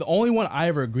The only one I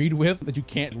ever agreed with that you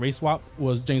can't race swap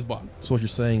was James Bond. So what you're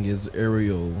saying is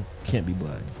Ariel can't be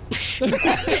black.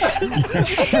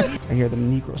 I hear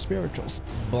them Negro spirituals.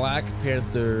 Black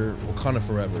Panther Wakanda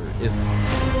Forever is...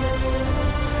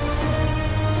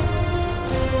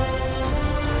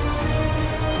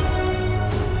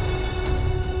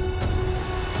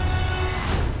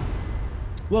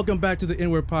 Welcome back to the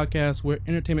iNword podcast, where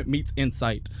entertainment meets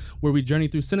insight, where we journey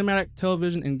through cinematic,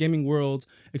 television, and gaming worlds,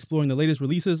 exploring the latest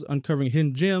releases, uncovering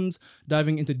hidden gems,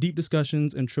 diving into deep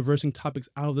discussions, and traversing topics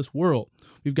out of this world.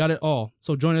 We've got it all,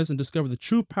 so join us and discover the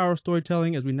true power of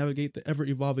storytelling as we navigate the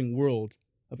ever-evolving world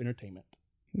of entertainment.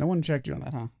 No one checked you on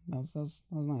that, huh? That was nice.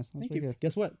 That's Thank pretty you. good.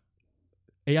 Guess what?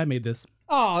 AI made this.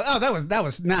 Oh, that was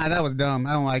dumb.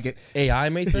 I don't like it. AI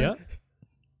made that? Yeah.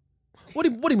 What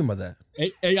do you mean by that?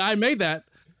 AI made that.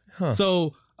 Huh.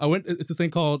 So it's this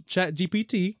thing called Chat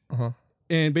GPT. Uh-huh.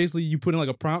 And basically you put in like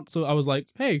a prompt. So I was like,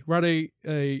 hey, write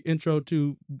a intro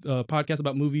to a podcast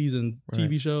about movies and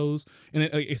TV shows. And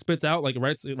it spits out, like it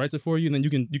writes it for you. And then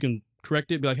you can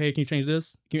correct it. Be like, hey, can you change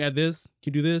this? Can you add this?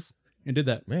 Can you do this? And did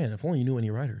that. Man, if only you knew any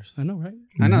writers. I know, right?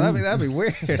 I know, that'd be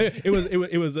weird.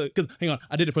 it was because hang on,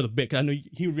 I did it for the bit. 'Cause I knew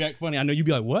he would react funny. I know you'd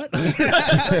be like, what?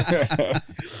 But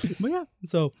yeah.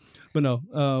 So, but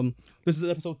no. This is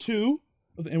episode 2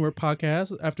 of the iNword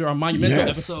podcast after our monumental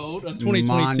episode of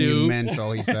 2022.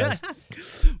 Monumental, he says.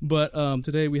 But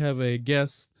today we have a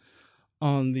guest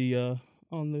on the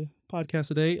podcast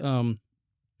today.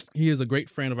 He is a great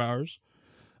friend of ours.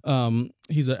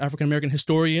 He's an African American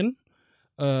historian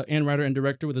and writer and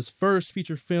director with his first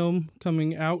feature film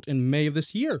coming out in May of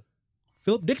this year.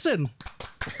 Phillip Dixon.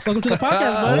 Welcome to the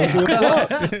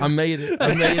podcast, buddy. I made it.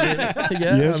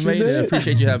 Yeah, Yes, I made you it. did. I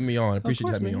appreciate you having me on. Of course,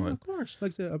 man, Of course.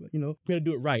 Like I said, we had to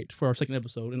do it right for our second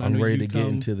episode. And I'm I know ready you to get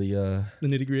come into the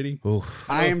nitty gritty.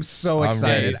 I am so I'm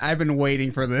excited. ready. I've been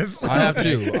waiting for this. I have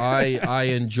to. I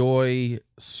enjoy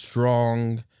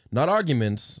strong, not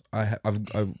arguments.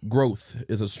 Growth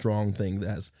is a strong thing that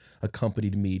has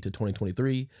accompanied me to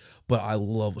 2023. But I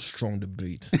love a strong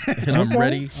debate, and I'm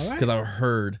ready because I've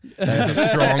heard that there's a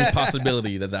strong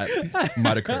possibility that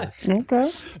might occur. Okay.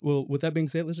 Well, with that being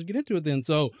said, let's just get into it then.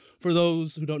 So, for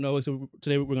those who don't know, so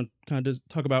today we're going to kind of just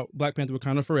talk about Black Panther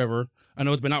Wakanda Forever. I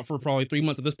know it's been out for probably 3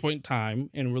 months at this point in time,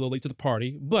 and we're a little late to the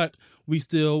party, but we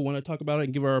still want to talk about it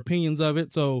and give our opinions of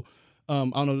it. So, I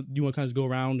don't know, do you want to kind of just go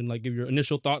around and like give your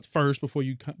initial thoughts first before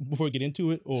you get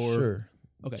into it, or Sure.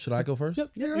 Okay. Should I go first? Yep.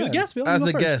 You're the guest, Phil. As You go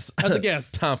the first. guest. As the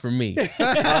guest. Time for me.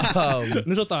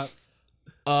 Initial thoughts.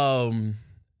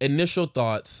 Initial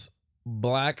thoughts.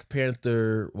 Black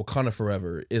Panther Wakanda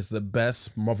Forever is the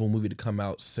best Marvel movie to come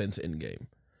out since Endgame.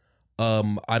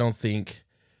 I don't think,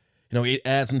 it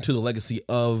adds into the legacy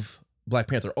of Black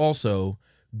Panther also,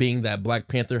 being that Black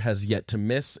Panther has yet to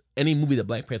miss. Any movie that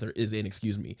Black Panther is in,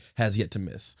 has yet to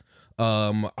miss.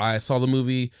 I saw the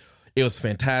movie. It was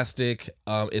fantastic.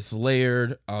 It's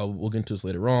layered. We'll get into this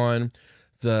later on.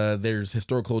 There's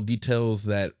historical details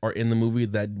that are in the movie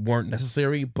that weren't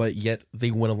necessary, but yet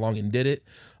they went along and did it.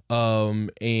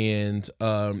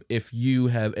 If you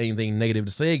have anything negative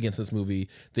to say against this movie,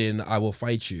 then I will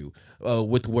fight you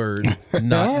with words,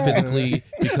 not physically,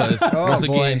 because once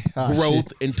again,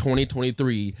 growth in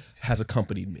 2023 has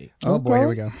accompanied me. Oh boy, here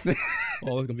we go.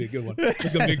 Oh, that's gonna be a good one.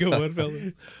 It's gonna be a good one,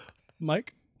 fellas.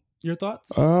 Mike, your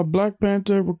thoughts? Black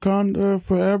Panther Wakanda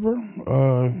Forever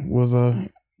was a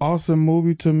awesome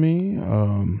movie to me.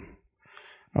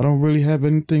 I don't really have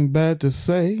anything bad to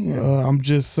say. I'm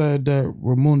just sad that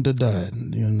Ramunda died,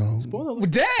 Spoiler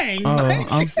alert. Dang! My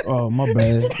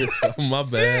bad. My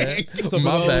bad. So for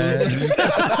My those-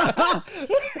 bad.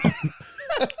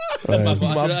 That's my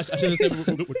fault. I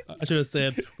should have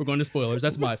said we're going to spoilers.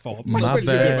 That's my fault. My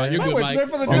bad. You're I good, was Mike. there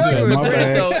for the Okay, juggler. my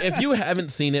bad. So if you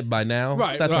haven't seen it by now,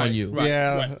 that's on you. Right,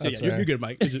 Yeah, right. So that's you're right. good,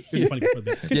 Mike. It's just funny.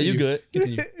 Yeah, you good.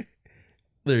 Continue.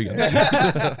 There you go.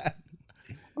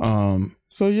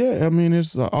 So yeah, I mean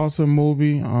it's an awesome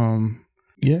movie.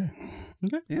 Yeah.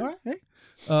 Okay. Yeah. All right.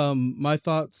 Hey. My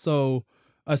thoughts. So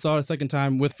I saw it a second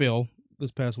time with Phil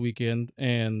this past weekend,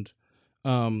 and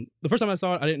the first time I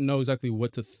saw it, I didn't know exactly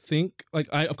what to think. Like,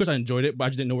 of course I enjoyed it, but I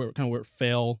just didn't know where it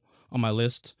fell on my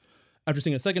list. After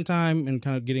seeing it a second time and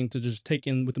kind of getting to just take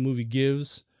in what the movie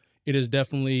gives, it is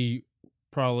definitely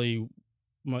probably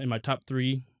in my top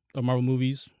 3 of Marvel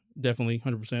movies. Definitely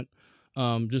 100%.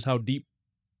 Just how deep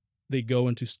they go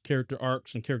into character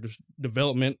arcs and character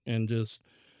development, and just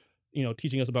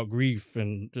teaching us about grief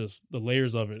and just the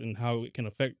layers of it and how it can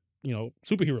affect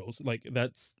superheroes. Like,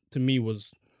 that's, to me,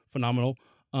 was phenomenal.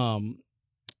 And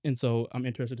so I'm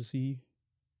interested to see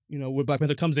what Black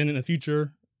Panther comes in the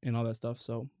future and all that stuff.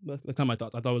 So that's kind of my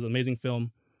thoughts. I thought it was an amazing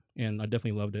film. and I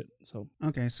definitely loved it. So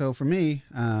Okay, so for me,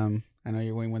 I know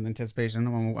you're waiting with anticipation.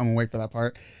 I'm gonna wait for that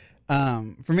part.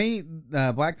 For me,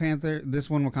 Black Panther, this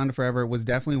one, Wakanda Forever, was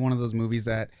definitely one of those movies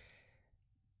that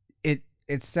it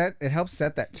helped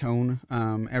set that tone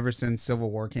ever since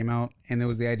Civil War came out, and there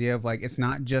was the idea of like it's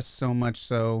not just so much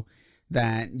so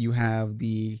that you have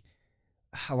a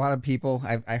lot of people.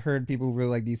 I heard people who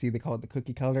really like DC. They call it the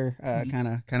cookie cutter kind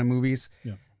of movies.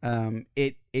 Yeah.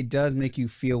 It does make you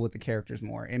feel with the characters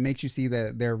more. It makes you see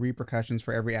that there are repercussions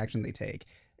for every action they take.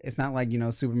 It's not like,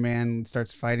 Superman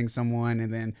starts fighting someone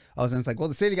and then all of a sudden it's like, well,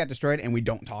 the city got destroyed and we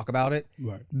don't talk about it.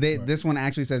 right. This one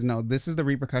actually says, no, this is the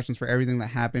repercussions for everything that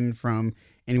happened from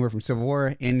anywhere from Civil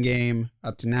War, Endgame,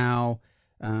 up to now.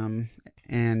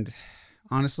 And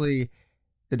honestly,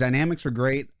 the dynamics were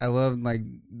great. I loved, like,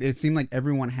 it seemed like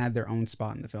everyone had their own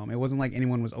spot in the film. It wasn't like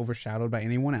anyone was overshadowed by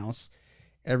anyone else.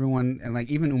 Everyone, and like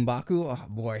even M'Baku, oh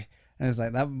boy. And it's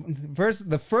like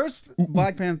the first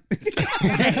Black Panther.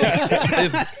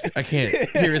 I can't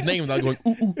hear his name without going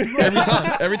ooh, ooh,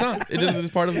 every time. It is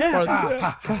part of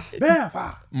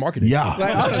marketing. Yeah.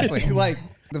 Like, honestly, like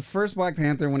the first Black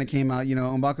Panther when it came out,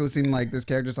 M'Baku seemed like this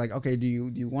character's like, okay, do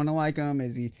you want to like him?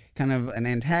 Is he kind of an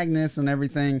antagonist and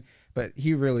everything? But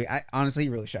he really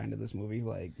shined in this movie.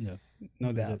 Like, Yeah.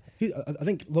 No doubt. I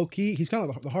think low key, he's kind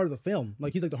of the heart of the film.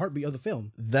 Like he's like the heartbeat of the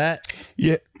film.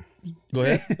 Yeah. Go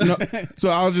ahead. No, so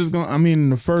I was just in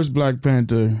the first Black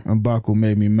Panther, M'Baku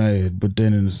made me mad, but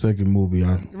then in the second movie,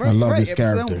 I love his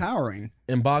character. It's so empowering.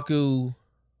 M'Baku,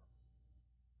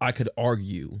 I could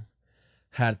argue,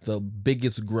 had the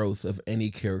biggest growth of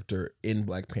any character in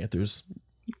Black Panther's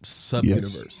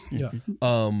sub-universe. Yes.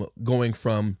 Yeah. Going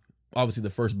from obviously the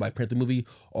first Black Panther movie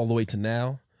all the way to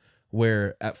now,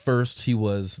 where at first he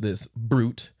was this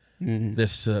brute,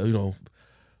 this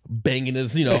banging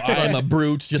his, I am a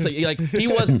brute, just like he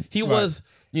was,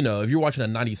 if you're watching a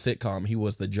 90s sitcom, he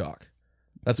was the jock.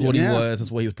 That's what he was.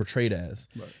 That's what he was portrayed as.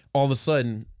 Right. All of a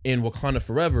sudden, in Wakanda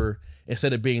Forever,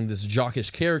 instead of being this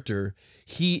jockish character,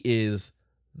 he is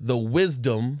the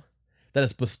wisdom that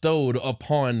is bestowed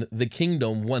upon the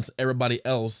kingdom once everybody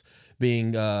else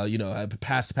being, had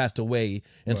passed away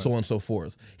and so on and so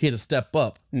forth. He had to step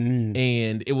up,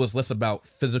 and it was less about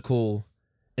physical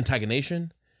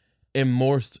antagonization and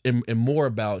more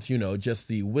about, just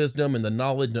the wisdom and the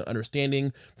knowledge and the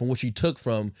understanding from which he took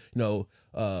from,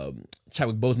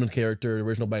 Chadwick Boseman's character, the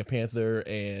original Black Panther,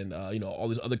 and all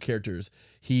these other characters.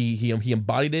 He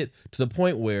embodied it to the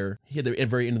point where at the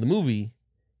very end of the movie,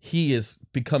 he is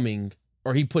becoming,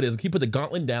 or he put the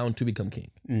gauntlet down to become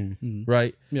king.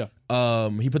 Right? Yeah.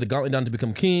 He put the gauntlet down to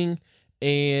become king,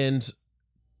 and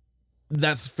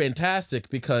that's fantastic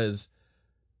because,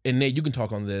 and Nate, you can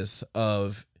talk on this,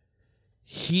 of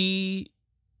the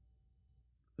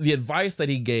advice that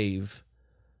he gave,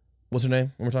 what's her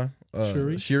name? One more time?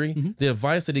 Shuri. Mm-hmm. The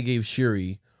advice that he gave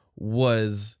Shuri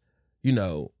was,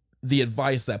 the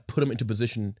advice that put him into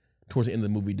position towards the end of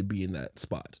the movie to be in that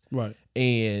spot. Right.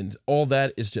 And all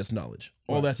that is just knowledge.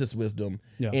 All that's just wisdom.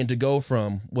 Yeah. And to go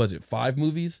from, 5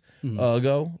 movies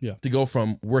ago? Yeah. To go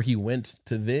from where he went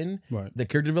to then, the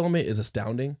character development is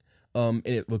astounding.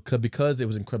 And because it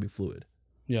was incredibly fluid.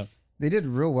 Yeah. They did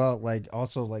real well, like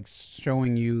also like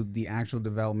showing you the actual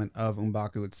development of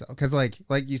M'Baku itself. Because like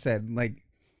you said, like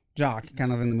Jock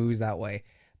kind of in the movies that way.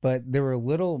 But there were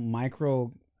little I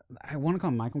want to call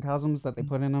them microcosms that they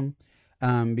put in them.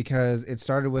 Because it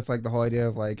started with like the whole idea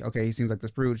of like, okay, he seems like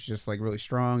this brute, just like really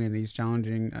strong, and he's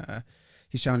challenging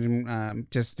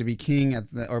just to be king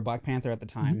or Black Panther at the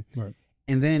time. Right.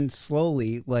 And then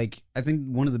slowly, like I think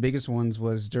one of the biggest ones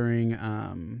was during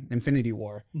Infinity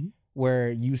War,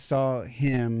 where you saw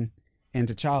him and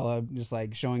T'Challa just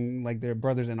like showing like their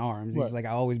brothers in arms. He's like,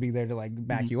 I'll always be there to like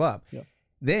back you up. Yep.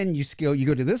 Then you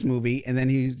go to this movie, and then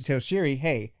he tells Shuri,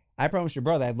 hey, I promised your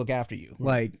brother I'd look after you.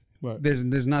 Like,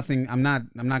 there's nothing, I'm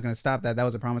not going to stop that. That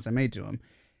was a promise I made to him.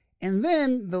 And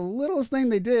then the littlest thing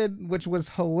they did, which was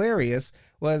hilarious,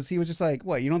 was he was just like,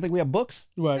 what, you don't think we have books?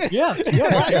 Right. Yeah.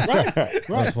 Right. That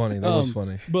was funny. That was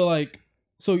funny. But like,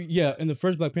 so yeah, in the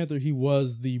first Black Panther, he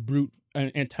was the brute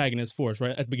antagonist force,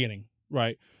 right, at the beginning,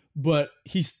 right? But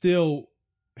he still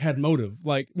had motive.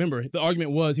 Like, remember, the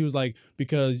argument was, he was like,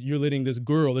 because you're letting this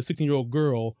 16-year-old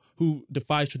girl who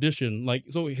defies tradition, like,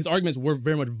 so his arguments were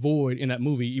very much void in that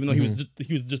movie, even though he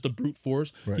was just a brute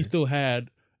force. Right. He still had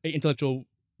an intellectual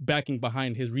backing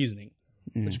behind his reasoning,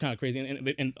 which is kind of crazy.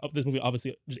 And this movie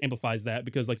obviously just amplifies that,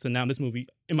 because like, so now in this movie,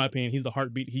 in my opinion, he's the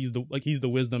heartbeat. He's the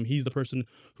wisdom. He's the person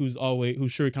who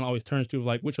Shuri kind of always turns to,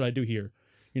 like, what should I do here?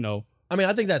 I mean,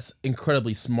 I think that's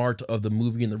incredibly smart of the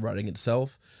movie and the writing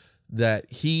itself, that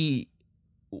he,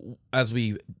 as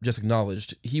we just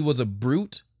acknowledged, he was a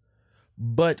brute,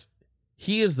 but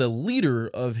he is the leader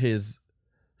of his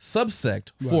subsect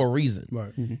for a reason.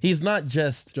 Right. He's not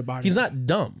just he's not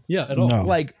dumb. Yeah, at all. No.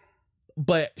 Like,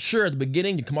 but sure, at the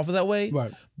beginning you come off of that way.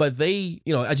 Right. But they,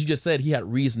 as you just said, he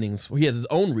had reasonings. He has his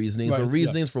own reasonings, Right, but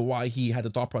reasonings for why he had the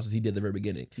thought process he did at the very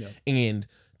beginning. Yeah. And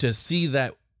to see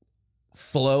that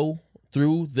flow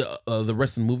through the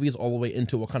rest of the movies all the way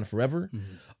into Wakanda Forever,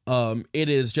 it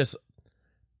is just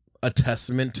a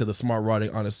testament to the smart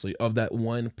writing, honestly, of that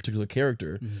one particular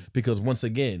character. Because once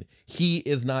again, he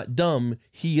is not dumb.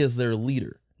 He is their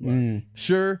leader.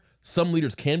 Sure, some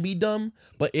leaders can be dumb,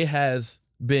 but it has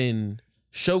been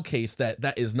showcased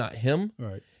that is not him.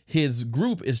 Right. His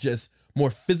group is just more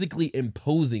physically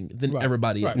imposing than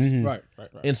everybody else. Right.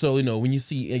 And so, when you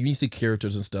see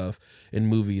characters and stuff in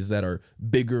movies that are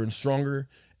bigger and stronger,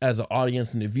 as an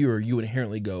audience and a viewer, you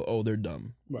inherently go, "Oh, they're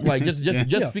dumb." Right. Like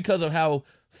just because of how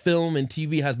film and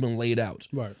TV has been laid out.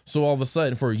 Right. So all of a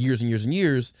sudden, for years and years and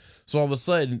years, so all of a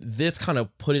sudden, this kind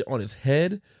of put it on its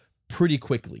head pretty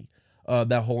quickly.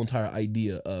 That whole entire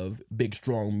idea of big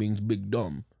strong means big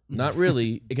dumb. Not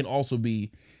really. It can also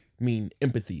mean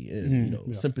empathy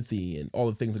and sympathy and all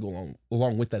the things that go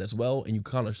along with that as well. And you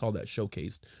kind of saw that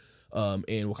showcased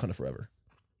in Wakanda Forever.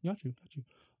 Got you.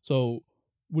 So,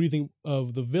 what do you think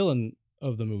of the villain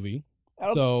of the movie?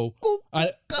 Oh, So,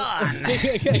 God.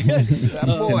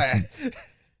 boy.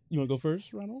 You want to go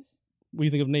first, Ronald? What do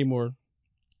you think of Namor?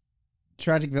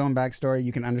 Tragic villain backstory.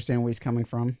 You can understand where he's coming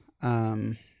from.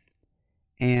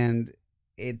 And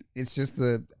it's just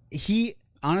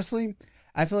honestly,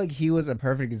 I feel like he was a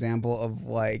perfect example of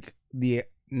the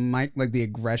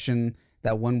aggression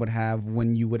that one would have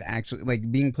when you would actually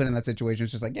being put in that situation.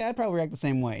 It's just I'd probably react the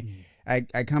same way. I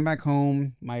come back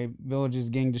home, my village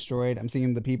is getting destroyed. I'm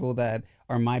seeing the people that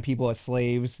are my people as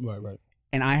slaves. Right.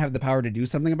 And I have the power to do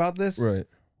something about this. Right.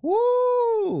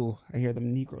 Woo! I hear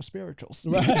them Negro spirituals.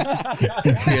 Yeah,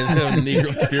 them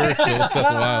Negro spirituals. That's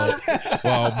wild.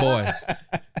 Wow, boy.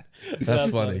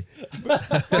 That's funny.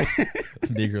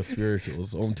 Negro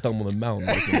spirituals. Oh, tell them on the mountain.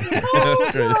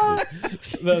 That's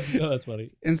crazy. That's funny.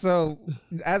 And so,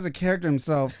 as a character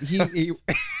himself, he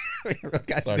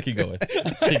Sorry, keep going.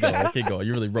 Keep going.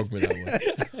 You really broke me that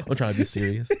one. I'm trying to be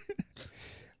serious.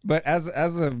 But as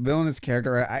a villainous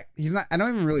character, he's not. I don't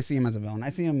even really see him as a villain. I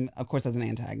see him, of course, as an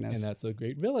antagonist. And that's a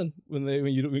great villain when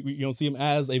you don't see him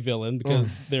as a villain because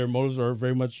their motives are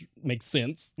very much make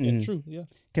sense and true. Yeah,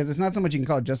 because it's not so much you can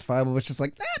call it justifiable. It's just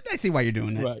I see why you're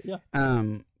doing it. Right. Yeah.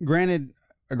 Granted,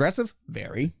 aggressive,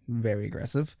 very, very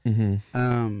aggressive.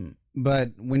 But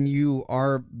when you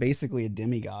are basically a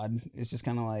demigod, it's just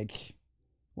kind of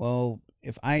well,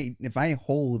 if I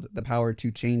hold the power to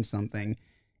change something,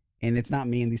 and it's not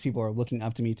me, and these people are looking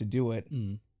up to me to do it,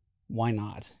 why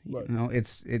not? Right.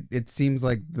 It seems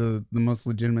like the most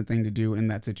legitimate thing to do in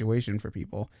that situation for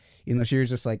people. Even though Shiri's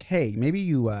just hey, maybe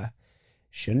you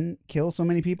shouldn't kill so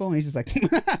many people, and he's just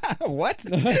what?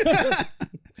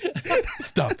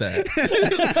 Stop that.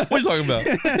 What are you talking about?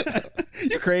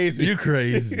 You're crazy. You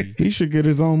crazy. He should get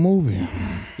his own movie.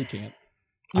 He can't.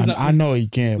 I know he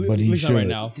can't, but he should not right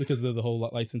now because of the whole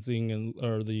licensing and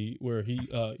where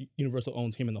Universal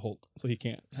owns him and the Hulk, so he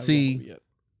can't. Have See, a movie yet.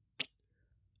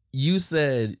 You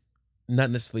said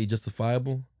not necessarily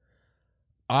justifiable.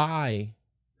 I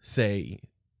say,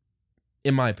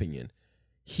 in my opinion,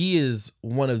 he is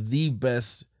one of the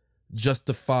best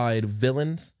justified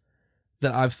villains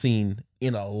that I've seen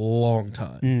in a long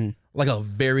time. Like a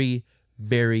very,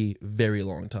 very, very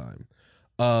long time.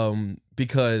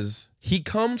 Because he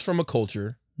comes from a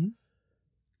culture,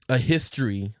 a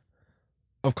history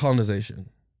of colonization.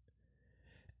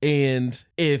 And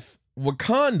if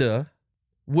Wakanda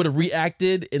would have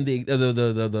reacted in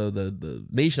the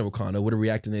nation of Wakanda would have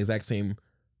reacted in the exact same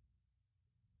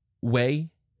way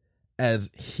as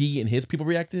he and his people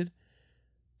reacted,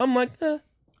 I'm like, I'm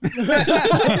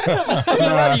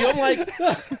like,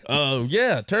 oh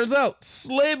yeah, turns out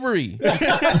slavery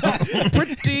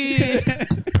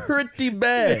pretty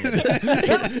bad.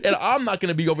 And I'm not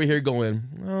gonna be over here going,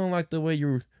 I don't like the way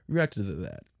you reacted to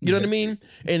that. You know what I mean?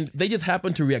 And they just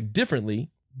happen to react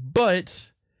differently,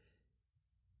 but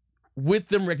with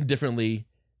them reacting differently,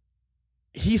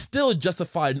 he's still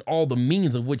justified in all the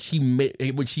means of which he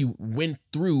went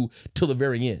through till the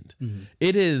very end.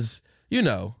 It is,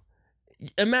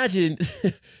 imagine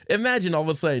all of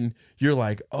a sudden you're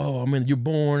like, oh, you're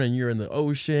born and you're in the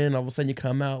ocean. All of a sudden you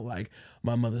come out like,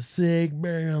 my mother's sick,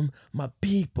 bury them, my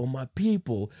people.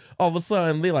 All of a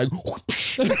sudden they like, all of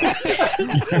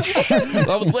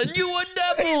a sudden you a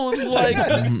devil. It's like,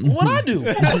 what I do?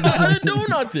 I didn't do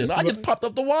nothing. I just popped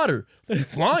up the water,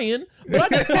 flying, but I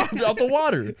just popped out the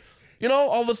water.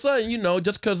 all of a sudden,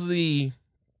 just because of the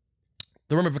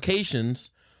ramifications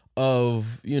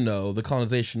of the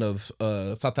colonization of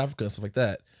South Africa and stuff like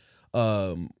that.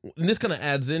 And this kind of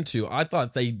adds into, I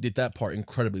thought they did that part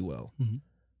incredibly well,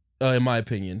 in my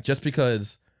opinion, just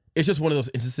because it's just one of those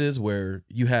instances where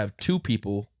you have two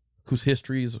people whose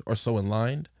histories are so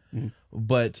aligned,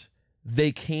 but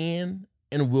they can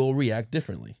and will react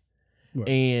differently. Right.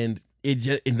 And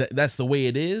that's the way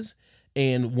it is.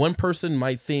 And one person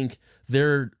might think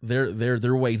their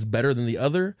way's better than the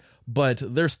other, but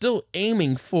they're still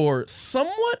aiming for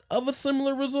somewhat of a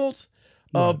similar result,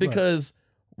 because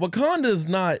Wakanda's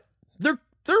not. They're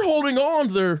holding on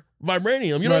to their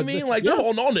vibranium. You know what I mean? Like they're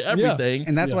holding on to everything,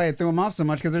 and that's why it threw them off so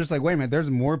much, because they're just like, wait a minute, there's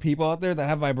more people out there that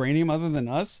have vibranium other than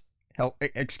us.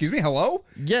 Excuse me, hello?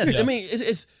 Yes, I mean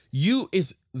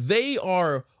they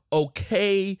are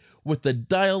okay with the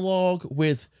dialogue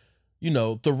with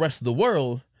the rest of the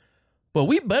world, but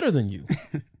we better than you.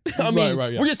 I mean,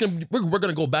 we're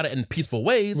gonna go about it in peaceful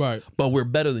ways, but we're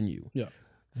better than you. Yeah.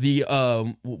 The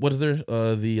what is there? The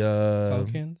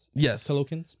Telokans? Yes.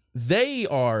 Telokans?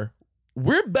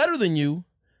 We're better than you,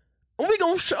 and we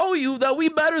gonna show you that we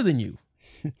better than you.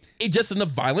 It just in a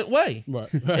violent way.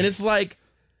 Right. And it's like,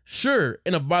 sure,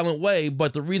 in a violent way,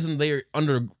 but the reason they're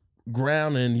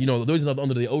underground and the reason they're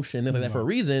under the ocean and things like that for a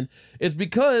reason is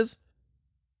because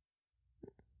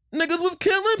niggas was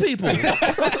killing people.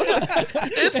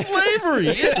 It's slavery.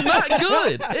 It's not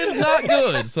good. It's not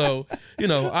good. So,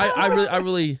 I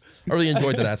really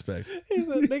enjoyed that aspect. He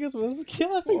said niggas was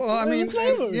killing people. Well, I mean,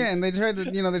 and they tried to,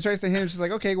 they tried to hint, and she's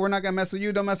like, okay, we're not gonna mess with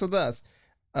you. Don't mess with us.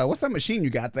 What's that machine you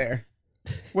got there?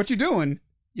 What you doing?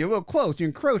 You're a little close. You're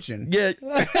encroaching. Yeah.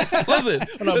 Listen.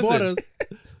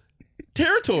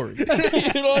 Territory. You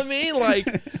know what I mean? Like,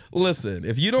 listen,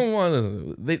 if you don't want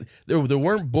to, there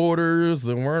weren't borders,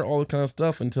 there weren't all the kind of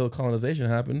stuff until colonization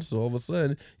happened. So all of a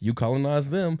sudden, you colonize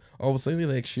them. All of a sudden, they're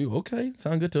like, shoot, okay,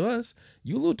 sound good to us.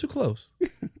 You a little too close.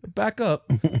 Back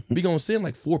up. We gonna send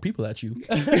like 4 people at you,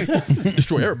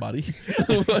 destroy everybody.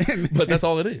 but that's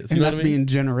all it is. You know that's being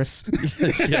generous.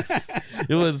 Yes,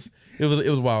 it was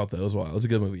wild though. It was wild. It was a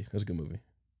good movie. It was a good movie.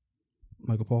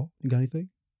 Michael Paul, you got anything?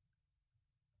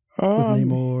 With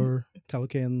Namor,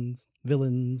 Telokans,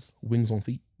 villains, wings on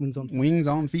feet,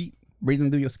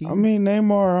 breathing through your skin. I mean,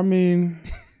 Namor.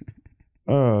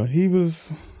 He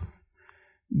was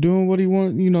doing what he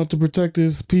wanted, to protect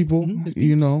his people. His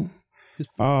he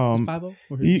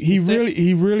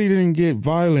really didn't get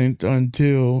violent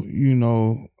until he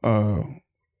was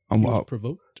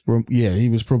provoked. He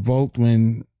was provoked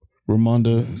when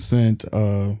Ramonda sent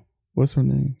what's her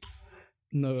name?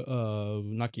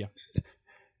 Nakia.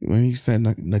 When he sent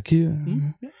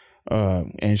Nakia,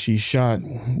 and she shot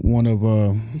one of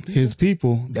his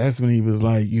people, that's when he was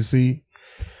like, you see,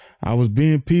 I was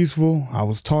being peaceful. I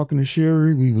was talking to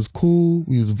Shuri. We was cool.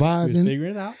 We was vibing. We was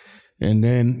figuring it out. And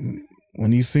then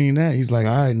when he seen that, he's like,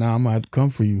 all right, now I'm going to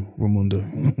come for you, Ramunda.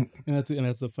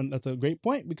 and that's a great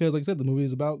point, because like I said, the movie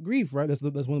is about grief, right? That's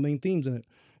one of the main themes in it.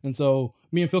 And so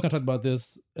me and Phil kind of talked about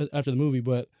this after the movie,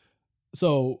 but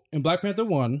so in Black Panther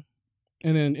 1,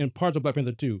 and then in parts of Black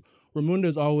Panther 2, Ramunda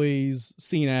is always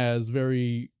seen as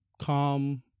very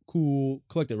calm, cool,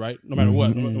 collected, right? No matter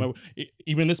what.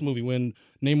 Even in this movie, when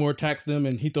Namor attacks them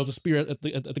and he throws a spear at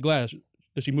the glass,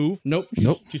 does she move? Nope.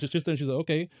 She's just there and she's like,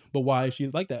 okay. But why is she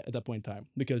like that at that point in time?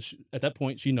 Because at that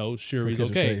point, she knows Shuri's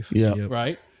okay. Yeah.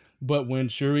 Right? But when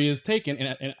Shuri is taken,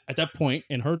 and at that point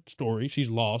in her story,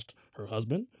 she's lost her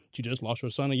husband. She just lost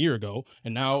her son a year ago.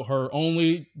 And now her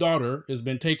only daughter has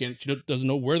been taken. She doesn't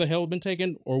know where the hell it's been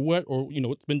taken or what, or,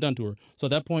 what's been done to her. So at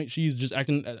that point, she's just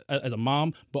acting as a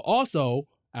mom, but also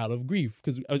out of grief.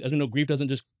 Because as we know, grief doesn't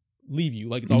just leave you.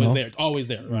 Like, it's always there. It's always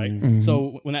there, right? Mm-hmm.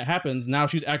 So when that happens, now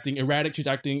she's acting erratic. She's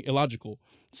acting illogical.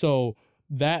 So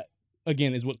that,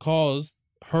 again, is what caused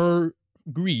her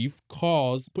grief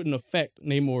put in effect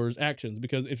Namor's actions,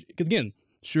 because again,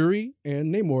 Shuri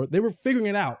and Namor, they were figuring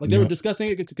it out. Like, they were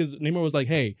discussing it, because Namor was like,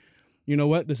 hey, you know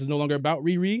what, this is no longer about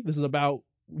Riri, this is about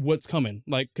what's coming.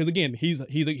 Like, because again, he's a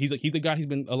guy, he's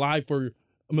been alive for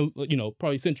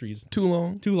probably centuries, too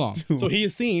long. So he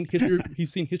has seen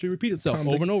history repeat itself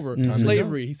over and over.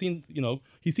 Slavery, he's seen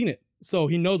it, so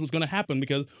he knows what's going to happen,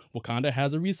 because Wakanda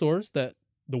has a resource that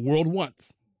the world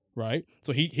wants. Right,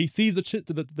 so he sees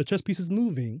the chess pieces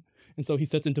moving, and so he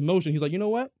sets into motion. He's like, you know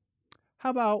what? How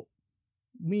about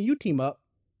me and you team up,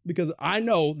 because I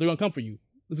know they're gonna come for you.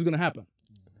 This is gonna happen.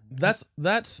 That's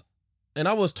and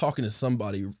I was talking to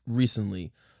somebody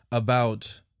recently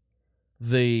about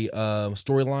the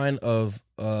storyline of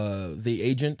the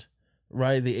agent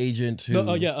right? The agent who, The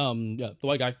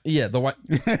white guy, the white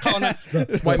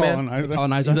colonizer. white man.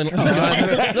 colonizer. No,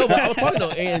 but I was talking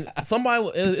though, and somebody,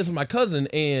 it's my cousin,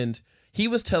 and he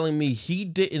was telling me he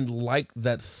didn't like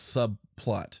that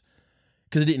subplot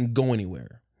because it didn't go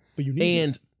anywhere. But you need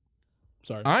And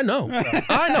sorry, I know, My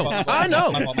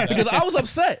fault. because I was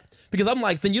upset because I'm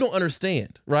like, then you don't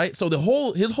understand, right? So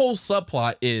his whole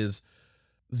subplot is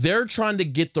they're trying to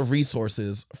get the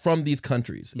resources from these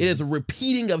countries. It is a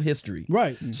repeating of history.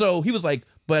 right? So he was like,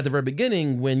 but at the very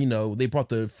beginning, when they brought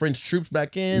the French troops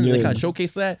back in, and they kind of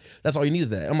showcased that's all you needed.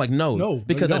 That I'm like, no,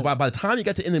 because by the time you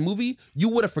got to the end of the movie, you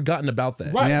would have forgotten about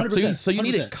that. Right, Yeah. 100%, So you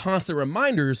needed 100%. constant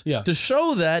reminders Yeah. to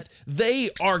show that they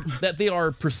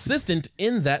are persistent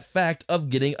in that fact of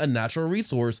getting a natural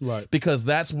resource, Right. because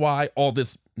that's why all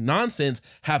this nonsense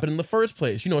happened in the first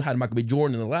place. You know, how Michael B.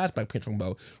 Jordan in the last Black Panther talking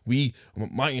about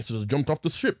my ancestors jumped off the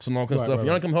ships and all kind of stuff. Right,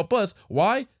 You're not gonna help us.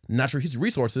 Why? Natural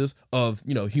resources of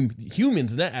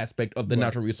humans in that aspect of the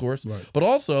natural resource, Right. but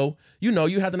also you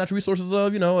had the natural resources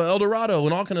of El Dorado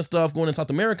and all kind of stuff going in South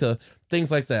America, things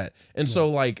like that. And so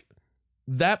like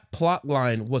that plot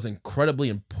line was incredibly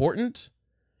important.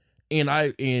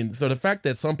 And so the fact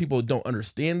that some people don't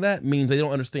understand that means they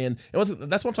don't understand. That's what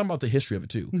I'm talking about, the history of it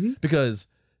too, because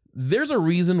there's a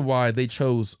reason why they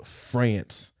chose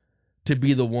France to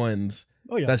be the ones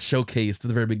that's showcased at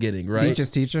the very beginning, right?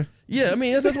 Teacher. Yeah, I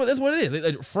mean that's what it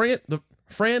is.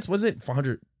 France was it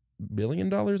 $400 billion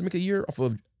make a year off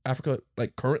of Africa,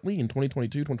 like currently in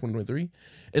 2022, 2023,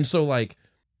 and so like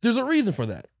there's a reason for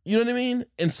that. You know what I mean?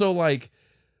 And so like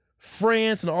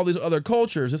France and all these other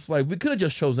cultures, it's like we could have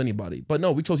just chose anybody, but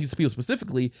no, we chose these people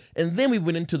specifically, and then we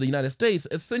went into the United States,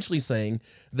 essentially saying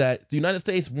that the United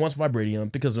States wants vibranium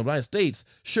because in the United States,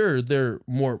 sure, they're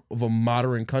more of a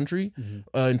modern country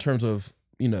in terms of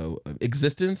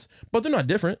existence, but they're not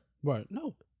different, Right?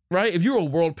 No. right? If you're a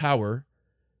world power,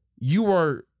 you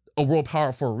are a world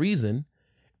power for a reason,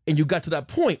 and you got to that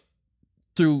point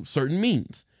through certain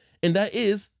means. And that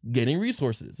is getting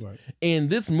resources. Right. And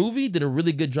this movie did a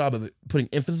really good job of putting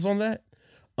emphasis on that.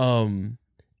 And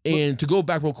to go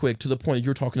back real quick to the point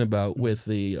you're talking about with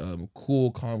the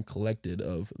cool, calm, collected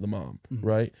of the mom,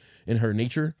 right? In her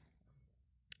nature.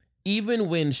 Even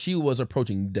when she was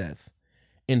approaching death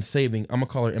and saving, I'm going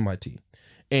to call her MIT.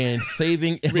 And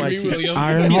saving MIT.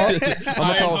 Ironheart.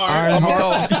 I'm gonna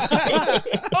call her.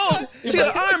 Oh, she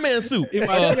got an Iron Man suit.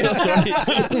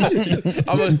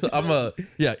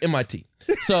 MIT.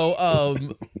 So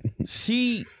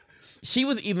she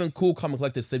was even cool, calm, and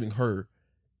collected, saving her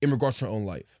in regards to her own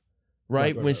life,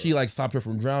 right? When she like stopped her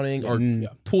from drowning or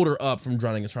pulled her up from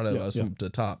drowning and tried to swim to the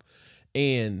top,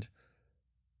 and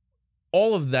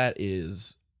all of that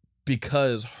is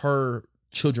because her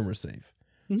children were safe.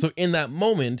 So in that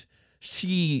moment,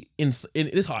 this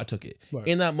is how I took it. Right.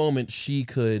 In that moment, she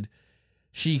could,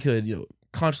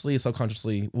 consciously,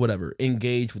 subconsciously, whatever,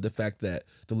 engage with the fact that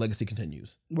the legacy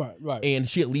continues. Right. And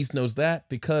she at least knows that,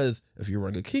 because if you're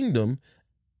running a kingdom,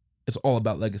 it's all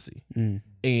about legacy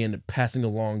and passing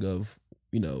along of,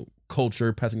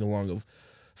 culture, passing along of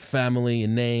family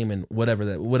and name and whatever,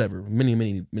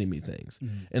 many things.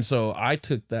 And so I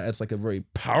took that as like a very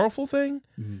powerful thing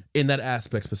in that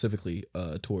aspect, specifically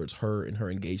towards her and her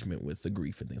engagement with the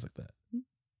grief and things like that.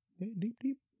 Okay,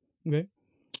 deep. Okay.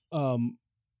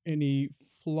 Any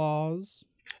flaws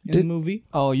in the movie?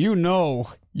 Oh,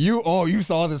 you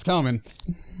saw this coming.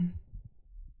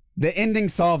 The ending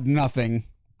solved nothing.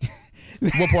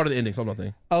 What part of the ending solved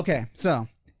nothing? Okay, so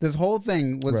this whole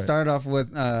thing would start off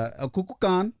with El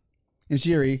Kukulkan and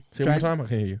Shiri. Say it one more time. I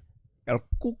can't hear you. El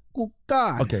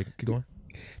Kukulkan. Okay, keep going.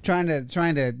 Trying to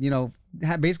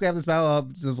basically have this battle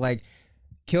up. It was like,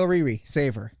 kill Riri,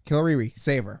 save her. Kill Riri,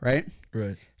 save her. Right.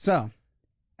 Right. So,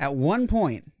 at one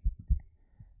point,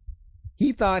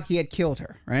 he thought he had killed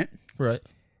her. Right. Right.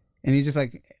 And he's just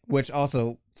like, which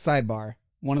also, sidebar,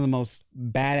 one of the most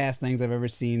badass things I've ever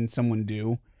seen someone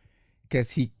do,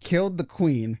 because he killed the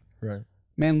queen. Right.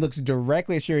 Man looks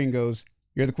directly at Shiri and goes,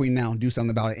 "You're the queen now. Do something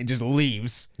about it," and just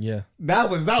leaves. Yeah. That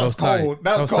was cold.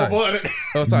 That was cold blooded.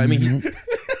 That was tight. I mean,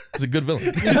 he's a good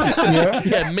villain. He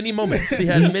had many moments.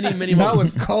 Many moments. That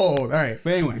was cold. All right.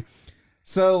 But anyway,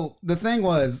 so the thing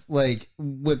was, like,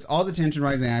 with all the tension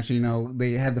rising action,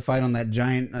 they had the fight on that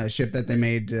giant ship that they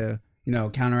made to,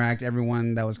 counteract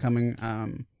everyone that was coming. I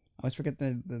always forget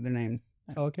their name.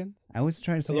 Pelicans? I always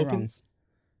try to say it wrong.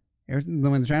 When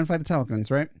they're trying to fight the Telecans,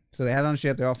 right? So they had on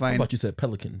ship, they're all fighting. I thought you said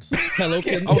pelicans.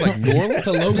 Pelicans? I was like, New Orleans?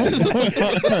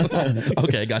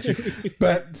 Okay, I got you.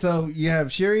 But so you have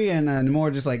Shiri and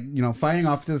Namor just like, fighting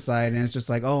off to the side, and it's just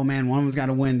like, oh man, one of them's got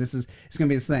to win. It's going to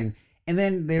be this thing. And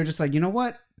then they were just like, you know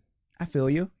what? I feel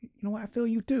you. You know what? I feel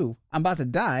you too. I'm about to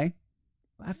die.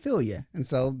 I feel you. And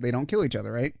so they don't kill each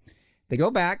other, right? They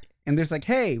go back and there's like,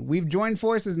 hey, we've joined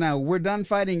forces now. We're done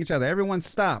fighting each other. Everyone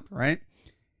stop, right?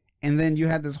 And then you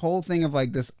had this whole thing of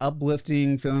like this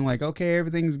uplifting feeling like, okay,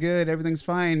 everything's good. Everything's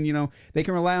fine. You know, they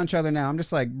can rely on each other now. I'm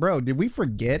just like, bro, did we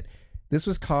forget this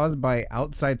was caused by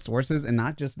outside sources and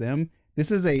not just them? This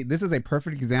is a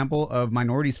perfect example of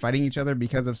minorities fighting each other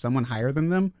because of someone higher than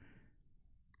them.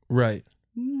 Right.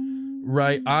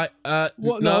 Right.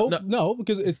 No,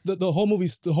 because it's the whole movie.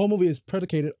 The whole movie is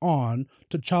predicated on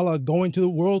T'Challa going to the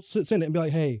World Senate and be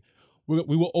like, "Hey, we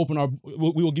will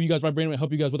we will give you guys vibranium and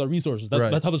help you guys with our resources."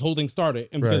 That's how this whole thing started,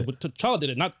 and because T'Challa did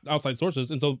it, not outside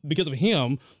sources, and so because of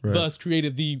him, thus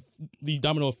created the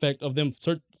domino effect of them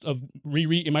of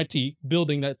MIT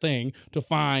building that thing to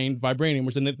find vibranium,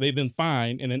 which then they then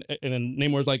find, and then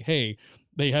Namor's like, "Hey,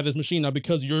 they have this machine now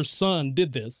because your son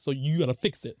did this, so you got to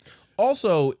fix it."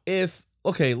 Also,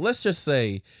 let's just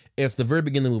say if the very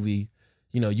beginning of the movie,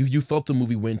 you felt the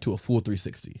movie went to a full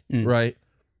 360, right?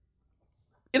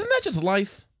 Isn't that just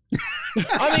life?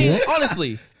 I mean,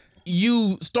 honestly,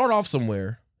 you start off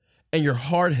somewhere and you're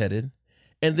hard-headed,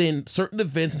 and then certain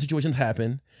events and situations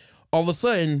happen. All of a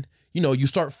sudden, you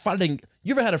start fighting.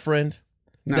 You ever had a friend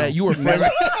that you were friends?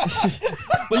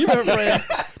 But you ever had a friend?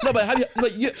 No,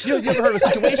 but you ever heard of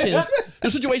situations?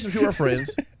 There's situations people are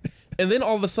friends. And then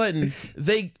all of a sudden,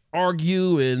 they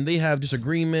argue and they have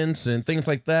disagreements and things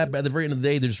like that. But at the very end of the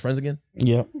day, they're just friends again.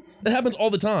 Yeah, it happens all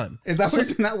the time. Is that what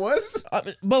that was?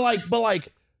 But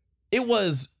it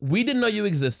was. We didn't know you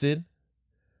existed.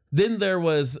 Then there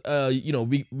was,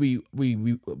 we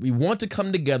want to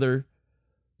come together.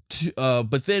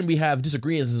 But then we have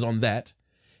disagreements on that,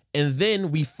 and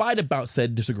then we fight about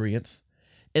said disagreements,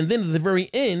 and then at the very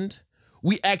end,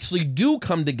 we actually do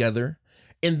come together,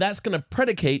 and that's gonna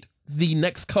predicate the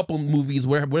next couple movies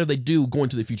where they do go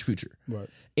into the future. Right.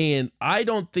 And I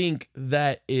don't think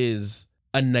that is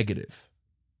a negative.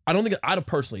 I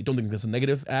personally don't think that's a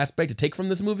negative aspect to take from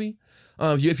this movie.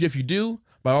 If you do,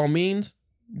 by all means,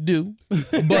 do.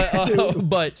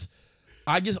 But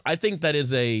I think that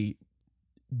is a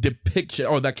depiction,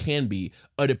 or that can be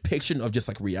a depiction of just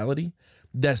like reality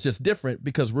that's just different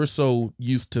because we're so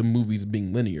used to movies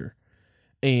being linear.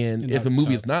 And if a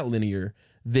movie is not linear,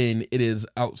 then it is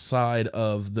outside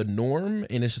of the norm,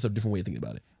 and it's just a different way of thinking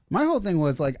about it. My whole thing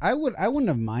was like, I wouldn't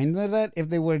have minded that if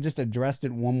they would have just addressed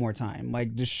it one more time,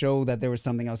 like just show that there was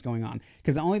something else going on.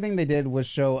 Because the only thing they did was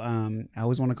show, I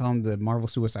always want to call them the Marvel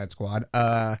Suicide Squad.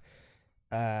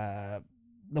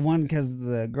 The one because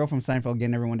the girl from Seinfeld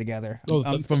getting everyone together.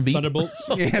 Oh, from V? Thunderbolts.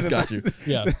 Yeah, Got you.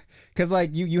 Yeah. Because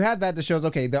like you had that to shows,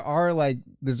 okay, there are like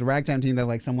this ragtime team that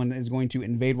like someone is going to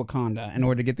invade Wakanda in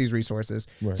order to get these resources.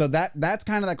 Right. So that's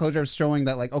kind of that closure of showing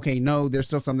that like, okay, no, there's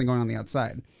still something going on the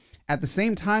outside. At the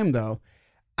same time though,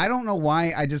 I don't know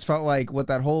why I just felt like with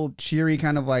that whole cheery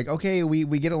kind of like, okay, we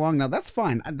get along now. That's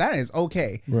fine. That is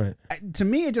okay. Right. To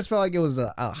me, it just felt like it was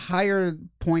a higher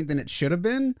point than it should have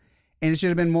been. And it should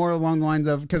have been more along the lines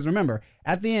of, because remember,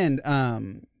 at the end,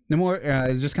 Namor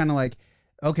is just kind of like,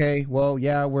 okay, well,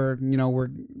 yeah, we're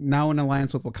now in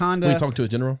alliance with Wakanda. Were you talking to a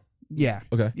general? Yeah.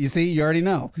 Okay. You see, you already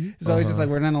know. So it's just like,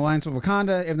 we're in an alliance with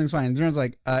Wakanda. Everything's fine. And the general's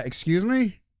like, excuse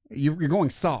me? You're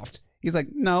going soft. He's like,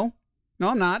 no,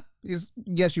 I'm not.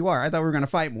 Yes, you are. I thought we were going to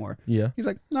fight more. Yeah. He's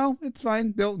like, no, it's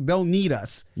fine. They'll need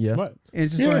us. Yeah. Right.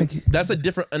 It's just like, That's a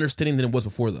different understanding than it was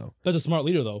before, though. That's a smart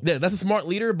leader, though. Yeah, that's a smart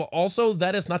leader, but also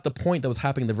that is not the point that was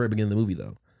happening at the very beginning of the movie,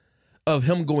 though. Of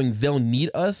him going, they'll need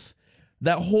us.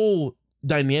 That whole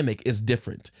dynamic is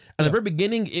different. At the very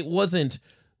beginning, it wasn't,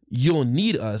 you'll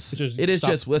need us. It is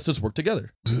just, let's just work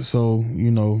together. So,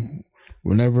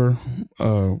 whenever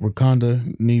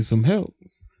Wakanda needs some help,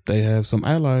 they have some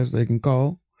allies they can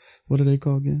call. What do they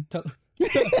call again? Talokin.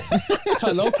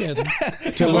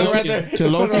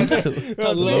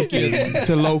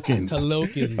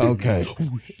 Talokins. Okay.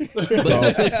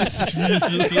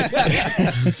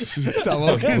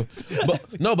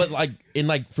 But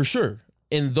like for sure,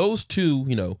 in those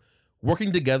two,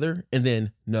 working together and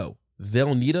then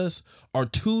they'll need us are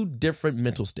two different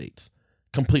mental states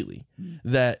completely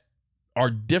that are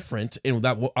different, and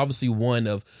that obviously one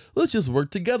of let's just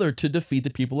work together to defeat the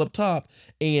people up top,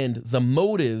 and the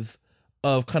motive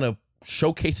of kind of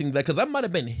showcasing that, because that might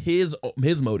have been his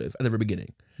motive at the very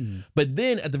beginning, but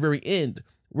then at the very end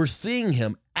we're seeing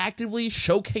him actively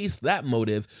showcase that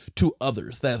motive to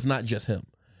others. That's not just him,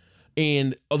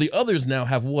 and the others now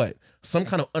have some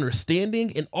kind of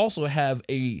understanding, and also have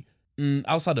a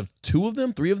outside of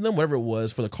three of them, whatever it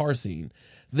was for the car scene,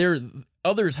 they're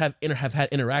others have had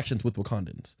interactions with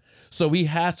Wakandans, so he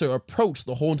has to approach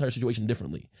the whole entire situation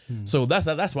differently. So that's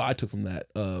what I took from that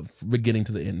beginning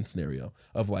to the end scenario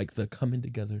of like the coming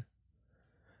together,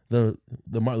 the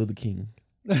Martin Luther King.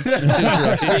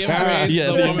 The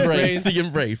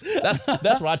embrace.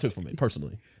 That's what I took from it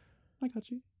personally. I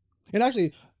got you. And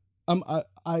actually, I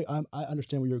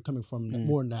understand where you're coming from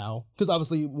more now, because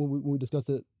obviously when we discussed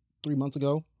it 3 months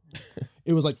ago,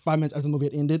 it was like 5 minutes after the movie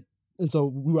had ended, and so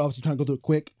we were obviously trying to go through it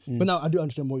quick. But now I do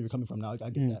understand more where you're coming from now. Like, I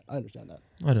get that. I understand that.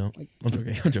 I don't. I'm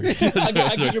joking. I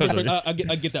get your perspective.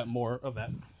 I get that more of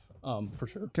that. For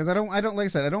sure. Because I don't like I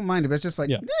said, I don't mind it, but it's just like,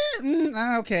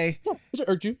 okay. No, it just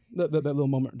irked you. That little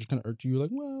moment just kind of irked you. You're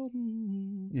like, well,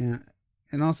 yeah.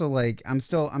 And also, like, I'm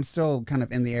still kind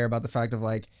of in the air about the fact of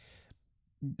like,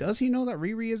 does he know that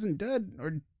Riri isn't dead,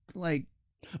 or like?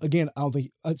 Again, I don't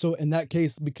think so. In that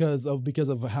case, because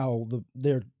of how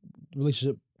their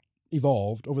relationship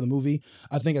evolved over the movie,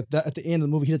 I think at the end of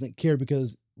the movie he doesn't care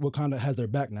because Wakanda has their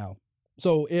back now.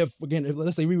 So if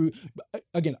let's say Riri,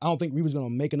 again, I don't think Riri's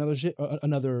gonna make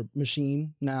another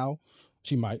machine now.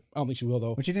 She might. I don't think she will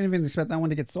though. But she didn't even expect that one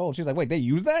to get sold. She was like, "Wait, they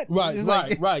use that?" Right,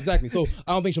 exactly. So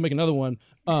I don't think she'll make another one.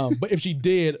 But if she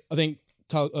did, I think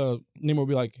Namor would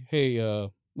be like, "Hey,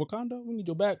 Wakanda, we need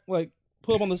your back. Like,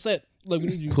 pull up on the set. Like, we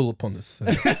need you. Pull up on the set."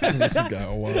 This guy,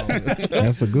 wow.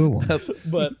 That's a good one.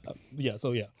 But yeah,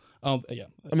 so yeah, yeah.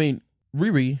 I mean,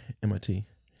 Riri, MIT,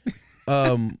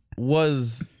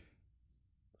 was,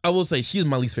 I will say, she's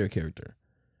my least favorite character,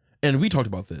 and we talked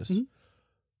about this. Mm-hmm.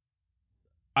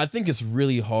 I think it's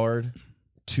really hard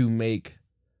to make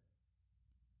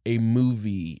a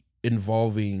movie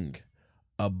involving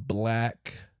a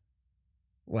black,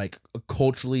 like a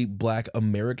culturally black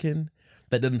American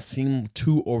that doesn't seem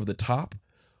too over the top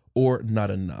or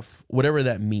not enough, whatever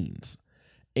that means.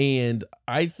 And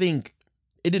I think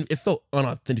it felt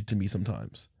unauthentic to me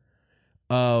sometimes.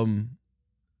 And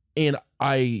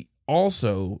I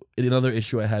also, another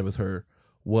issue I had with her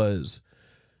was,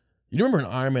 you remember in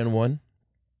Iron Man 1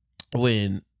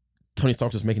 when Tony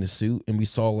Stark was making a suit and we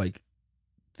saw like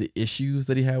the issues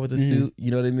that he had with the suit,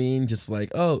 you know what I mean? Just like,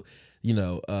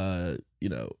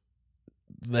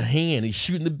 the hand, he's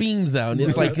shooting the beams out and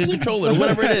it's like a controller or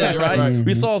whatever it is, right?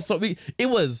 We saw it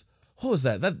was, what was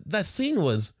that? That scene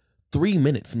was 3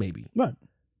 minutes maybe. Right.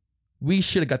 We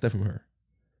should have got that from her.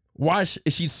 Why is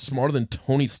she smarter than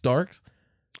Tony Stark?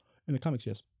 In the comics,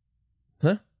 yes.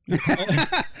 Huh?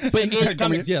 But in the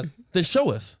comics, yes. Then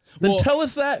show us. Then tell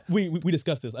us that. We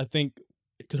discussed this. I think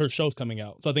because her show's coming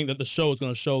out, so I think that the show is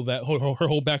going to show that her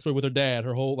whole backstory with her dad,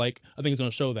 her whole I think it's going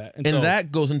to show that, and so,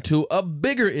 that goes into a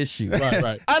bigger issue.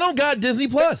 Right. I don't got Disney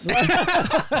Plus. I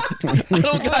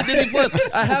don't got Disney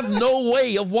Plus. I have no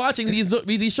way of watching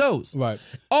these shows. Right.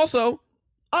 Also,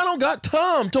 I don't got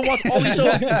time to watch all these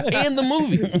shows and the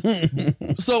movies.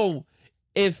 So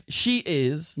if she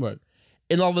is right,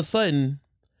 and all of a sudden,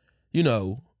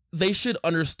 they should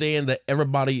understand that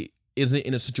everybody isn't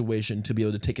in a situation to be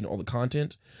able to take in all the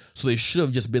content. So they should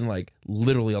have just been like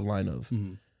literally a line of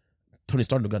Tony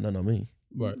Stark got nothing on me.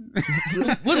 Right.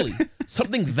 Literally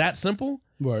something that simple.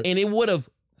 Right. And it would have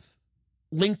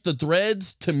linked the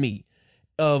threads to me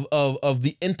of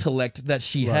the intellect that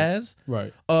she has.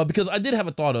 Right. Because I did have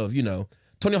a thought of,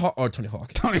 Tony Hawk.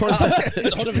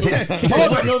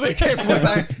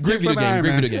 Great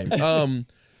video game.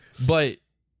 But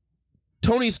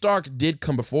Tony Stark did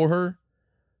come before her.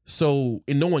 So,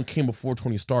 and no one came before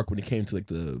Tony Stark when it came to like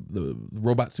the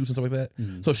robot suits and stuff like that.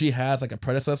 Mm-hmm. So she has like a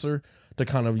predecessor to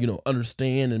kind of,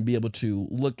 understand and be able to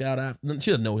look out after.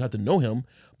 She doesn't have to know him,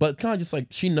 but kind of just like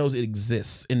she knows it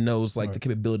exists and knows like the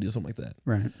capability or something like that.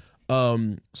 Right.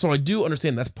 So I do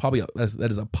understand that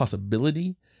is a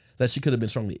possibility that she could have been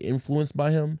strongly influenced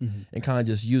by him and kind of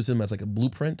just use him as like a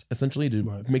blueprint essentially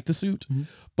to make the suit. Mm-hmm.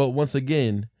 But once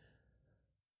again,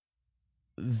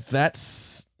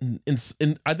 that's,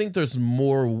 and I think there's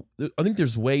more. I think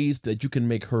there's ways that you can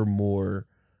make her more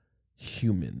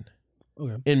human.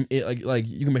 Okay. And like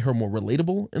you can make her more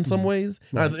relatable in some ways.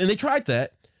 Right. And they tried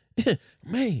that.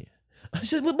 Man,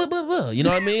 you know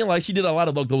what I mean? Like she did a lot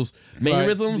of like those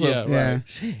mannerisms. Right.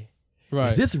 Shit.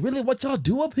 Right. Is this really what y'all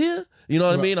do up here? You know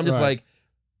what I mean? I'm just like,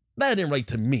 that didn't relate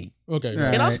to me. Okay.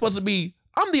 Right. And I'm supposed to be.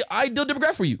 I'm the ideal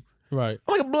demographic for you. Right.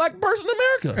 I'm like a black person in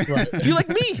America. Right. You like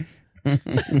me.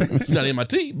 Not in my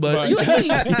tea, but you like me. You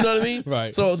know what I mean?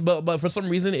 Right. So, but for some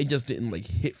reason, it just didn't like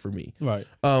hit for me. Right.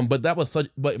 But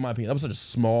in my opinion, that was such a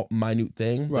small, minute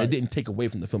thing. Right. That it didn't take away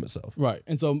from the film itself. Right.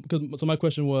 And so my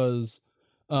question was,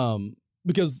 and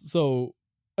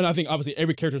I think obviously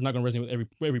every character is not going to resonate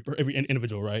with every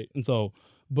individual, right? And so,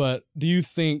 but do you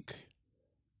think?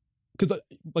 because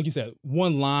like you said,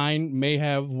 one line may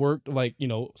have worked. Like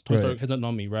Tony Stark has nothing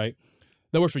on me, right?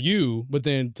 That works for you, but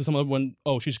then to some other one,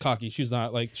 oh, she's cocky. She's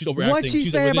not like she's overacting. What she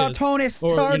say about Tony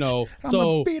Stark?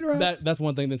 So that's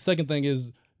one thing. The second thing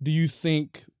is, do you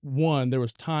think there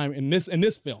was time in this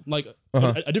film, like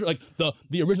a different, like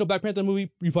the original Black Panther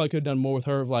movie, you probably could have done more with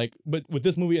her, like, but with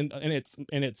this movie and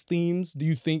its themes, do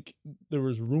you think there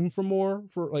was room for more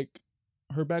for like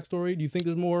her backstory? Do you think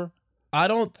there's more? I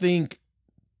don't think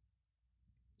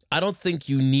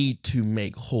you need to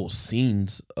make whole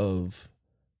scenes of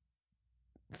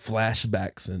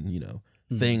flashbacks and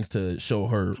things to show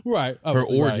her her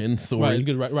origin story. Right, it's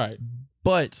good, right.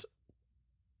 But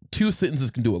 2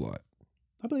 sentences can do a lot.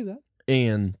 I believe that.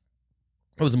 And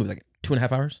what was the movie, like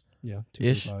 2.5 hours? Yeah,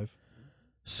 2:45.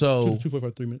 So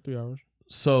 2:45, 3 hours.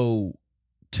 So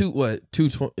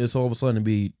it's all of a sudden to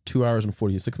be 2 hours and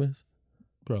 46 minutes.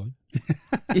 Probably.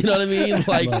 You know what I mean?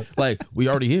 Like we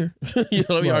already here. You know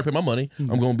what I mean? I already paid my money.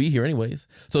 I'm gonna be here anyways.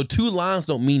 So 2 lines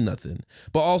don't mean nothing.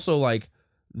 But also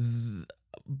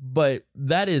but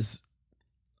that is,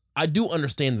 I do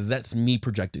understand that that's me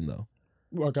projecting though.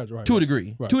 Well, gotcha, right, to a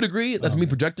degree. Right. To a degree, that's me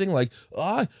projecting. Like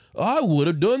I would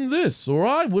have done this or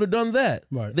I would have done that.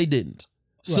 Right. They didn't.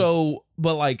 Right. So,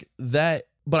 but like that.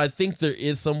 But I think there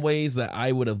is some ways that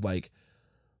I would have like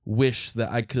wished that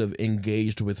I could have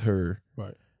engaged with her.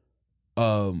 Right.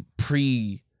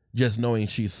 Pre just knowing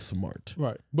she's smart.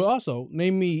 Right. But also can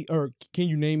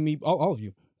you name me all of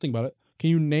you? Think about it. Can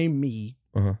you name me?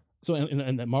 So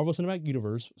in the Marvel Cinematic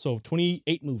Universe, so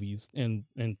 28 movies and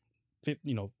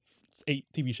 8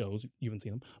 TV shows, you haven't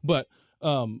seen them. But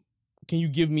can you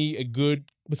give me a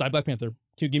good, besides Black Panther,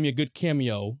 can you give me a good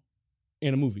cameo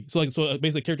in a movie? So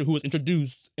basically a character who was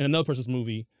introduced in another person's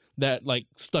movie that like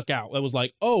stuck out. That was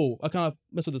like, oh, I kind of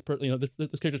mess with this person.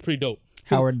 This character's pretty dope.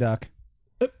 Howard Duck.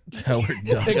 Howard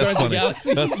Duck. That's funny.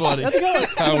 That's funny.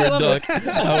 Howard Duck.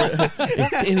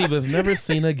 And he was never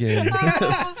seen again.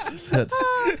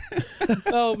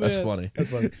 Oh man, that's funny. That's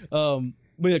funny.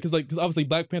 But yeah, because obviously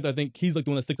Black Panther, I think he's like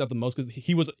the one that sticks out the most because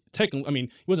he was technically, I mean,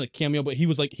 he wasn't a cameo, but he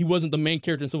wasn't the main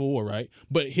character in Civil War, right?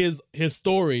 But his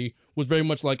story was very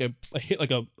much like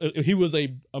he was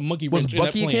a monkey wrench. Was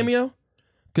Bucky a cameo?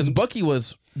 Because Bucky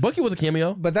was a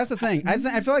cameo. But that's the thing.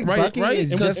 I feel like Bucky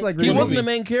is just like he wasn't the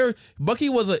main character. Bucky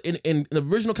was in the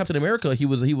original Captain America. He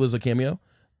was a cameo.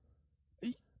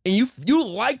 And you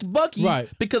liked Bucky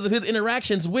because of his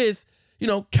interactions with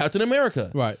Captain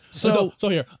America. Right. So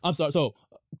here, I'm sorry.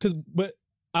 But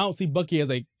I don't see Bucky as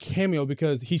a cameo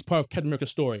because he's part of Captain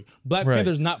America's story. Black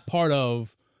Panther's not part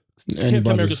of Captain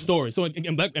America's story. So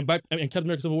in Captain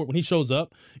America Civil War, when he shows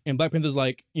up and Black Panther's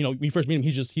like, when you first meet him,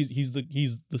 he's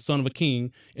the son of a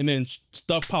king, and then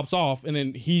stuff pops off, and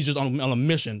then he's just on a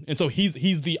mission, and so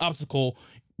he's the obstacle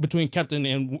between Captain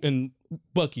and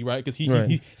Bucky, right? Because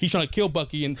he's trying to kill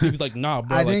Bucky, and Steve's like, nah,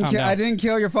 bro. I didn't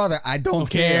kill your father. I don't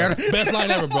care. Best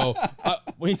line ever, bro.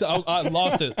 When he said, I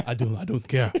lost it. I don't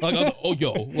care. Like, I was like, oh,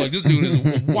 yo, like this dude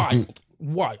is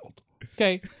wild.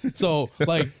 Okay, so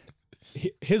like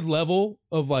his level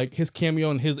of like his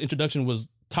cameo and his introduction was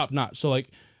top notch. So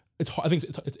like, I think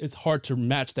it's hard to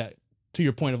match that. To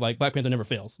your point of like Black Panther never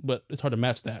fails, but it's hard to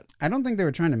match that. I don't think they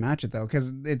were trying to match it though,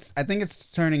 because I think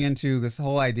it's turning into this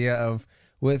whole idea of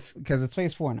because it's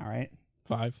Phase 4 now, right?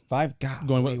 5. God,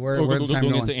 going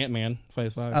into Ant-Man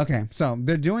Phase 5. Okay, so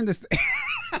they're doing this.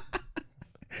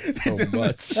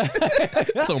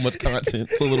 So much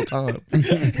content, so little time.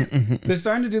 They're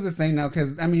starting to do this thing now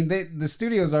because I mean the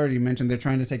studio's already mentioned they're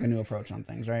trying to take a new approach on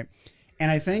things, right?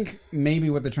 And I think maybe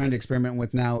what they're trying to experiment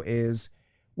with now is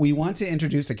we want to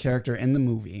introduce a character in the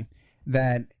movie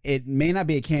that it may not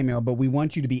be a cameo, but we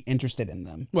want you to be interested in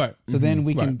them. Right. So then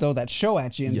we can throw that show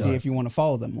at you and see if you want to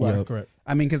follow them more. Right, correct.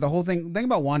 I mean, because the whole thing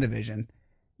about WandaVision,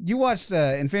 you watched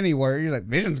Infinity War, you're like,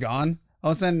 Vision's gone.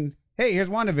 All of a sudden, hey, here's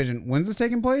WandaVision. When's this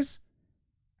taking place?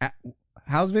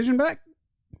 How's Vision back?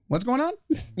 What's going on?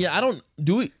 Yeah,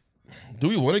 do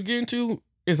we want to get into,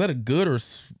 is that a good or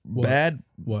bad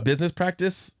business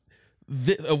practice?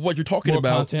 Of what you're talking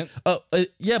about, content.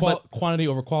 But quantity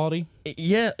over quality.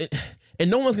 Yeah,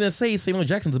 and no one's gonna say Samuel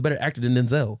Jackson's a better actor than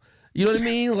Denzel. You know what I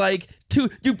mean? Like, you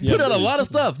put out a lot of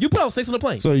stuff. You put out 6 on the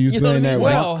plane. So you saying that?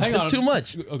 Well, hang on, it's too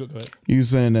much. Go ahead. You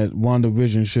saying that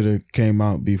WandaVision should have came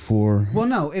out before? Well,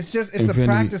 no, it's a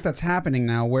practice that's happening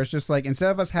now, where it's just like instead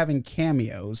of us having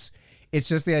cameos, it's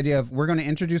just the idea of we're going to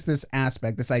introduce this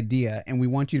aspect, this idea, and we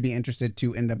want you to be interested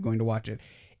to end up going to watch it.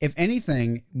 If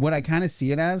anything, what I kind of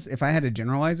see it as, if I had to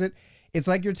generalize it, it's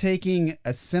like you're taking a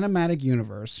cinematic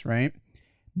universe, right?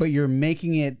 But you're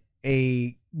making it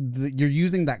you're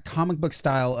using that comic book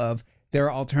style of there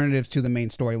are alternatives to the main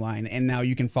storyline, and now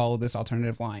you can follow this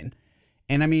alternative line.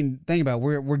 And I mean, think about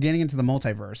it, we're getting into the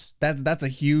multiverse. That's a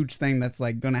huge thing that's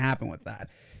like going to happen with that.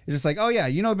 It's just like, oh yeah,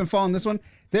 I've been following this one.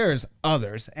 There's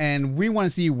others, and we want to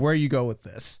see where you go with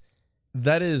this.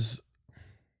 That is,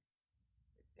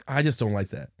 I just don't like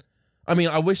that. I mean,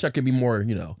 I wish I could be more,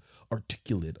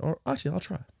 articulate. Or actually, I'll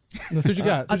try. That's what you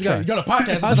got. That's what you got. You're on a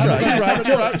podcast. I'll try.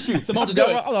 You're right. Shoot,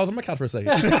 I was on my couch for a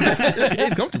second.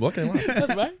 It's comfortable. Okay,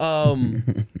 that's right.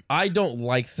 I don't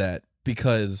like that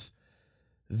because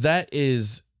that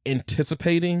is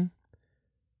anticipating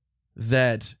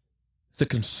that the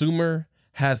consumer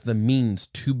has the means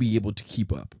to be able to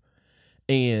keep up.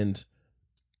 And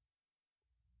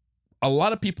a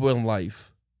lot of people in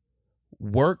life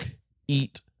work,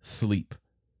 eat, sleep.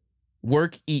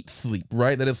 Work, eat, sleep,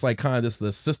 right? That it's like kind of this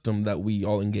the system that we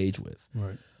all engage with.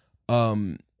 Right.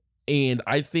 And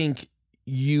I think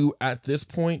you at this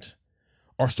point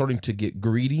are starting to get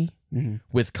greedy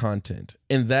with content.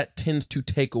 And that tends to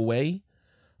take away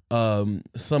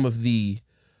some of the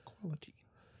quality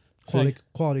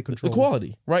control. The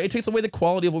quality, right? It takes away the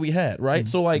quality of what we had, right?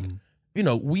 So like,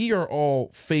 we are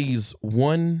all phase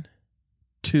 1,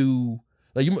 2,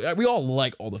 like we all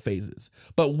like all the phases,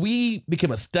 but we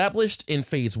became established in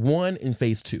phase 1 and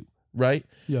phase 2, right?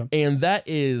 Yeah. And that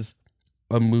is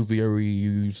a movie every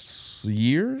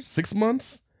year, 6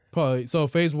 months. Probably. So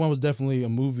phase 1 was definitely a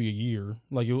movie a year,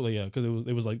 like because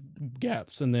it was like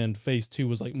gaps, and then phase 2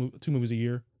 was like 2 movies a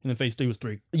year, and then phase 3 was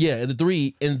 3. Yeah, the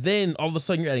 3, and then all of a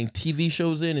sudden you're adding TV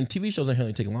shows in, and TV shows are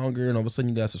only taking longer, and all of a sudden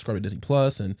you guys subscribe to Disney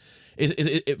Plus, and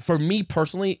it for me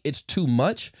personally, it's too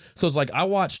much because like I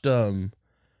watched the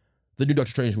new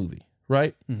Doctor Strange movie,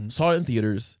 right? Saw it in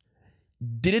theaters,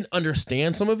 didn't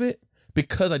understand some of it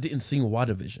because I didn't see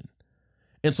WandaVision,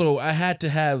 and so I had to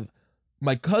have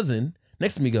my cousin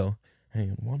next to me go,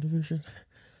 hey, WandaVision,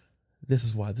 this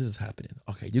is why this is happening.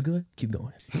 Okay, you good? Keep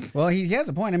going. Well, he has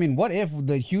a point. I mean, what if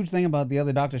the huge thing about the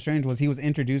other Doctor Strange was he was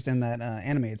introduced in that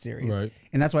animated series, right?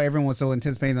 And that's why everyone was so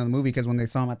anticipating on the movie, because when they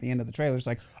saw him at the end of the trailer, it's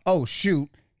like, oh shoot,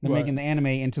 they're making the anime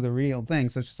into the real thing.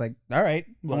 So it's just like, all right,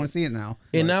 I want to see it now.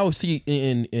 And now see,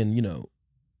 in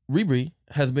Riri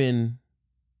has been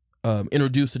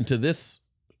introduced into this.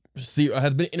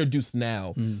 Has been introduced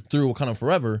now through Wakanda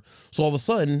Forever. So all of a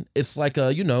sudden, it's like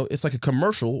it's like a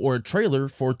commercial or a trailer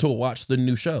to watch the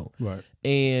new show. Right.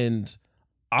 And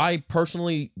I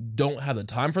personally don't have the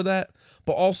time for that.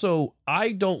 But also,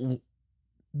 the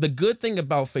good thing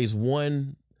about phase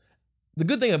 1, the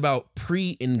good thing about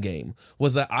pre-Endgame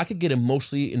was that I could get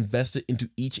emotionally invested into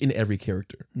each and every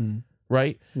character.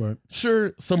 Right? Right.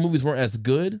 Sure, some movies weren't as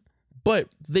good, but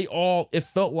it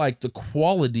felt like the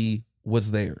quality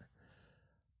was there.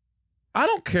 I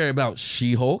don't care about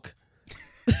She-Hulk.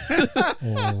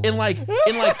 and like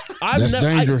That's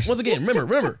dangerous. once again,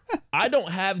 remember, I don't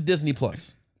have Disney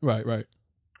Plus. Right.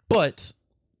 But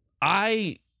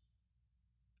I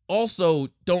also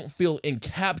don't feel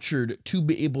encaptured to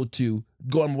be able to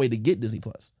go on my way to get Disney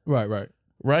Plus.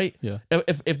 Right? Yeah.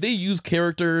 If they use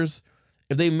characters,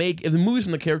 if the movies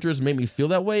from the characters made me feel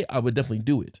that way, I would definitely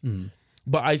do it.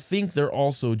 But I think they're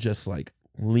also just like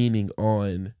leaning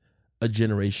on a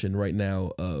generation right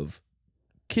now of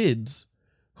kids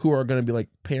who are going to be like,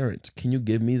 parent, can you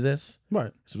give me this?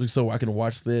 Right. So I can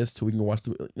watch this, so we can watch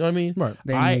you know what I mean? Right.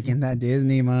 They're making that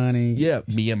Disney money. Yeah.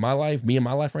 Me and my life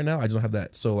right now, I just don't have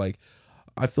that. So like,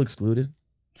 I feel excluded.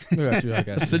 I got you.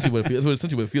 Essentially what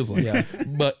it feels like. Yeah.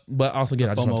 But also again,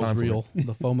 I just don't have time for it.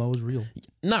 The FOMO is real.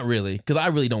 Not really, because I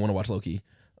really don't want to watch Loki.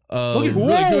 Loki's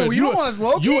really Whoa, good. you don't watch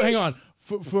Loki? Hang on.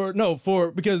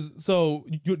 Because so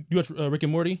you watch Rick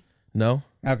and Morty? No.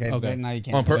 Okay. Now you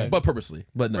can't. But purposely.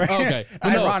 But no. Right. Okay.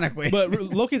 Ironically. But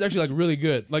Loki's actually like really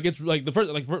good. Like it's like the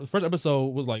first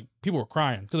episode was like people were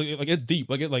crying because like it's deep.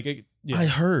 Yeah. I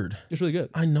heard. It's really good.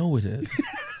 I know it is.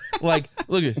 Like,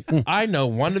 look, I know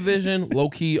WandaVision,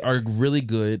 Loki are really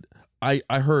good. I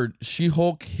heard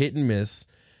She-Hulk hit and miss,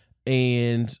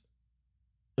 and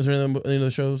is there any of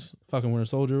the shows? Falcon Winter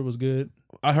Soldier was good.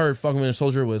 I heard Falcon Winter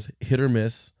Soldier was hit or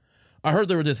miss. I heard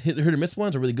there were just hit or miss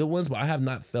ones or really good ones, but I have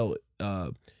not felt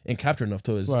and captured enough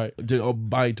to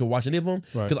watch any of them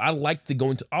because I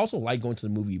also like going to the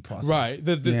movie process. Right.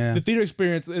 The theater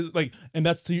experience is like, and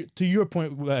that's to your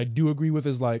point. What I do agree with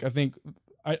is like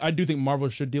I do think Marvel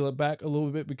should deal it back a little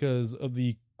bit because of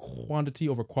the quantity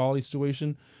over quality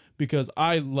situation. Because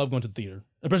I love going to the theater,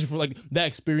 especially for like that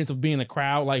experience of being in a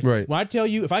crowd. Like when I tell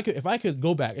you, if I could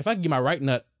go back, if I could get my right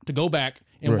nut to go back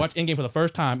and watch Endgame for the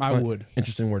first time, I would.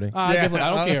 Interesting wording. I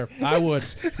don't care. I would.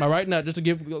 My right nut just to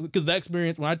give, because that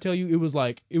experience. When I tell you, it was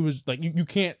like you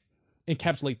can't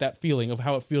encapsulate that feeling of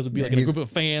how it feels to be Yeah, like in a group of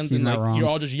fans and not like wrong. you're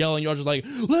all just yelling, you're all just like,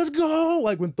 let's go.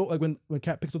 Like when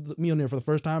Cat picks up the Mjolnir for the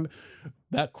first time,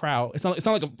 that crowd, it's not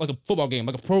like a football game,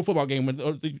 like a pro football game when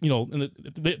and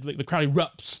the crowd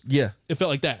erupts. Yeah. It felt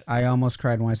like that. I almost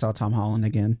cried when I saw Tom Holland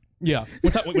again. Yeah.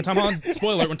 When Tom Holland,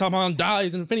 spoiler alert, when Tom Holland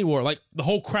dies in Infinity War, like the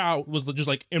whole crowd was just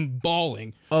like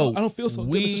bawling. Oh, I don't feel so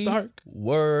good, Mr. Stark.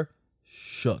 Were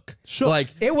shook. Shook. Like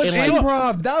It was and, like,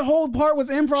 improv. That whole part was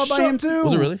improv by him too.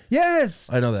 Was it really? Yes.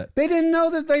 I know that. They didn't know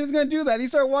that they was gonna do that. He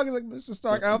started walking like, Mr.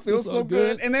 Stark, I don't feel so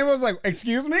good. And they was like,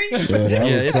 excuse me? Yeah, that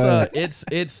was sad.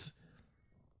 It's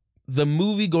the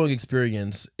movie going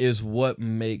experience is what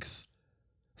makes,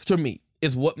 to me,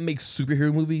 is what makes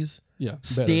superhero movies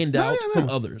stand out from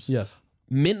others. Yes.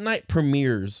 Midnight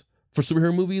premieres for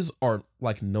superhero movies are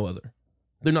like no other.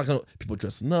 They're not gonna people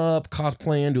dressing up,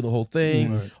 cosplaying, do the whole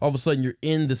thing. Right. All of a sudden you're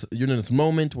in this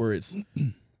moment where it's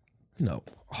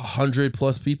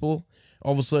 100+ people.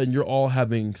 All of a sudden you're all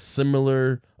having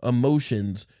similar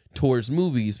emotions towards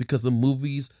movies because the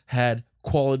movies had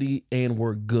quality and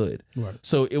were good. Right.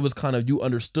 So it was kind of, you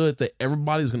understood that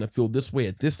everybody's gonna feel this way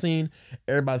at this scene,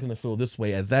 everybody's gonna feel this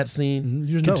way at that scene.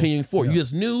 You just continuing know. forward. Yeah. You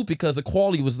just knew because the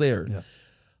quality was there. Yeah.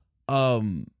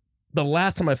 The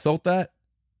last time I felt that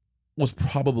was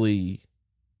probably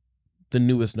the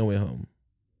newest No Way Home.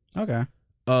 Okay.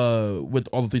 With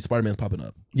all the 3 Spider-Mans popping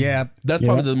up. Yeah. That's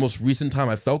probably the most recent time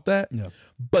I felt that. Yeah.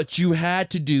 But you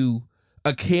had to do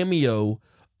a cameo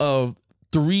of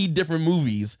 3 different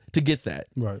movies to get that.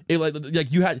 Right. It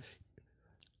like you had,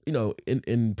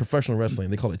 in professional wrestling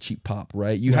they call it cheap pop,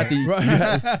 right? You had to,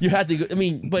 you had to. I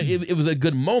mean, but it was a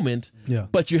good moment. Yeah.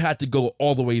 But you had to go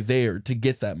all the way there to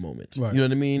get that moment. Right. You know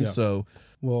what I mean? Yeah. So,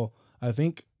 Well, I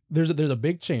think there's a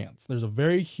big chance. There's a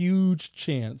very huge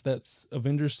chance that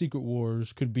Avengers: Secret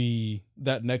Wars could be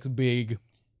that next big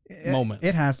moment.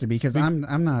 It has to be because I'm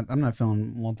not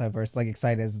feeling multiverse like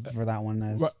excited for that one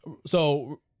as Right.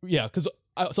 So yeah, because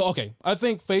okay, I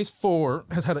think Phase 4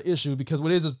 has had an issue because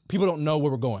what it is people don't know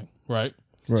where we're going, right?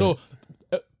 So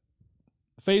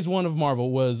Phase 1 of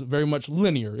Marvel was very much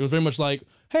linear. It was very much like,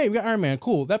 hey, we got Iron Man,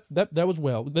 cool, that was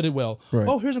well, that did well. Right.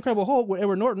 Oh, here's Incredible Hulk with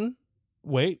Edward Norton.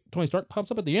 Wait, Tony Stark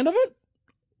pops up at the end of it.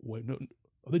 Wait, no,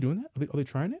 are they doing that? Are they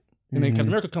trying it? And then Captain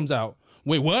America comes out.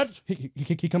 Wait, what?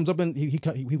 He comes up and he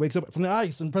wakes up from the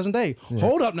ice in present day. Right.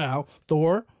 Hold up now,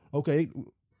 Thor. Okay.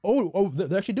 Oh,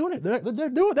 they're actually doing it. They're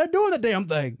doing the damn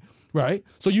thing, right?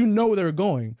 So you know where they're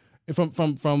going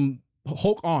from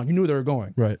Hulk on. You knew they were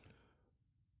going, right,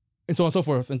 and so on and so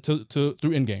forth, and to through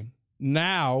Endgame.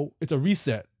 Now it's a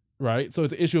reset, right? So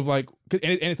it's an issue of like, and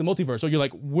it's a multiverse. So you're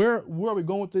like, where are we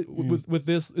going with it, with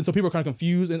this? And so people are kind of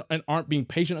confused and aren't being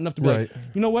patient enough to be like,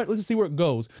 you know what? Let's just see where it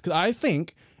goes. Because I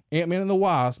think Ant-Man and the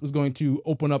Wasp is going to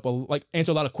open up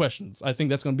answer a lot of questions. I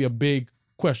think that's going to be a big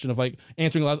question of like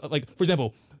answering a lot. Like, for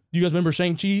example, do you guys remember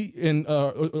Shang-Chi in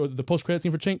or the post-credit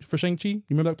scene for Shang-Chi? You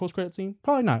remember that post-credit scene?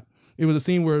 Probably not. It was a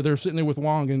scene where they're sitting there with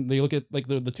Wong and they look at like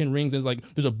the 10 rings and it's like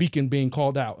there's a beacon being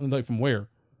called out and like from where,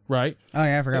 right? Oh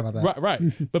yeah, I forgot about that.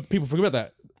 Right. But people forget about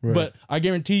that. Right. But I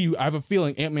guarantee you, I have a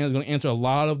feeling Ant-Man is going to answer a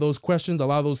lot of those questions. A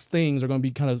lot of those things are going to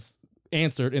be kind of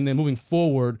answered, and then moving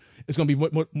forward, it's going to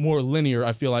be more linear.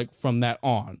 I feel like from that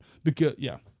on, because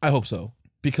I hope so.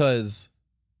 Because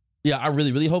I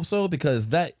really, really hope so, because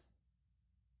that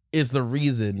is the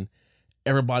reason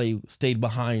everybody stayed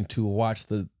behind to watch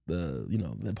the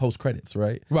post credits,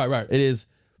 right? Right. It is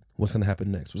what's going to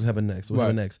happen next. What's happening next? What's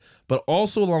happening next? But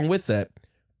also along with that,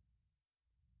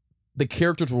 the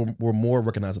characters were more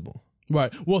recognizable.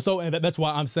 Right. Well, so and that's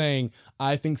why I'm saying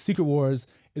I think Secret Wars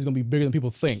is going to be bigger than people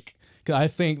think.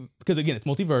 Because again, it's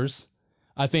multiverse.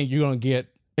 I think you're going to get.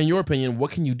 In your opinion,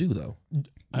 what can you do though?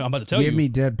 I'm about to tell you. Give me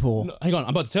Deadpool. No, hang on, I'm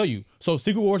about to tell you. So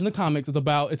Secret Wars in the comics is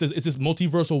about it's this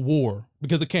multiversal war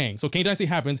because of Kang. So Kang Dynasty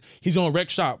happens. He's going to wreck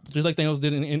shop just like Thanos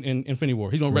did in Infinity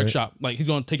War. He's going to wreck shop. Like he's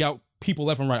going to take out people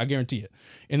left and right. I guarantee it.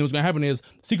 And what's going to happen is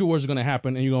Secret Wars is going to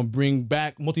happen, and you're going to bring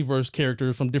back multiverse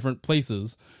characters from different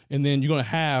places, and then you're going to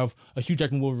have a Hugh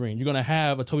Jackman Wolverine. You're going to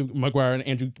have a Tobey Maguire and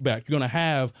Andrew back. You're going to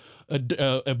have a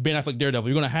Ben Affleck Daredevil.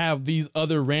 You're going to have these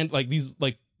other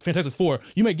Fantastic Four.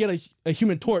 You may get a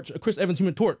Human Torch, a Chris Evans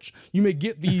Human Torch. You may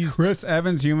get these Chris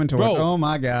Evans Human Torch. Bro, oh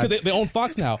my god! Because they own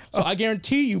Fox now. So I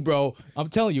guarantee you, bro. I'm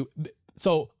telling you.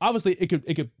 So obviously it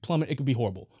could plummet. It could be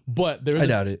horrible. But I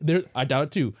doubt it. I doubt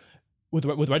it too. With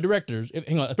the right directors,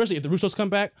 especially if the Russos come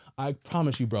back, I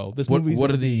promise you, bro.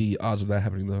 What are the odds of that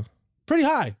happening though? Pretty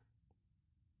high.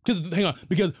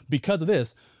 Because of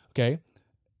this, okay.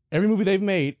 Every movie they've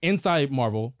made inside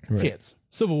Marvel hits.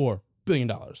 Civil War, $1 billion.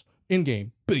 Endgame,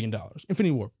 $1 billion.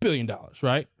 Infinity War, $1 billion,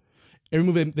 right? Every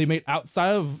movie they made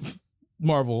outside of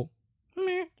Marvel,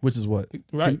 Which is what?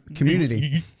 Right.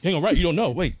 Community. Hang on, right? You don't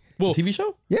know. Wait, Well, TV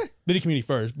show? Yeah. they did Community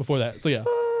first before that. So yeah.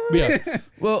 But yeah.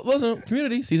 Well, it wasn't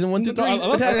Community season 1 through 3. I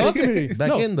love Community. Back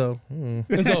No. in though.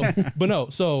 And so, but no.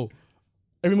 So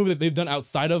every movie that they've done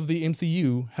outside of the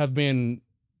MCU have been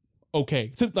okay.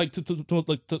 To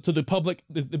the public,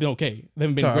 they've been okay. They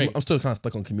haven't been Sorry, great. I'm still kind of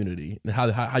stuck on Community and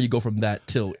how you go from that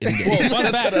till Endgame. Well,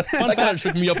 fun fact. That kind of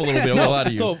shook me up a little bit. A lot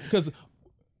of you. So because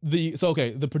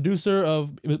the producer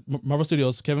of Marvel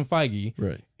Studios, Kevin Feige,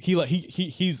 Right.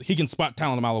 He can spot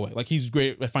talent a mile away. Like he's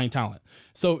great at finding talent.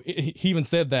 So he even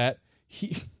said that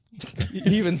he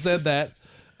even said that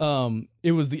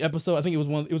it was the episode. I think it was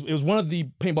one of the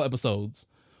paintball episodes.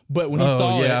 But when he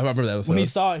saw I it, remember that episode. when he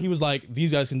saw it, he was like,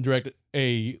 "These guys can direct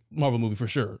a Marvel movie for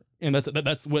sure." And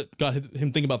that's what got him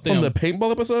thinking about them. From the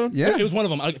paintball episode? Yeah. It was one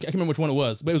of them. I can't remember which one it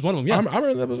was, but it was one of them. Yeah, I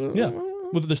remember that episode. yeah.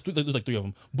 Well, there's like 3 of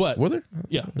them. But Were there?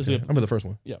 yeah, there's Okay. I 3 of them. remember the first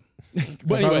one. Yeah. That's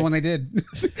But probably the anyway, one they did.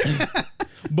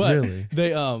 but Really?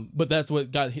 they but that's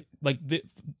what got hit, like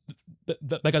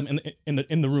that got him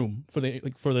in the room for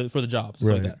the jobs, stuff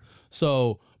like Right. that.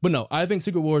 So, but no, I think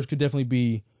Secret Wars could definitely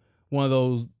be one of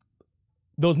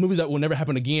those movies that will never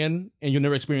happen again, and you'll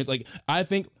never experience. Like, I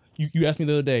think you asked me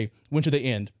the other day, when should they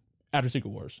end? After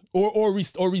Secret Wars, or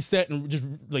reset and just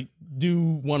like do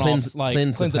one-offs, like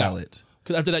cleanse the it out. palate.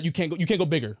 Because after that, you can't go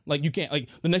bigger. Like you can't, like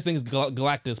the next thing is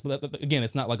Galactus, but again,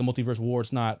 it's not like a multiverse war.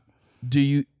 It's not.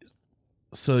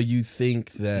 So you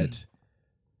think that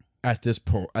at this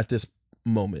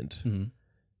moment, Mhm.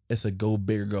 it's a go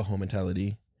big or go home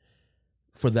mentality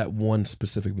for that one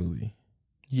specific movie?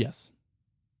 Yes.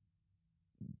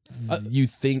 You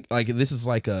think like this is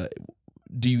like a?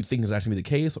 Do you think it's actually the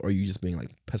case, or are you just being like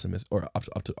pessimistic or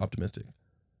optimistic?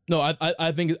 No,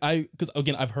 I think because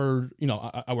again, I've heard,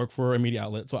 I work for a media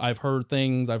outlet, so I've heard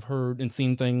things, I've heard and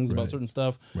seen things about Right. certain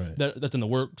stuff Right. that's in the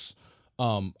works.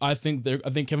 I think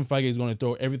Kevin Feige is going to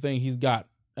throw everything he's got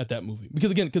at that movie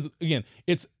because again,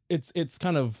 it's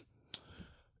kind of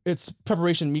it's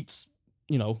preparation meets.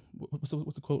 What's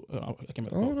the quote? I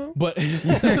can't remember. I don't But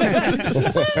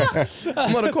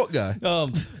I'm not a quote guy.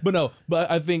 but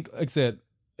I think, like I said,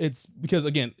 it's because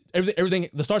again, everything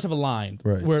the stars have aligned.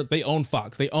 Right. Where they own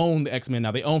Fox, they own the X-Men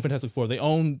now, they own Fantastic Four, they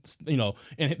own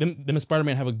and them and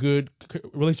Spider-Man have a good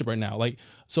relationship right now. Like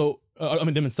so, them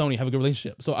and Sony have a good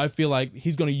relationship. So I feel like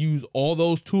he's going to use all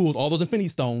those tools, all those Infinity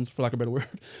Stones, for lack of a better word,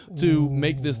 to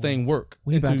make this thing work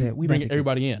We and about to to bring get-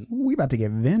 everybody in. We about to get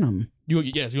Venom. You're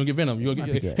gonna get Venom. You're gonna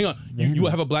About to get, get hang on. You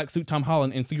will have a black suit Tom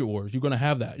Holland in Secret Wars. You're gonna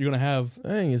have that. You're gonna have.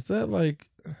 Dang, is that like?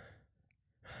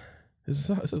 Is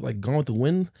this like Gone with the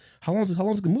Wind? How long is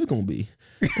the movie gonna be?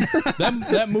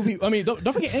 that movie. I mean, don't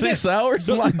forget 6 Endgame. hours?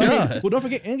 Oh my god! Well, don't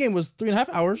forget Endgame was 3.5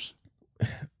 hours,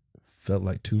 Felt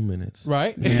like 2 minutes.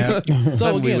 right? Yeah. So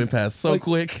So we again, went past so like,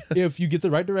 quick. if you get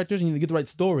the right directors and you get the right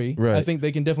story, I Right. think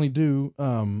they can definitely do, a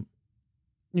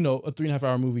 3.5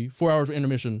 hour movie, 4 hours of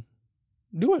intermission.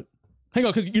 Do it. Hang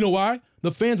on, because you know why?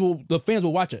 The fans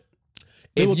will watch it.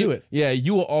 They will do it. Yeah,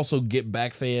 you will also get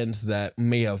back fans that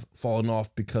may have fallen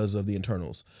off because of the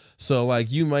internals. So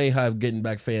like you may have getting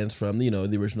back fans from the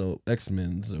original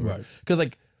X-Men's, Right. Because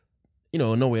like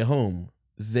No Way Home,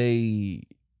 they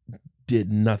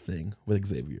did nothing with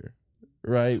Xavier,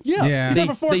 right? Yeah. Yeah. He's there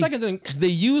for 4 seconds. And, They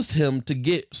used him to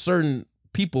get certain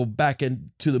people back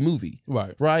into the movie,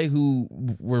 right. right? Who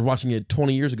were watching it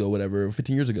 20 years ago, whatever,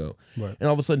 15 years ago, Right. and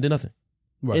all of a sudden did nothing.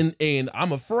 Right. And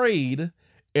I'm afraid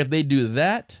if they do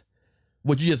that,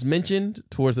 what you just mentioned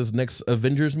towards this next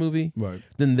Avengers movie, Right.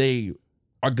 then they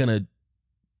are gonna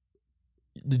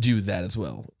do that as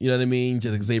well. You know what I mean?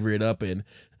 Just Xavier it up and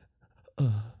you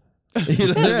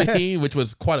know what I mean? Which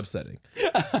was quite upsetting.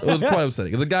 It was quite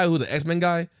upsetting. As a guy who's an X-Men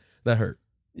guy, that hurt.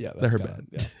 Yeah, That hurt kinda- bad.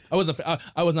 Yeah. I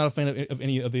was not a fan of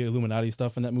any of the Illuminati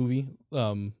stuff in that movie.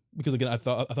 Because again, I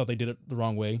thought they did it the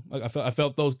wrong way. Like I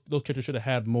felt those characters should have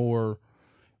had more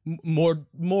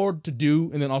to do,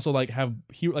 and then also like have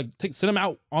send them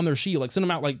out on their shield, like send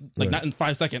them out like Right. not in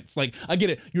 5 seconds. Like I get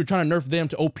it, you're trying to nerf them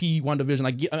to OP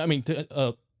WandaVision.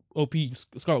 To OP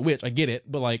Scarlet Witch. I get it,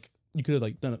 but like you could have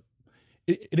like done it.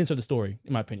 It didn't serve the story,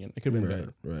 in my opinion. It could have been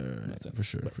better. Right. that sense. For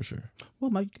sure, But- for sure. Well,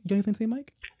 Mike, you got anything to say,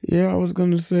 Mike? Yeah, I was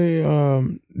gonna say,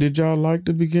 did y'all like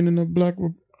the beginning of Black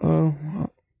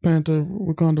Panther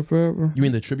Wakanda Forever? You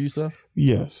mean the tribute stuff?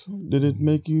 Yes. Did it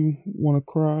make you want to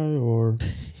cry or?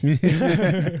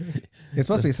 It's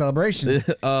supposed to be a celebration.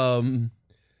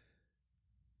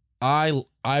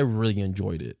 I really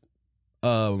enjoyed it.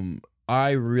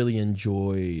 I really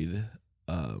enjoyed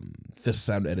the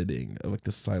sound editing of like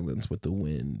the silence with the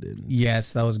wind, and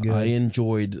Yes, that was good. I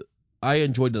enjoyed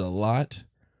it a lot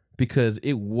because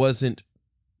it wasn't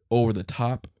over the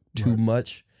top too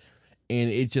much, and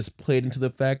it just played into the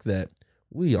fact that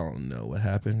we all know what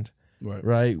happened,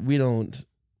 right? We don't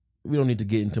need to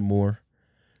get into more.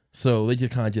 So they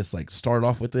just kind of just like started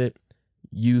off with it,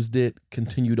 used it,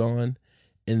 continued on,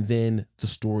 and then the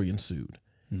story ensued.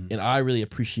 And I really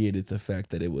appreciated the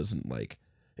fact that it wasn't like,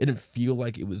 it didn't feel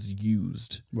like it was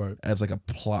used as like a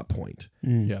plot point.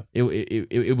 Yeah,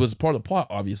 it was part of the plot,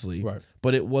 obviously,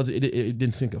 but it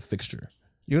didn't seem like a fixture.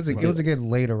 It was a good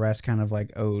lay to rest kind of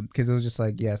like ode, because it was just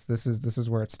like, yes, this is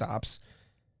where it stops.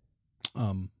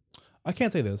 I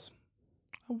can't say this.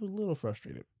 I was a little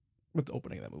frustrated with the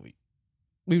opening of that movie.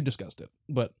 We've discussed it,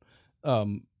 but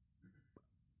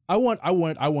I want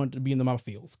to be in my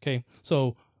feels. Okay,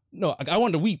 so no, I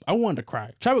wanted to weep. I wanted to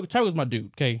cry. Chadwick was my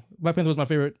dude. Okay, Black Panther was my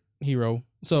favorite hero.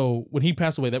 So when he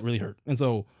passed away, that really hurt. And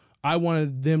so I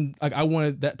wanted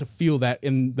that to feel that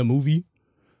in the movie.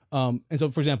 And so,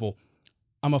 for example,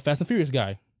 I'm a Fast and Furious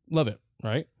guy. Love it.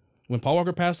 Right. When Paul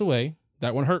Walker passed away,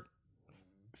 that one hurt.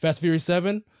 Fast and Furious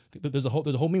 7. There's a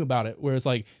whole meme about it where it's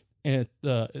like, and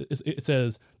it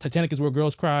says Titanic is where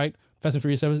girls cried. Fast and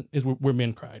Furious 7 is where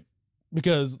men cried,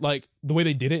 because like the way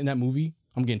they did it in that movie.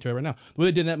 I'm getting to it right now. The way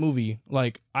they did in that movie,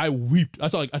 like I wept. I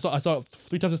saw it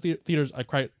 3 times in theaters. I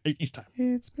cried each time.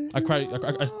 I cried.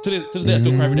 I to this day I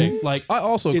still cry every day. Like I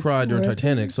also cried during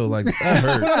Titanic, so like that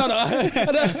hurt.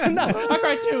 no, I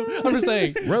cried too. I'm just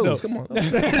saying. Rose, come on.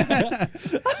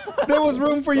 There was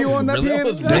room for you on that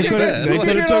piano. They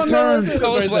could have took turns. I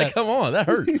was like, come on, that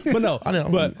hurt. But no,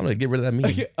 I'm gonna get rid of that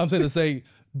meme. I'm saying to say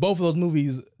both of those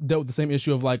movies dealt with the same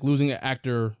issue of like losing an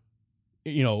actor,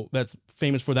 you know, that's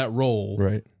famous for that role,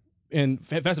 right? And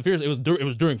Fast and Furious, it was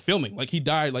during filming. Like he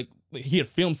died, like he had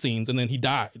film scenes and then he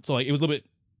died. So like it was a little bit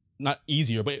not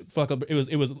easier, but it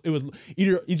was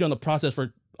easier on the process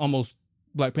for almost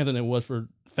Black Panther than it was for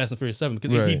Fast and Furious 7,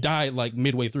 because he died like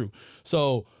midway through.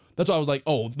 So that's why I was like,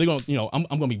 oh, they're gonna, you know, I'm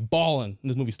gonna be balling when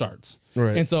this movie starts.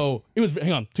 Right. And so it was.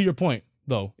 Hang on, to your point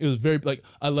though, it was very like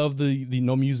I love the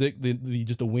no music, the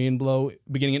just the wind blow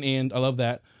beginning and end. I love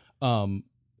that.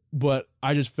 But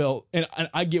I just felt, and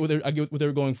I get what they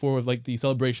were going for with like the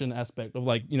celebration aspect of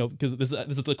like, you know, because this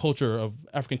is the culture of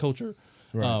African culture.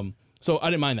 Right. So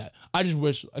I didn't mind that. I just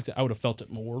wish, like I said, I would have felt it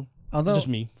more. Although, just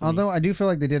me. I do feel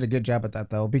like they did a good job at that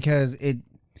though, because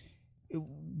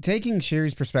taking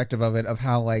Sherry's perspective of it, of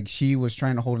how like she was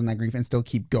trying to hold in that grief and still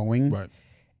keep going. Right.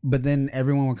 But then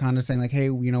everyone were kind of saying like, hey,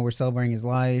 you know, we're celebrating his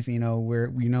life. You know,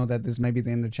 we know that this may be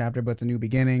the end of the chapter, but it's a new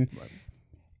beginning. Right.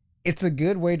 It's a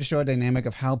good way to show a dynamic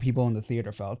of how people in the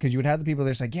theater felt, because you would have the people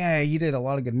that's like, yeah, he did a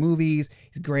lot of good movies.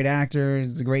 He's a great actor.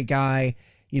 He's a great guy.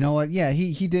 You know what? Yeah,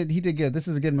 he did good. This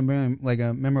is a good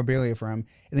memorabilia for him.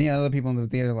 And then you have other people in the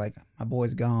theater like, my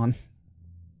boy's gone.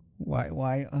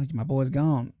 Why? Oh, my boy's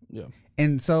gone. Yeah.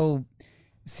 And so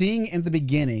seeing in the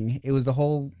beginning, it was the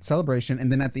whole celebration,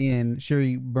 and then at the end,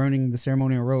 Sherry burning the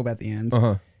ceremonial robe at the end.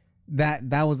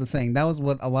 That was the thing. That was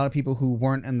what a lot of people who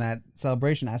weren't in that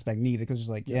celebration aspect needed, because it's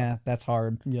like, yeah, that's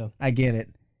hard. Yeah, I get it.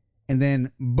 And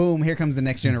then boom, here comes the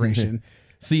next generation.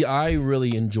 See, I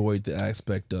really enjoyed the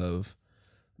aspect of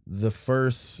the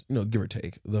first, you know, give or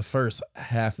take, the first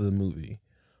half of the movie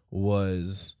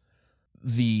was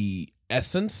the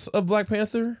essence of Black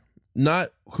Panther,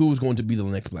 not who was going to be the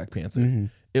next Black Panther. Mm-hmm.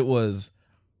 It was,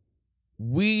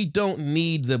 we don't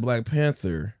need the Black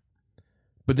Panther.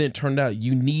 But then it turned out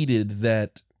you needed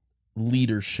that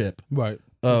leadership, right?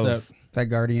 Of that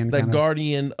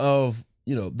guardian, of,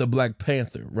 you know, the Black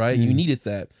Panther, right? You needed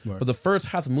that. Right. But the first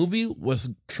half of the movie was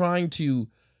trying to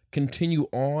continue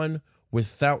on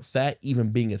without that even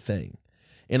being a thing,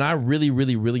 and I really,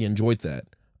 really, really enjoyed that,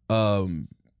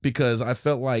 because I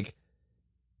felt like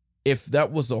if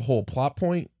that was the whole plot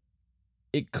point,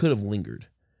 it could have lingered.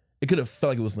 It could have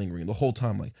felt like it was lingering the whole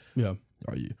time. Like, yeah,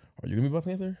 are you gonna be Black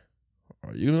Panther?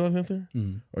 Are you Black Panther?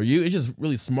 Are you? It's just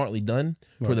really smartly done.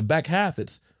 Right. For the back half,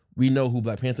 it's we know who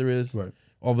Black Panther is. Right.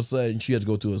 All of a sudden, she has to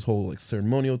go through this whole like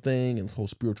ceremonial thing and this whole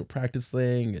spiritual practice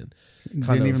thing, and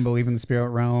didn't even believe in the spirit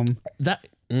realm. That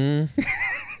I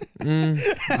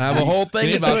have a whole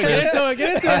thing about this. I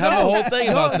have a whole thing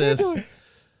about this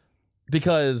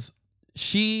because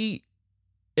she,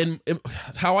 and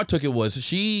how I took it was,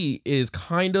 she is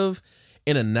kind of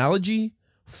an analogy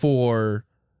for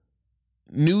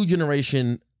new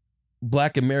generation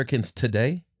Black Americans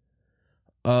today,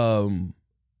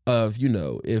 of, you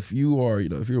know, if you are, you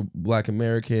know, if you're a Black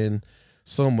American,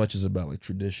 so much is about like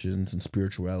traditions and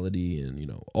spirituality and, you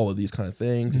know, all of these kind of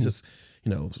things. It's just,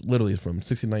 you know, literally from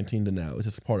 1619 to now, it's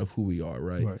just a part of who we are,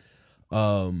 right?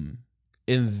 And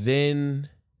then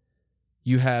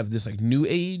you have this like new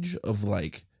age of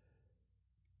like,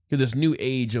 this new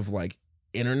age of like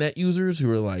internet users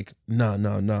who are like, nah,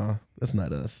 that's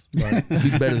not us. Like,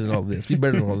 we better than all this. We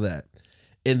better than all that.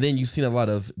 And then you've seen a lot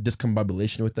of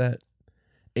discombobulation with that.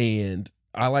 And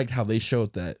I liked how they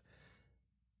showed that.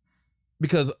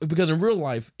 Because in real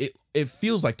life, it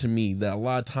feels like to me that a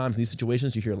lot of times in these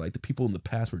situations you hear like the people in the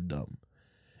past were dumb.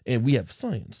 And we have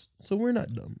science, so we're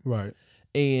not dumb. Right.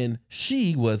 And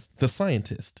she was the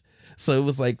scientist. So it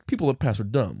was like people in the past were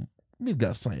dumb. We've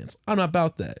got science. I'm not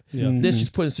about that. Yeah. Then she's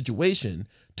put in a situation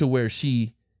to where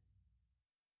she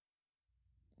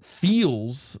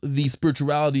feels the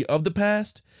spirituality of the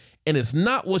past, and it's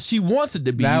not what she wants it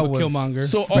to be. That was Killmonger.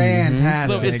 So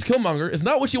fantastic. So it's Killmonger. It's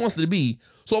not what she wants it to be.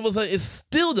 So all of a sudden, it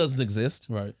still doesn't exist.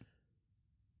 Right.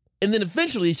 And then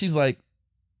eventually, she's like,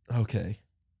 "Okay,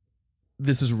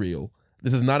 this is real.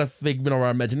 This is not a figment of our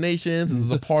imaginations. This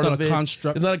is a part of it.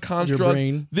 Construct. It's not a Your construct.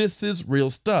 brain. This is real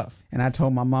stuff." And I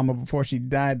told my mama before she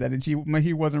died that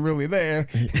he wasn't really there.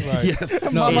 Right. Yes.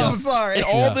 Mama, I'm sorry. And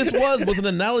all this was an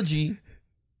analogy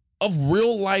of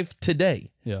real life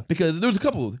today. Yeah. Because there was a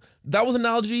couple. That was an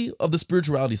analogy of the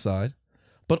spirituality side,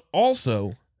 but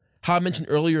also how I mentioned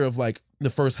earlier of like the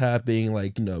first half being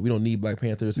like, we don't need Black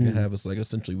Panther. Second half is like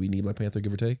essentially we need Black Panther,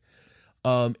 give or take.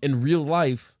 In real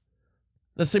life,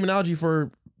 the same analogy for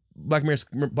Black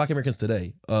Americans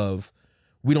today of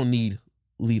we don't need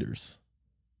leaders,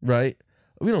 right?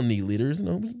 We don't need leaders.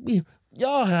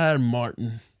 Y'all had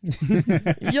Martin,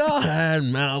 y'all had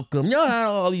Malcolm, y'all had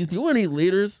all these people. We don't need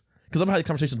leaders. Because I've had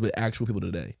conversations with actual people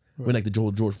today when like the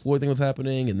George Floyd thing was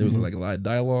happening and there was like a lot of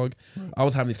dialogue. Right. I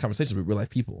was having these conversations with real life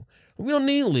people. We don't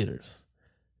need leaders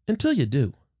until you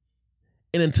do,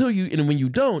 and when you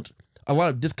don't, a lot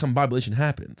of discombobulation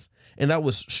happens. And that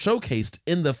was showcased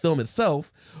in the film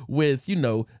itself with,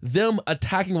 them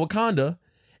attacking Wakanda,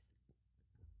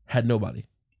 had nobody.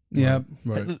 Yep.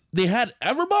 Right. They had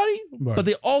everybody, but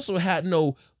they also had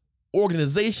no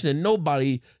organization and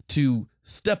nobody to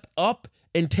step up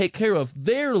and take care of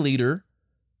their leader.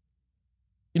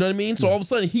 You know what I mean? So all of a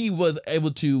sudden he was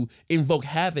able to invoke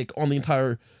havoc on the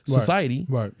entire society.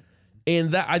 Right.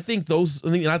 And that I think that's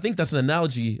an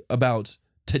analogy about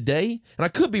today, and I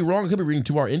could be wrong, I could be reading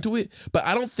too far into it, but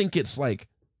I don't think it's like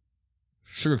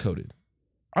sugarcoated.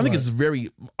 I think it's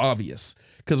very obvious.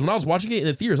 Because when I was watching it in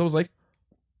the theaters, I was like,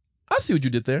 I see what you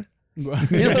did there. You know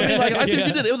what I mean? Like, I see what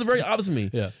you did. It was very obvious to me.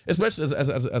 Yeah. Especially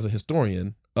as a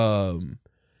historian.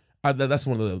 That's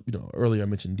one of the earlier I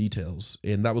mentioned details,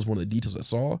 and that was one of the details I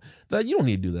saw that you don't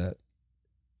need to do that.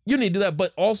 You need to do that,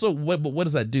 but also what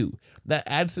does that do? That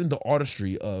adds in the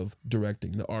artistry of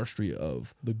directing, the artistry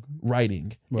of the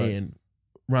writing, and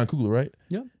Ryan Coogler, right?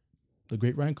 Yeah, the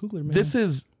great Ryan Coogler, man. This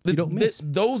is you don't miss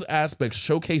those aspects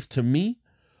showcase to me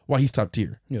why he's top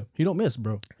tier. Yeah, he don't miss,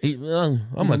 bro.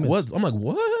 I'm like, what?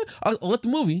 I left the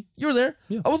movie. You were there.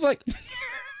 Yeah. I was like.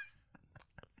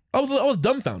 I was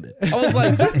dumbfounded. I was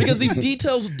like, because these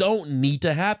details don't need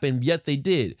to happen, yet they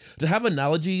did. To have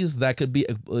analogies that could be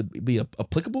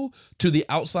applicable to the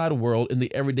outside world in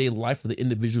the everyday life of the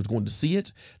individual who's going to see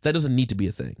it, that doesn't need to be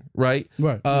a thing, right?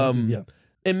 Right.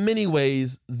 In many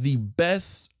ways, the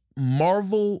best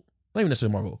Marvel, not even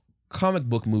necessarily Marvel, comic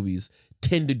book movies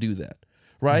tend to do that,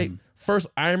 right? First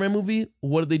Iron Man movie,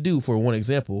 what did they do? For one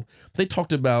example, they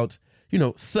talked about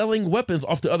selling weapons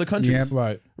off to other countries.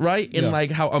 Yep. Right? And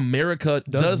like how America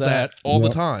does that all the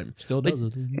time. Still does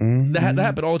it. That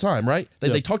happened all the time, right?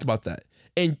 They talked about that.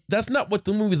 And that's not what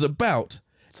the movie's about.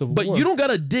 But you don't got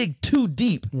to dig too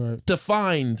deep to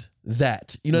find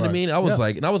that. You know what I mean? I was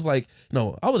like,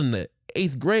 no, I was in the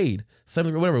 8th grade, 7th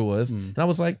grade, whatever it was. And I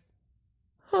was like,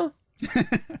 huh.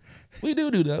 We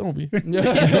do that, don't we?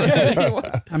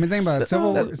 I mean, think about it.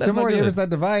 Civil War gave us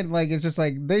that divide. Like, it's just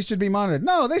like, they should be monitored.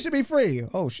 No, they should be free.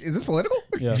 Oh, is this political?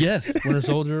 Yeah. Yes. Winter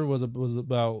Soldier was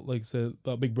about, like I said,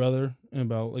 about Big Brother and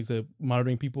about, like I said,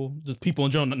 monitoring people. Just people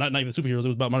in general, not even superheroes. It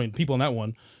was about monitoring people in that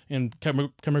one. And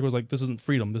Captain America was like, this isn't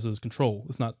freedom. This is control.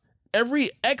 It's not.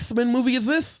 Every X-Men movie is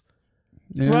this.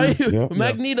 Yeah. Right? Yep.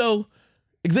 Magneto,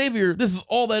 Xavier, this is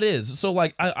all that is. So,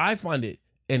 like, I find it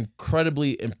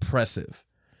incredibly impressive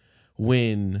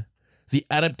when the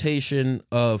adaptation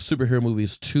of superhero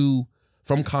movies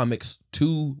from comics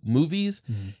to movies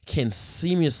can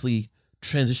seamlessly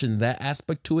transition that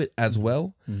aspect to it as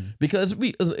well. Because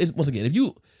once again, if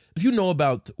you know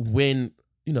about when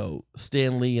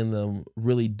Stan Lee and them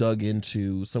really dug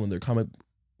into some of their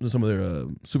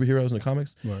superheroes in the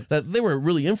comics, that they were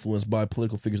really influenced by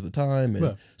political figures at the time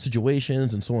and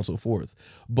situations and so on and so forth.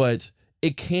 But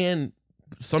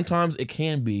sometimes it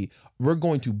can be, we're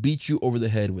going to beat you over the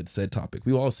head with said topic.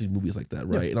 We all see movies like that,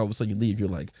 right? And all of a sudden you leave, you're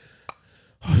like,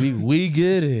 we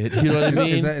get it. You know what I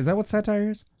mean? Is that what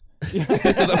satire is? I'm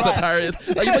so tired.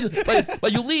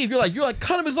 Like you leave, you're like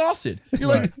kind of exhausted. You're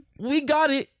like, we got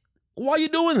it. Why are you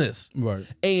doing this? Right.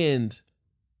 And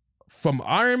from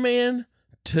Iron Man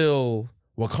till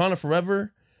Wakanda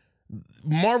Forever,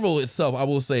 Marvel itself, I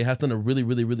will say, has done a really,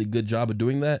 really, really good job of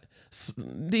doing that.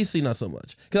 DC not so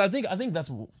much, because I think that's,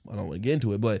 I don't want to get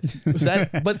into it, but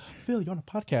Phil, you're on a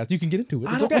podcast. You can get into it.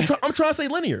 I'm trying to say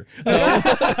linear. No, go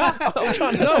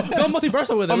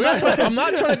multiversal with it. I'm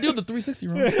not trying to do the 360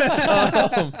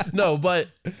 wrong. No, but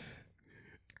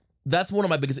that's one of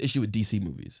my biggest issue with DC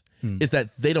movies is that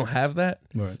they don't have that.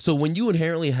 Right. So when you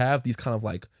inherently have these kind of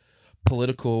like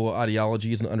political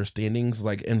ideologies and understandings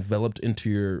like enveloped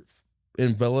into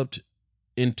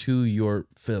your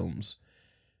films,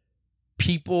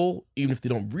 people, even if they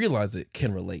don't realize it,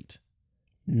 can relate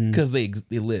because they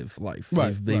live life.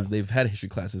 Right, They've had history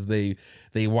classes. They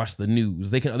watch the news.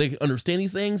 They can understand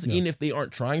these things even if they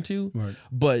aren't trying to. Right.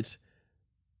 But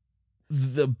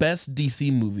the best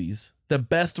DC movies, the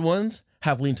best ones,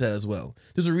 have leaned to that as well.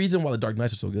 There's a reason why the Dark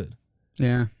Knights are so good.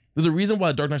 Yeah. There's a reason why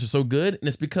the Dark Knights are so good, and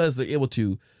it's because they're able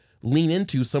to lean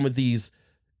into some of these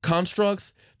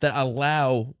constructs that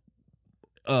allow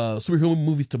superhero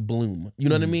movies to bloom. You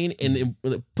know what I mean? In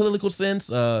the political sense,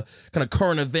 kind of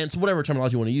current events, whatever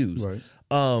terminology you want to use. Right.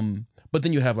 But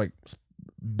then you have like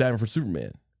Batman for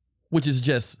Superman, which is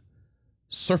just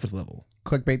surface level.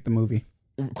 Clickbait the movie.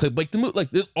 Like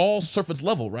it's all surface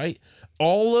level, right?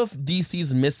 All of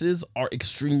DC's misses are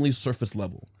extremely surface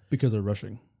level Because they're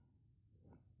rushing.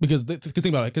 Because think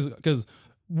about it. Because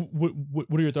what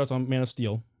are your thoughts on Man of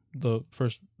Steel, the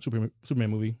first Superman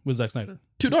movie with Zack Snyder?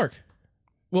 Too dark.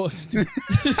 Well, Superman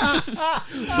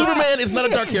is not a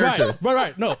dark character.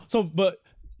 Right. No. So, but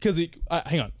because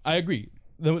hang on, I agree.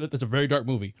 That's a very dark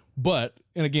movie. But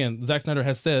and again, Zack Snyder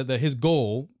has said that his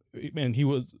goal, and he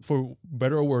was, for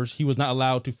better or worse, he was not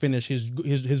allowed to finish his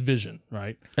vision.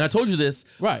 Right. And I told you this.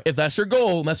 Right. If that's your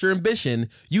goal and that's your ambition,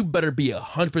 you better be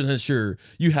 100% sure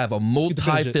you have a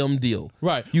multi-film deal.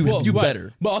 Right. You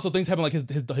better. But also things happen, like his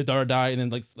daughter died, and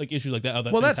then like issues like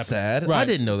that. Well, that's sad. Right. I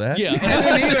didn't know that. Yeah.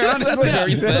 Honestly. That's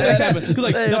very sad. Because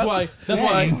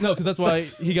that's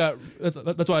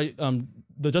why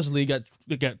the Justice League got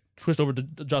switched over to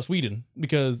Joss Whedon,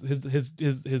 because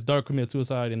his daughter committed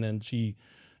suicide, and then she.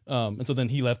 And so then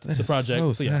he left the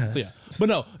project. So yeah. But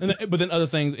no, but then other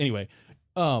things anyway.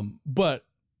 But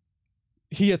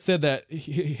he had said that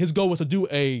his goal was to do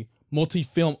a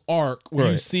multi-film arc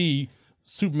where you see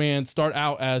Superman start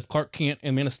out as Clark Kent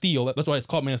and Man of Steel. That's why it's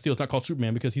called Man of Steel. It's not called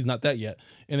Superman because he's not that yet.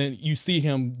 And then you see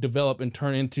him develop and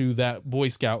turn into that Boy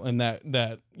Scout and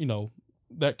that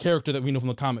character that we know from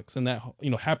the comics, and that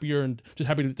happier and just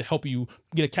happy to help you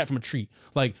get a cat from a tree.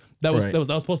 Like that was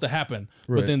supposed to happen.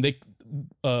 But then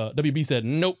WB said,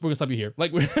 nope, we're gonna stop you here.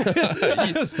 Like we're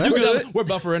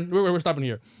buffering, we're stopping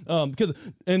here. Because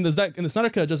in the Snyder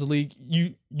Cut Justice League,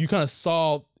 you kind of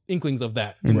saw inklings of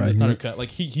that in the Snyder Cut. Like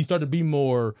he started to be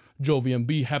more jovial,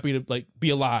 be happy to like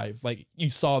be alive. Like you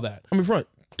saw that. I'm in front.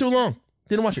 Too long.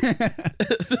 Didn't watch it. I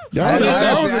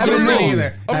didn't see it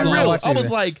either. I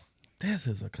was like, this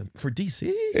is for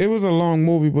DC. It was a long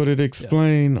movie, but it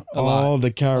explained all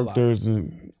the characters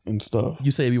and stuff.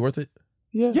 You say it'd be worth it?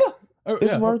 Yeah.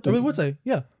 It's worth it. I would say,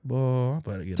 yeah. Boy, I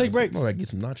better get Take breaks. I better get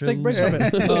some nachos. Take breaks from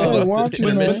it. Watch it,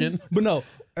 intermission. But no,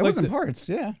 It was in parts,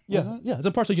 yeah. It's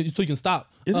in parts so you can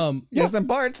stop. Is it? Yeah, it's in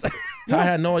parts. I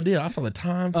had no idea. I saw the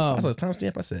time. I saw the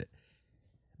timestamp. I said,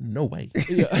 no way.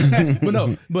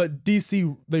 But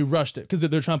DC, they rushed it because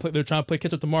they're trying to play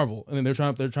catch up to Marvel, and then they're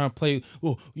trying to play.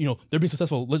 Well, they're being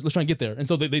successful. Let's try and get there. And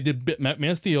so they did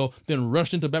Man of Steel, then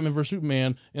rushed into Batman vs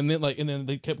Superman, and then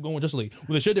they kept going with Justice League.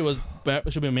 What they should have was it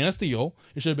should have been Man of Steel.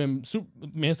 It should have been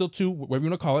Man of Steel 2, whatever you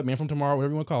want to call it, Man from Tomorrow,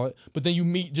 whatever you want to call it. But then you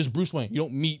meet just Bruce Wayne. You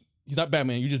don't meet. He's not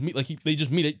Batman. You just meet they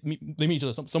meet each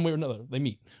other some way or another. They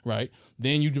meet, right?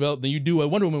 Then you do a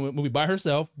Wonder Woman movie by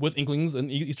herself with inklings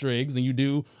and Easter eggs. Then you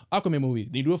do Aquaman movie.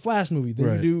 Then you do a Flash movie.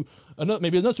 Then you do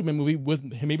maybe another Superman movie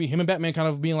with him and Batman kind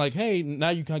of being like, hey, now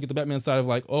you kind of get the Batman side of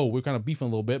like, oh, we're kind of beefing a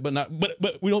little bit,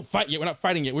 but we don't fight yet. We're not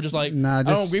fighting yet. We're just like, I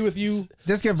don't agree with you.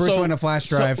 Just give Bruce Wayne a flash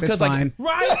drive. It's fine.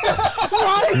 Right.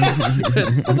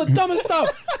 That's the dumbest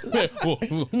stuff. This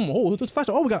Flash.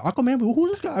 Oh, we got Aquaman.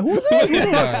 Who's this guy? Who's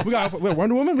this? We got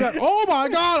Wonder Woman. We got, oh my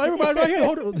God, everybody's right here.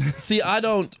 Hold on. See, I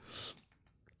don't,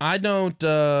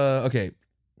 okay.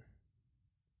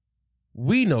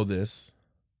 We know this.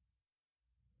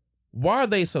 Why are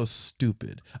they so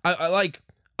stupid? I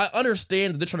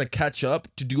understand that they're trying to catch up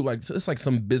to do it's like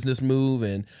some business move,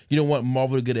 and you don't want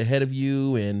Marvel to get ahead of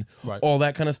you and all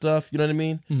that kind of stuff. You know what I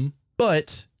mean? Mm-hmm.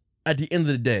 But at the end of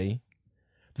the day,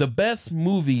 the best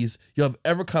movies you have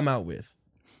ever come out with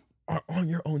are on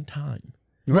your own time.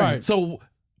 Right. So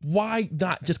why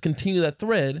not just continue that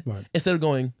thread instead of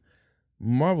going,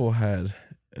 Marvel had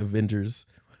Avengers.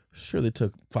 Sure, they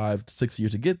took 5 to 6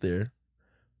 years to get there.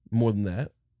 More than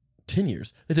that, 10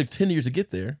 years. They took 10 years to get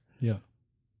there. Yeah.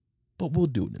 But we'll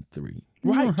do it in 3.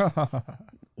 Right.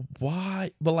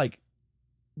 Why? But like,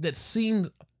 that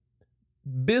seemed,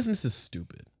 business is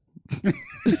stupid.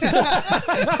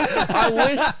 I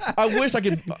wish I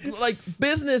could, like,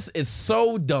 business is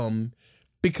so dumb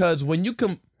because when you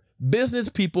business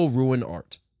people ruin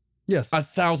art. Yes.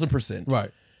 1,000%.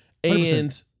 Right. 100%.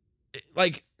 And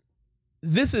like,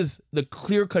 this is the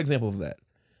clear-cut example of that.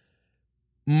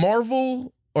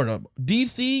 Marvel, or no,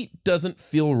 DC doesn't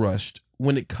feel rushed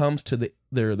when it comes to their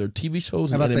TV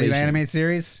shows and animation. The anime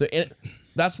series?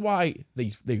 That's why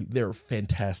they're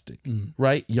fantastic,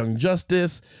 right? Young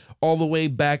Justice, all the way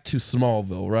back to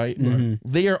Smallville, right? Mm-hmm.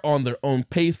 They are on their own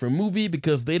pace for movie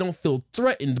because they don't feel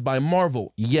threatened by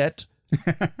Marvel yet.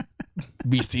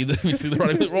 we see the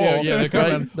writing the role, they're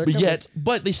coming. right?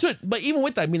 But they should. But even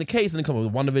with that being the case, and then come up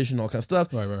with WandaVision, all kind of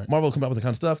stuff. Right. Marvel come out with the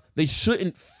kind of stuff. They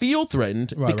shouldn't feel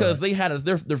threatened because they had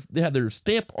they had their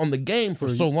stamp on the game for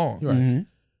so long. Right. Mm-hmm.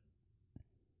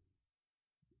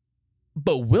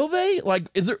 But will they? Like,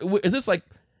 is this like,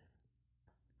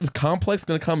 is Complex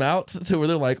gonna come out to where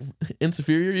they're like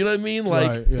inferior? You know what I mean?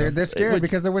 Like, They're scared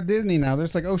because they're with Disney now. They're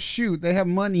just like, oh shoot, they have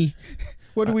money.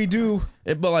 What do we do?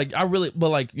 But like, at the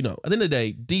end of the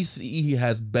day, DC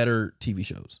has better TV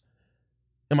shows,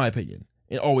 in my opinion.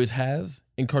 It always has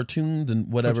in cartoons and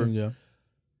whatever.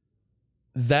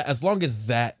 That as long as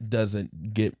that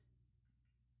doesn't get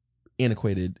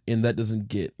antiquated and that doesn't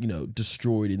get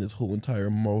destroyed in this whole entire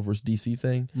Marvel vs. DC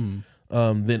thing,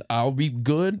 then I'll be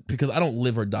good because I don't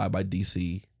live or die by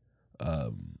DC. I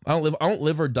don't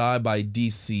live or die by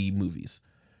DC movies.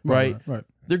 Right.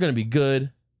 They're gonna be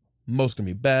good. Most gonna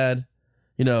be bad,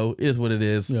 is what it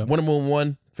is. Wonder Woman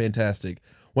 1, fantastic.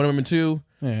 Wonder Woman 2,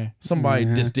 somebody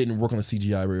just didn't work on the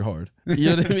CGI very hard. You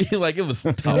know what I mean? Like, it was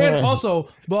tough. And also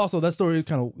that story is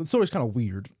kind of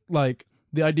weird. Like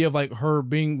the idea of like her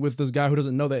being with this guy who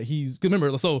doesn't know that he's.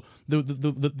 Remember, so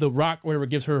the Rock whatever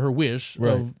gives her wish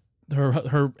of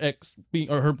her ex being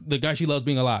or the guy she loves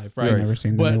being alive. Right. I've never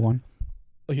seen the new one.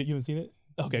 Oh, you haven't seen it?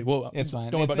 Okay, well, it's fine.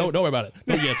 Don't worry about it.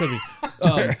 No, yeah, trust me.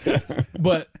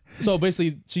 But so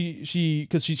basically,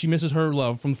 because she misses her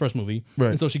love from the first movie,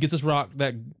 and so she gets this rock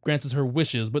that grants her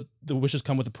wishes, but the wishes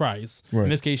come with a price. In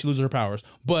this case, she loses her powers,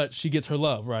 but she gets her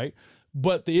love, right?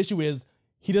 But the issue is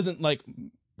he doesn't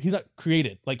he's not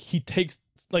created. Like he takes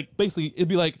basically it'd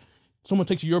be like someone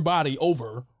takes your body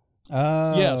over.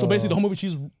 Yeah. So basically, the whole movie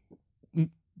she's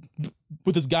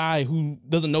with this guy who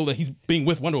doesn't know that he's being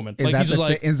with Wonder Woman. Is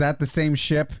that the same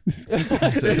ship? It's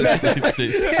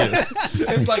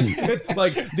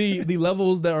like the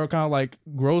levels that are kind of like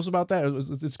gross about that.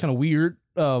 It's kind of weird.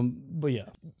 But yeah,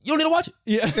 you don't need to watch it.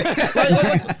 Yeah,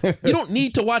 you don't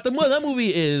need to watch that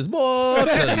movie is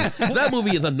that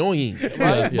movie is annoying.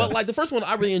 Right? But like the first one,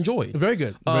 I really enjoyed. Very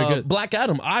good. Very good. Black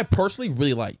Adam, I personally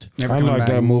really liked. I like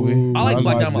that movie. I like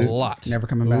Black Adam a lot. Never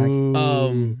coming back.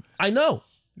 I know.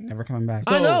 Never coming back.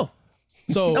 I know.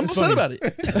 So I'm upset about it.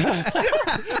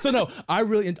 So no, I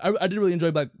did really enjoy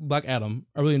Black Adam.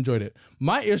 I really enjoyed it.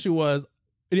 My issue was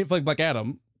it didn't feel like Black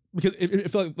Adam because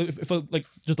it felt like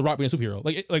just The Rock being a superhero.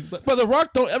 But The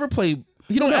Rock don't ever play.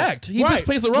 He don't act. He just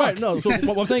plays The Rock. Right, no, so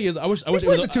what I'm saying is, I wish it was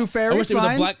the Tooth Fairy. I wish it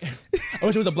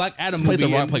was a Black Adam movie. Played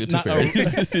The Rock playing a Tooth Fairy.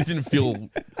 It didn't feel.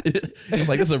 It's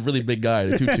like, this is a really big guy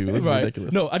in a tutu. This is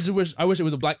ridiculous. No, I wish it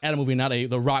was a Black Adam movie, not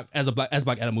The Rock as Black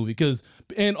Adam movie.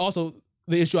 And also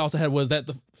the issue I also had was that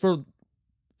for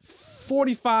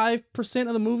 45%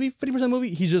 of the movie, 50% of the movie,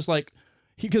 he's just like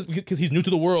because he's new to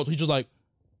the world, so he's just like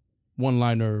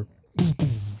one-liner.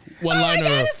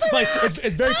 One-liner. Like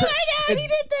it's very.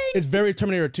 It's very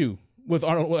Terminator 2 with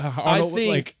Arnold.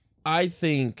 I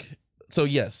think so.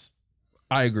 Yes,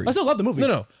 I agree. I still love the movie.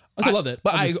 No, I still love it.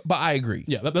 But I agree.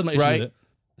 Yeah, that's my issue with it.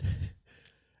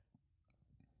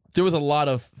 There was a lot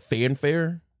of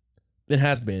fanfare. It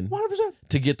has been 100%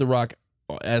 to get The Rock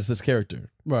as this character.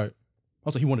 Right.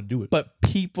 Also, he wanted to do it, but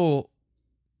people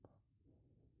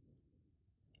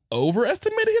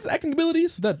overestimated his acting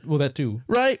abilities. That too.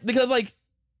 Right, because like.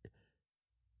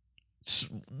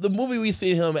 The movie we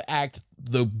see him act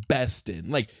the best in,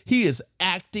 like he is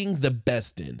acting the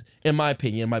best in my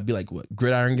opinion, it might be like what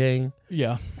Gridiron Gang.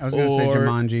 Yeah, I was gonna say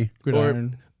Jumanji.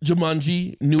 Gridiron. Or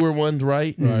Jumanji, newer ones,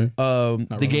 right? Right. The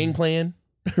really. Game Plan,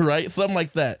 right? Something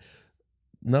like that.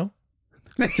 No,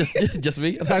 just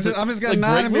me. I'm just gonna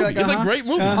nod and be like, it's a great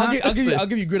movie. I'll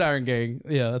give you Gridiron Gang.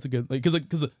 Yeah, that's a good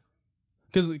because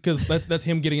because that's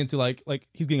him getting into like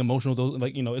he's getting emotional.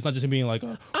 Like it's not just him being like.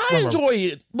 I enjoy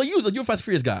it, but you're a Fast and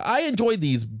Furious guy. I enjoy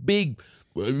these big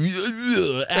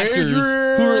actors who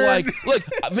are like, look,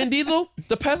 Vin Diesel,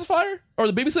 the pacifier or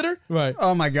the babysitter. Right.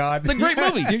 Oh my God. The great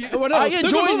movie. I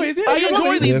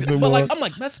enjoy these. Yes, it but like, was. I'm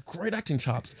like, that's great acting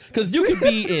chops. Because you could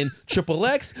be in Triple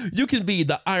X, you can be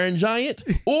the Iron Giant,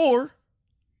 or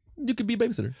you could be a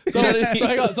babysitter. So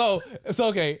hang on. So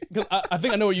okay, because I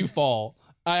think I know where you fall.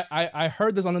 I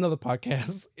heard this on another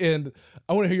podcast, and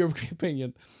I want to hear your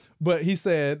opinion. But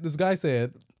this guy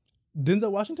said,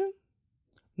 Denzel Washington,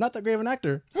 not that great of an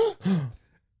actor.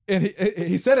 And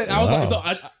he said it. I was like, so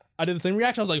I did the same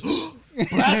reaction. I was like,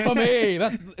 blasphemy.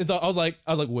 And so I was like,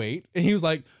 wait. And he was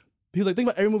like, think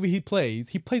about every movie he plays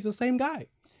the same guy.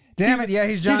 Damn it! Yeah,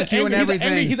 he's John Q and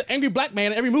everything. He's an angry black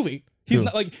man in every movie. He's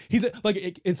not like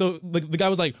and so like the guy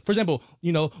was like, for example,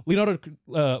 Leonardo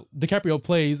DiCaprio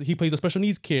plays a special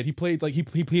needs kid. He plays like he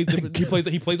plays different, he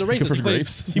plays a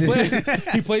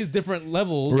racist. He plays different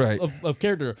levels of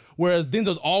character. Whereas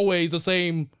Denzel's always the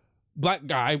same black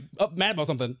guy mad about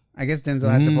something. I guess Denzel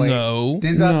has to play. Denzel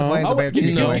has to play as a bad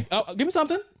boy. Give me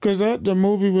something. Because that the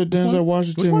movie with Denzel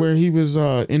Washington where he was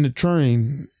in the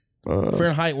train.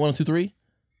 Fahrenheit 123.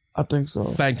 I think so.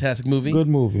 Fantastic movie. Good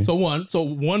movie. So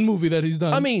one movie that he's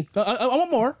done. I mean, I want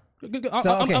more. Well, you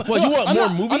want more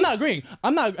movies? I'm not agreeing.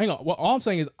 Hang on. Well, all I'm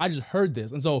saying is I just heard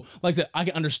this, and so like I said, I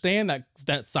can understand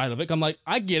that side of it. I'm like,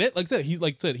 I get it. Like I said, he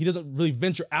doesn't really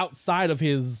venture outside of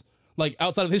his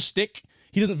shtick.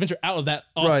 He doesn't venture out of that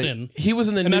often. Right. He was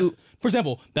in the new. For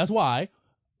example, that's why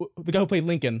the guy who played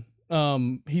Lincoln,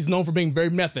 he's known for being very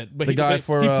method. But the guy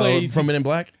from Men in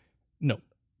Black. No,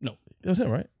 it was him,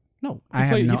 right? No, I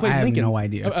have no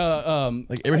idea.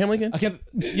 Like Abraham Lincoln? I can't.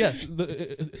 Yes,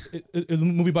 it was a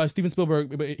movie by Steven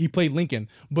Spielberg. But he played Lincoln,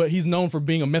 but he's known for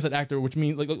being a method actor, which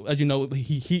means, like, as you know,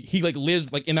 he like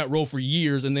lives like in that role for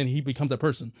years, and then he becomes that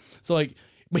person. So like,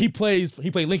 but he played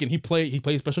Lincoln. He played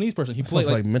a special needs person. He played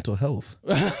like mental health.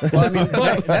 Well, I mean,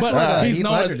 but he's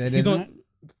known.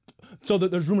 So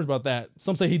there's rumors about that.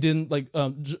 Some say he didn't. Like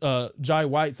Jai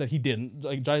White said he didn't.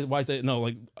 Like Jai White said no.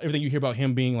 Like everything you hear about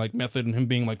him being like method and him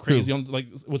being like crazy. Like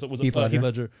was it Heath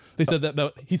Ledger? They said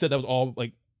that he said that was all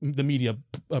like the media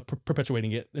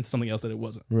perpetuating it into something else that it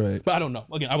wasn't. Right. But I don't know.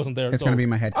 Again, I wasn't there. It's gonna be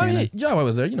in my head. Jai White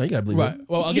was there. You gotta believe right. it.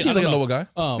 Well, again, he seems like a noble guy.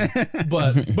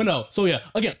 But no. So yeah.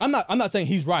 Again, I'm not saying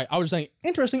he's right. I was just saying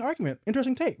interesting argument,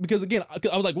 interesting take. Because again,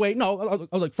 I was like, wait, no. I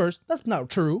was like, first, that's not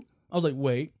true. I was like,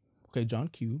 wait, okay, John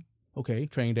Q. Okay,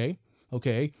 Training Day.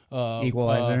 Okay,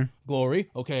 Equalizer. Glory.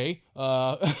 Okay,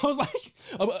 I was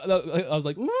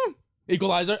like,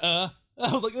 Equalizer. I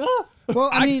was like, Well,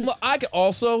 I mean,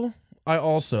 I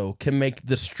also can make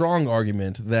the strong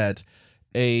argument that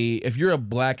if you're a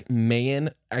black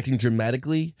man acting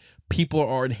dramatically, people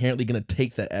are inherently going to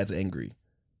take that as angry.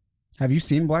 have you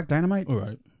seen Black Dynamite? all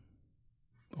right.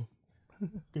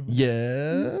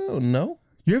 Yeah, no.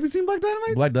 You haven't seen Black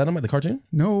Dynamite? Black Dynamite, the cartoon?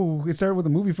 No, it started with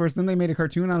a movie first, then they made a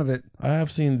cartoon out of it. I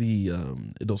have seen the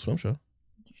Adult Swim show.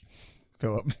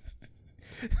 Phillip.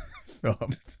 What's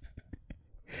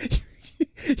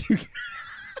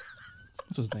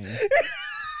his name?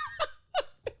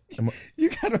 You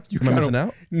gotta missing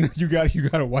out? No, you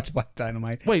gotta watch Black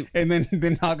Dynamite. Wait, and then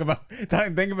think about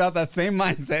that same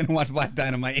mindset and watch Black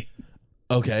Dynamite.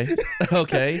 okay.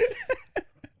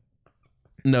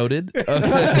 Noted.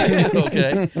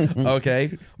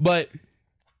 Okay. But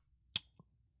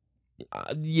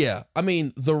yeah, I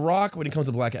mean, The Rock when it comes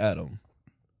to Black Adam.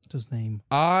 What's his name?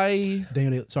 Daniel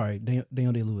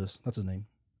Day-Lewis. That's his name.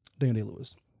 Daniel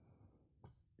Day-Lewis.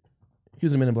 He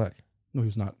was in Men in Black. No, he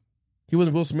was not. He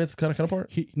wasn't Will Smith's kind of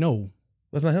counterpart? No.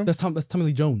 That's not him? That's Tommy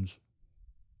Lee Jones.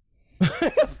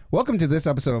 Welcome to this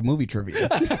episode of Movie Trivia.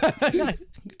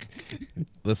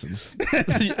 Listen.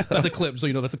 That's a clip, so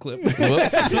you know that's a clip. Whoops.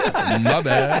 My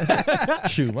bad.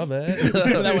 Shoot, my bad.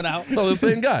 That one out. Oh, the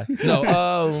same guy.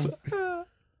 No,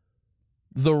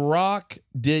 The Rock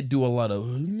did do a lot of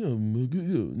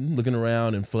looking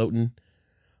around and floating.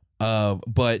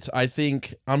 But I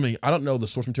think, I don't know the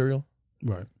source material.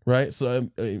 Right. So,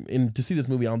 and to see this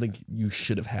movie, I don't think you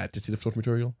should have had to see the source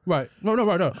material. Right. No.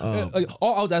 Like,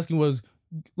 all I was asking was,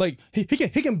 like, he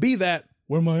can be that.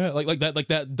 Where am I at? Like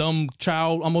that dumb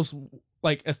child, almost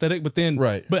like aesthetic. But then,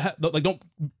 right. But like,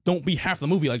 don't be half the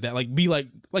movie like that. Like, be like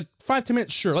 5-10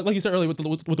 minutes, sure. Like you said earlier with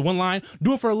the one line,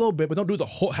 do it for a little bit, but don't do the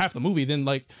whole half the movie. Then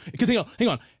like, because hang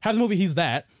on, half the movie he's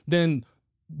that. Then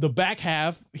the back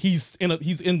half he's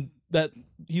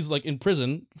like in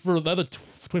prison for the other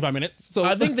 25 minutes. So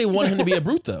I think they want him to be a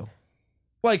brute though.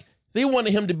 Like They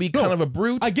wanted him to be kind of a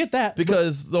brute. I get that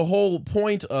because the whole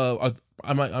point of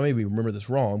I maybe remember this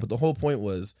wrong, but the whole point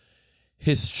was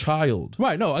his child.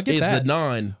 Right? No, I get is that. the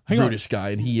non-brutish guy,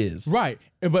 and he is right.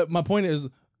 But my point is,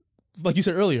 like you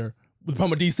said earlier, with the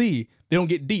problem with DC, they don't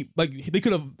get deep. Like they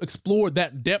could have explored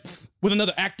that depth with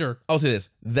another actor. I'll say this: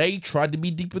 they tried to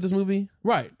be deep with this movie.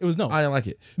 Right? It was no. I didn't like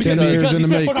it 10 years in the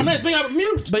making. But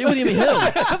it wasn't even him.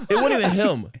 It wasn't even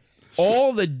him.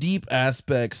 All the deep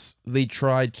aspects they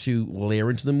tried to layer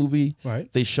into the movie,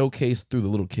 right? They showcased through the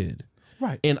little kid,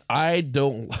 right? And I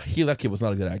don't. That kid was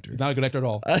not a good actor. Not a good actor at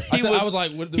all. I was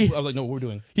like, no, what we're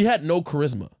doing. He had no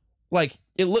charisma. Like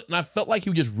it looked, and I felt like he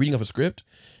was just reading off a script,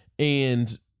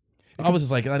 and I was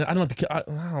just like, I don't like the kid.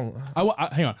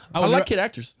 Hang on. I like kid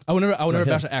actors. I would never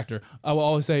bash an actor. I will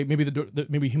always say maybe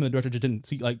maybe him and the director just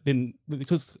didn't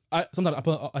because sometimes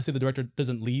I say the director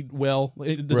doesn't lead well.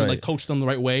 It doesn't like coach them the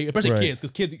right way, especially kids, because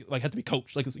kids like have to be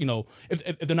coached. Like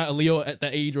if they're not a Leo at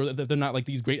that age, or if they're not like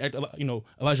these great actors,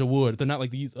 Elijah Wood, if they're not like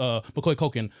these Macaulay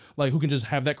Culkin, like who can just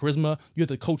have that charisma, you have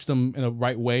to coach them in the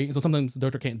right way. And so sometimes the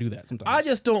director can't do that. Sometimes I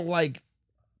just don't like.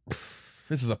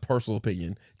 This is a personal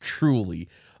opinion, truly.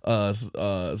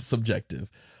 Subjective.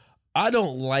 I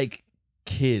don't like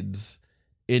kids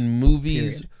in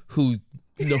movies who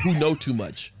know too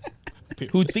much,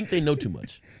 who think they know too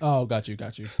much. Oh, got you.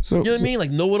 So you know what I mean? Like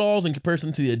know-it-alls in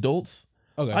comparison to the adults.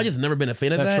 Okay, I just never been a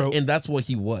fan of that, and that's what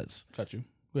he was. Got you.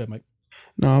 Go ahead, Mike.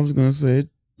 No, I was gonna say it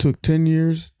took 10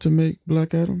 years to make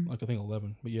Black Adam. Like I think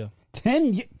 11, but yeah.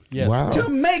 10 years? Yes. Wow. To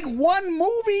make one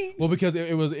movie? Well, because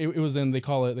it was in it was in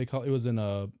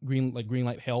green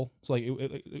light hell. So like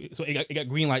it got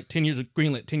green light 10 years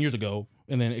ago,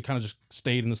 and then it kind of just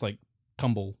stayed in this like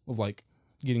tumble of like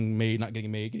getting made, not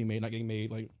getting made, getting made, not getting made,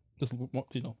 like just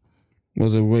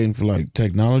Was it waiting for like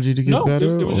technology to get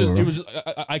better? It was just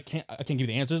I can't give you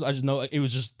the answers. I just know it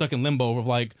was just stuck in limbo of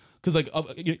like, because like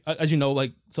as you know,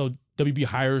 like so WB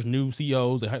hires new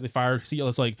CEOs, they fire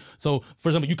CEOs. Like so, for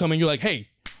example, you come in, you're like, hey,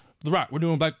 The Rock, we're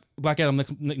doing Black Adam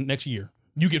next year.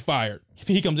 You get fired.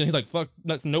 He comes in, he's like, fuck,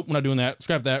 nope, we're not doing that.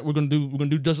 Scrap that. We're gonna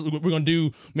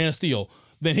do Man of Steel.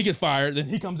 Then he gets fired. Then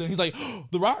he comes in, he's like,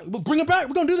 The Rock, bring him back.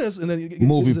 We're gonna do this. And then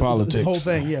movie politics. This whole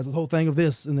thing, it's the whole thing of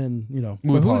this. And then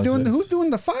but who's doing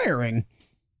the firing?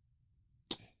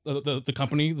 The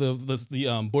company,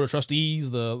 the board of trustees,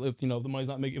 if the money's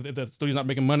not making, if the studio's not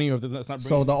making money, or if that's not.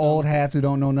 So the old hats who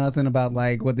don't know nothing about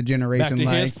like what the generation back to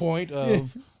likes. his point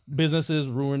of businesses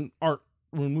ruin art,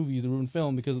 ruin movies, and ruin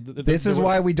film because this is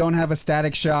why we don't have a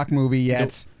Static Shock movie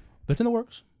yet. That's in the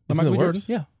works. That's in the works.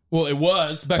 Yeah. Well, it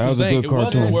was back to the thing. It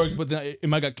was in the works, but then it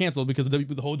might got canceled because of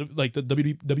the whole like the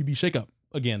WB shakeup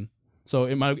again. So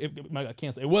it might got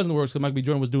canceled. It was in the works because Michael B.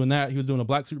 Jordan was doing that. He was doing a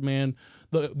Black Superman,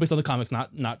 based on the comics,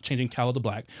 not changing Kal to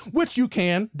black, which you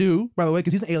can do, by the way,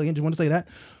 because he's an alien. Just want to say that.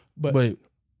 But wait,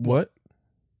 what?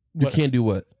 You can't do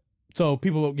what? So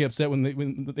people get upset when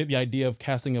the idea of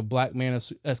casting a black man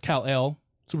as Kal-El,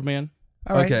 Superman.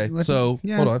 All right, okay, so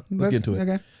hold on, let's get into it.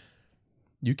 Okay,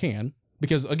 you can.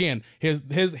 Because again,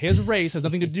 his race has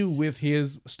nothing to do with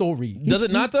his story. Does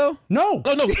it not though? No.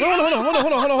 Oh no!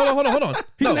 Hold on.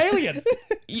 He's an alien.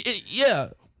 Yeah,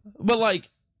 but like,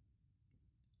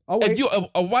 if you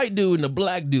a white dude and a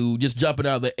black dude just jumping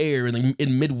out of the air in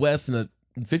Midwest in the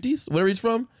 50s, wherever he's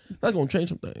from, that's gonna change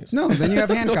some things. No, then you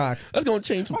have Hancock. That's gonna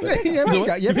change some things.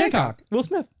 You have Hancock. Will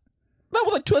Smith. That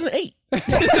was like 2008. That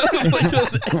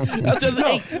was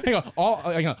 2008.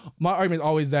 Hang on. My argument is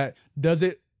always that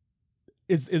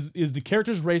is the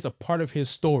character's race a part of his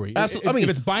story? If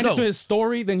it's binded to his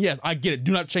story, then yes, I get it.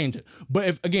 Do not change it.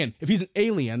 But if he's an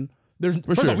alien,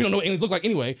 first of all, we don't know what aliens look like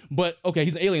anyway. But okay,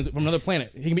 he's an alien from another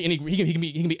planet. He can be any. He can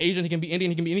be Asian. He can be Indian.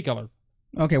 He can be any color.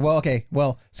 Okay.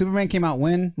 Well, Superman came out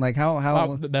when? Like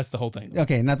how? That's the whole thing.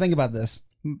 Okay, now think about this.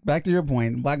 Back to your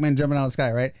point. Black man jumping out of the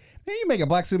sky, right? Man, you make a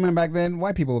black Superman back then,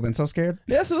 which people would have been so scared.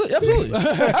 Yeah, absolutely.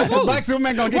 Black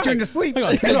Superman gonna get you into sleep. The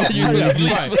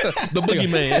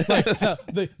boogeyman.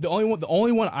 The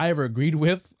only one I ever agreed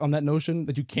with on that notion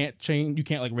that you can't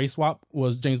like race swap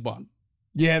was James Bond.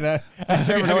 Yeah, I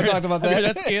remember we talked about that.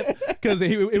 That's it. Because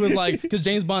it was like, because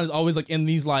James Bond is always like in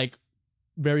these like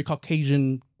very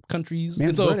Caucasian countries.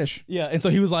 Man's British. Yeah, and so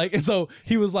he was like, the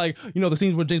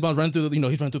scenes where James Bond's running through, he's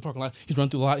running through the parking lot, he's running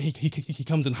through a lot, he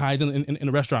comes and hides in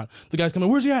a restaurant. The guy's coming,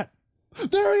 where's he at?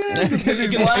 There he is. Because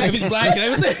he's black. He's black and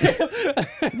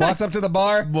everything. Walks up to the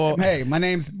bar. Well, hey, my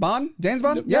name's Bond. James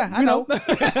Bond. Yeah, I know.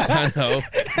 I know.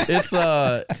 It's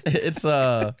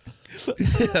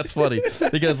that's funny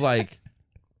because like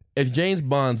if James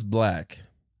Bond's black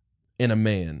and a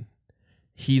man,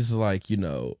 he's like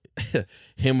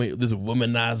him, this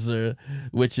womanizer,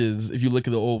 which is, if you look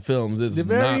at the old films, it's not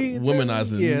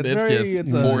womanizing. It's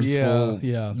just forceful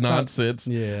nonsense.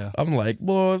 I'm like,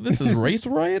 well, this is race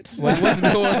riots. Like, what's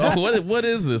going on? What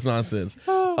is this nonsense?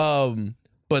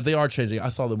 But they are changing. I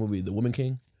saw the movie The Woman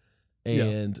King,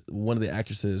 and one of the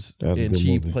actresses, and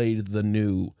she played the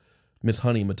new Miss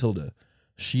Honey Matilda.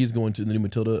 She's going to the new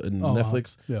Matilda in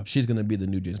Netflix. She's going to be the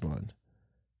new James Bond.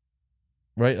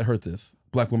 Right? I heard this.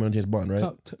 Black woman on James Bond,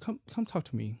 right? Come talk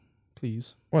to me,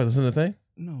 please. Why? This isn't a thing?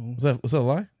 No. Was that a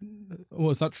lie?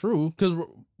 Well, it's not true. Because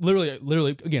literally,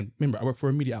 again, remember, I work for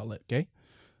a media outlet, okay?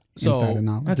 So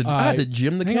I had to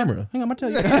gym the camera. Hang on, I'm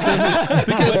going to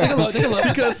tell you.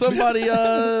 because somebody,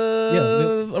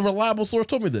 a reliable source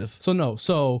told me this.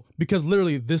 So because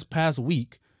literally this past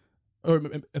week, or I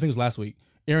think it was last week,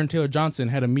 Aaron Taylor Johnson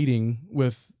had a meeting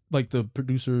with like the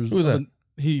producers. Who was that?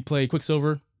 He played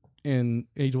Quicksilver in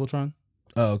Age of Ultron.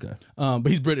 Oh, okay. But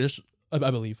he's British,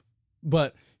 I believe.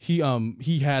 But he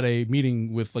had a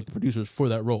meeting with like the producers for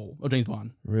that role of James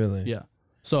Bond. Really? Yeah.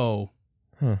 So,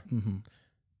 I'm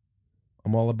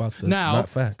all about this. Now, not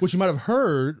facts. What you might have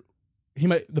heard,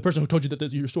 the person who told you that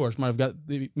that's your source might have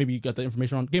maybe got the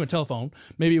information on Game of Telephone.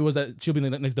 Maybe it was that she'll be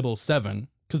in the next 007.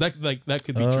 Because that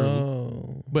could be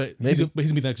true, but he's gonna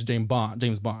be the next James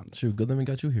Bond. Shoot, good thing we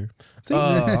got you here.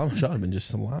 I'm sure I've been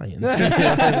just lying. No,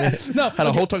 had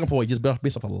a whole talking point just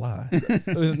based off a lie.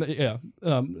 Yeah,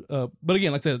 but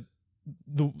again, like I said,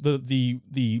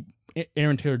 the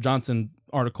Aaron Taylor Johnson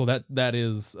article that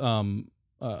is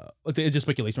let's say it's just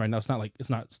speculation right now. It's not like it's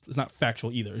not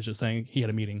factual either. It's just saying he had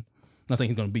a meeting. I'm not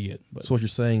saying he's going to be it. But. So what you're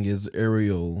saying is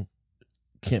Ariel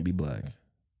can't be black.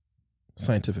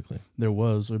 Scientifically, there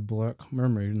was a black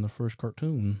mermaid in the first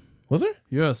cartoon. Was there?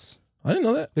 Yes, I didn't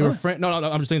know that. They were friends. No,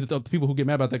 I'm just saying that the people who get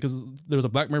mad about that because there was a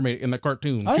black mermaid in that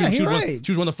cartoon. Oh, she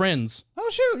was one of the friends. Oh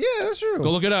shoot, yeah, that's true. Go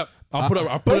look it up. I'll put it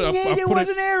up. It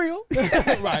wasn't Ariel.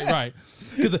 right.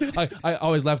 Because I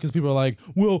always laugh because people are like,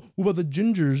 "Well, what about the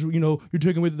gingers? You know, you're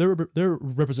taking away their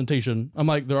representation." I'm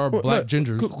like, there are black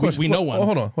gingers. We know one.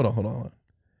 Hold on.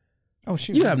 Oh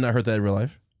shoot, you have not heard that in real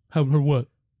life. Have heard what?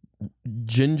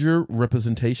 Ginger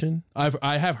representation.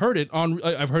 I have heard it on.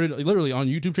 I've heard it literally on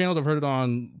YouTube channels. I've heard it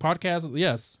on podcasts.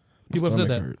 Yes, people have said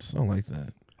that. Hurts. I don't like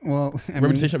that. Well,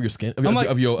 representation of your skin,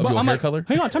 of your hair color.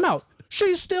 Hang on, time out.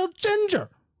 She's still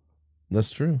ginger. That's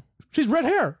true. She's red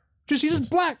hair. She's just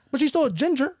black, but she's still a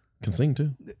ginger. Can sing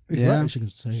too. Yeah, right. She can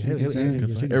say.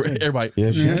 Everybody.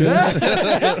 Yes, she can.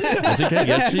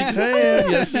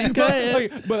 Yes, she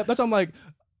can. But that's why I'm like,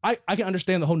 I can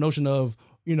understand the whole notion of,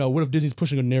 you know, what if Disney's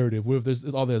pushing a narrative? What if there's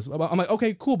all this? I'm like,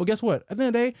 okay, cool, but guess what? At the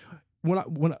end of the day,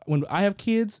 when I have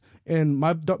kids and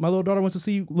my little daughter wants to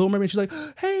see Little Mermaid, she's like,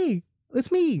 hey,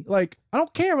 it's me. Like, I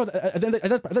don't care about that.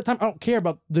 At that time, I don't care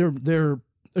about their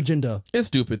agenda. It's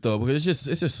stupid though, because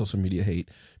it's just social media hate.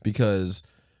 Because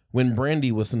when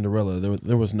Brandy was Cinderella,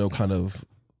 there was no kind of.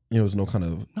 There was no kind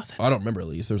of. Nothing. I don't remember, at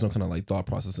least there was no kind of like thought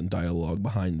process and dialogue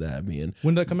behind that.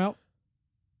 When did that come out?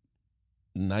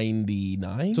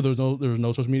 99. So there was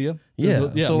no social media. Yeah. So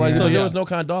there was no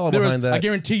kind of dialogue behind that. I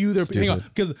guarantee you,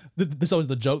 because this is always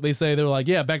the joke they say. They're like,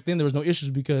 yeah, back then there was no issues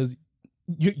because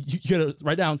you had to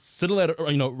write down, send a letter, or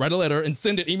write a letter and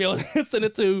send it, email it, and send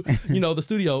it to the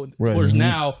studio. Right. Whereas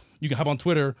now you can hop on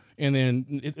Twitter and then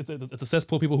it's a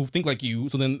cesspool of people who think like you.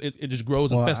 So then it just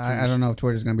grows and festers. I don't know if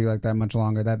Twitter's gonna be like that much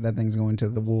longer. That thing's going to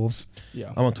the wolves.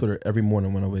 Yeah. I'm on Twitter every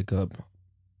morning when I wake up.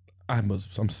 I'm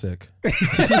sick.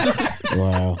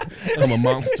 Wow. I'm a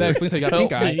monster. That explains how you got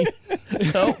pink eye.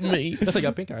 Help me. That's how you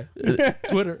got pink eye.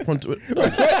 Twitter. From Twitter.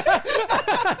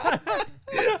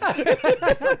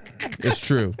 It's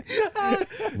true.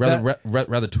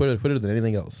 Rather Twitter than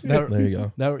anything else. There you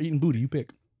go. Now we're eating booty. You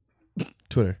pick.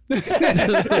 Twitter. Not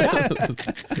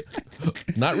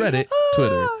Reddit.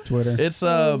 Twitter. It's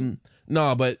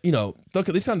no, but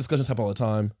these kind of discussions happen all the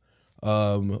time.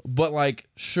 But like,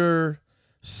 sure,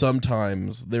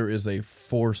 sometimes there is a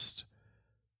forced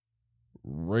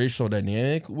racial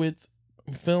dynamic with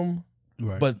film,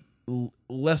 right? But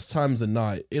less times than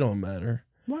not, it don't matter.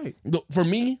 Right. For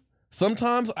me,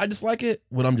 sometimes I just like it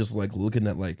when I'm just like looking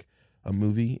at like a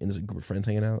movie and there's a group of friends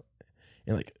hanging out.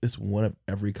 And like it's one of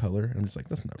every color, and I'm just like,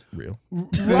 that's not real,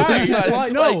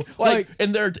 right? No,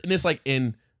 and it's like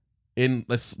in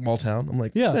a small town. I'm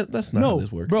like, yeah, that's not how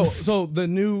this works, bro. So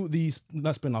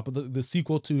not spin-off, but the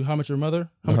sequel to How Much Your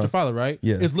Mother, How Much Your Father, right?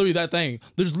 Yeah, it's literally that thing.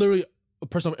 There's literally a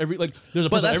person of every there's a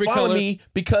person of every color. But that's fine with me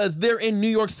because they're in New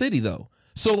York City though.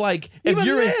 So like, but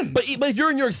if you're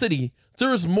in New York City,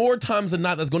 there's more times than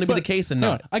not that's going to be the case than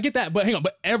not. I get that, but hang on.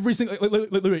 But every single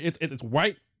literally, it's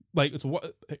white. Like it's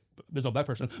there's no black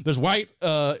person. There's white,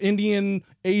 Indian,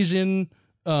 Asian,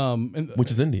 And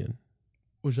which is Indian.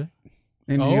 what'd you say?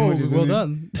 Indian, which is well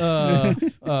Indian.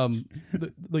 done.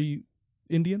 The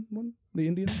Indian one, the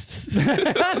Indian. Is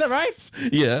that right?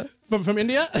 Yeah. From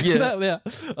India. Yeah. yeah.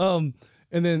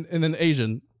 And then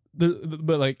Asian.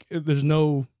 But like, there's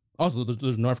no. Also,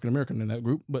 there's no African American in that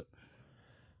group. But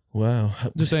Wow.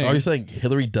 Just saying. Are you saying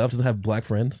Hillary Duff doesn't have black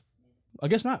friends? I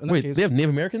guess not. In that Wait, case. they have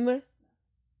Native American there?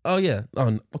 Oh yeah.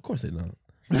 Oh, of course they don't.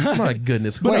 My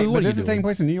goodness. Wait, what but are this you is taking doing?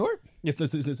 place in New York? Yes,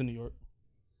 it's in New York.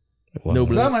 No,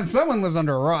 but Someone lives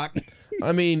under a rock.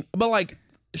 I mean, but like,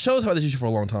 shows have this issue for a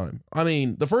long time. I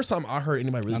mean, the first time I heard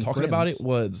anybody really On talking about Friends. it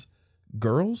was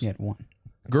Girls. He had one.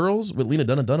 Girls with Lena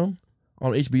Dunham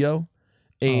on HBO,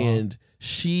 and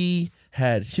she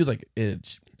was like,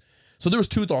 so there was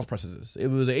two thought processes.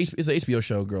 It's an HBO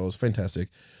show, Girls, fantastic,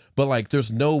 but like,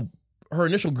 her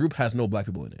initial group has no black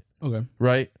people in it, Okay.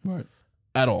 right? Right.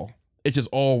 At all. It's just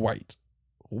all white,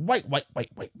 Right.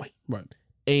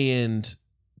 and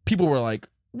people were like,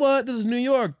 "What? This is New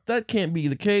York. That can't be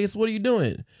the case. What are you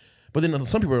doing?" But then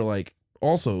some people are like,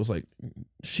 also, it's like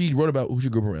she wrote about who she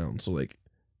grew up around, so like.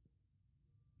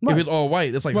 Right. If it's all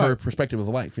white, it's like her Right. perspective of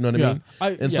life. You know what I mean?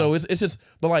 And so it's just,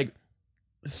 but like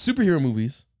superhero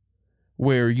movies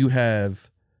where you have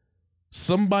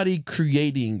somebody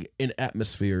creating an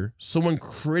atmosphere, someone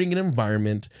creating an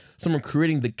environment, someone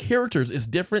creating the characters is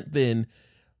different than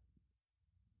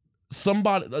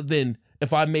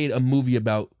if I made a movie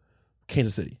about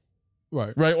Kansas City,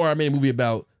 Right. right? Or I made a movie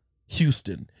about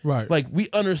Houston. Right. Like, we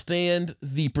understand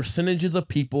the percentages of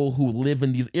people who live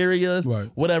in these areas, Right.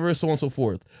 whatever, so on and so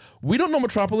forth. We don't know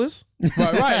Metropolis.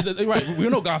 right. We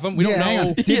don't know Gotham. We don't hang know.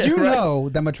 on. Did Yeah, you right. know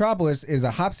that Metropolis is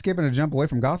a hop, skip, and a jump away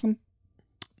from Gotham?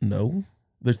 No,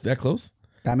 they're that close.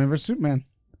 Batman vs Superman.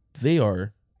 They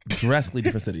are drastically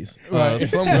different cities. Right.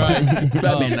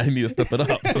 Batman, I need to step it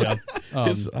up.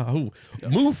 It's,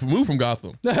 move from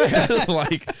Gotham.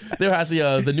 Like, there has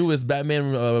the newest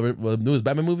Batman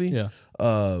movie. Yeah.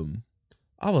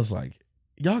 I was like,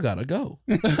 y'all gotta go.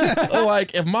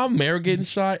 Like, if my mayor getting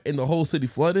shot and the whole city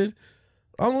flooded,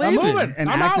 I'm leaving. moving.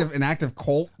 An active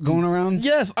cult going around.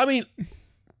 Yes, I mean,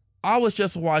 I was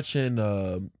just watching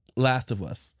Last of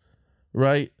Us,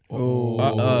 right?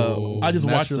 I just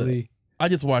watched it. I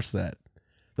just watched that.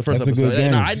 The first That's a episode. good game.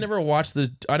 And I never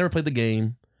played the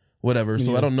game, whatever,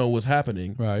 so I don't know what's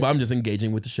happening. Right. But I'm just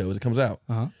engaging with the show as it comes out.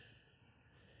 Uh-huh.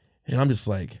 And I'm just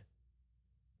like,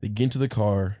 they get into the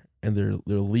car and they're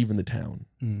leaving the town.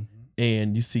 Mm.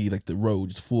 And you see like the road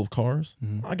just full of cars.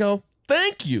 Mhm. I go,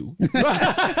 thank you. In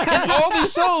all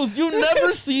these shows, you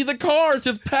never see the cars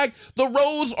just packed. The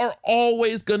roads are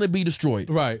always gonna be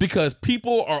destroyed. Right. Because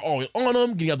people are always on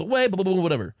them, getting out the way, blah, blah, blah,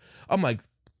 whatever. I'm like,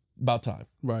 about time.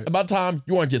 Right. About time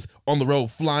you aren't just on the road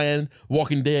flying,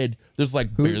 Walking Dead. There's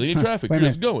like barely any traffic. Wait a You're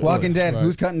just minute. going. Walking Dead. Right.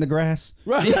 Who's cutting the grass?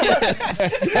 Right. Yes.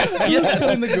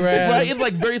 Yes. In the grass. Right. It's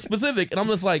like very specific. And I'm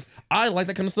just like, I like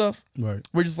that kind of stuff. Right.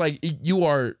 We're just like, you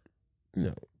are,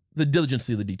 the diligence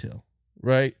of the detail.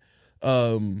 Right.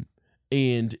 And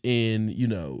just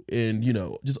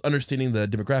understanding the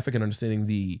demographic and understanding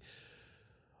the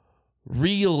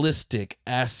realistic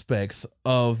aspects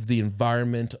of the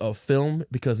environment of film,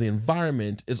 because the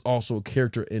environment is also a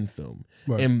character in film.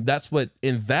 Right. And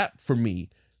that for me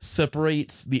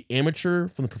separates the amateur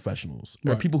from the professionals,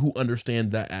 or Right. people who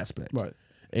understand that aspect. Right.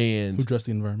 And Who dress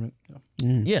the environment?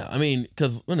 Yeah. yeah, I mean,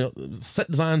 because set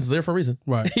design's there for a reason.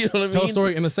 Right. You know what I mean? Tell a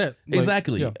story in a set. Like,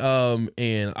 Exactly. yeah.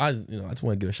 And I just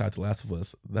want to give a shout out to Last of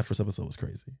Us. That first episode was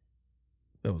crazy.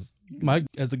 That was Mike,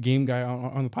 as the game guy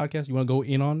on the podcast, you want to go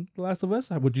in on The Last of Us?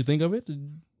 What'd you think of it?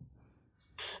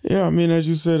 Yeah, I mean, as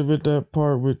you said with that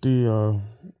part with the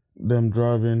them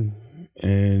driving,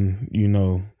 and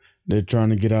they're trying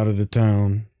to get out of the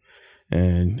town,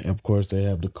 and of course they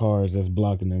have the cars that's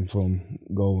blocking them from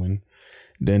going.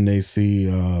 Then they see,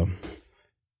 I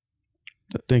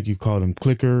think you call them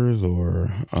clickers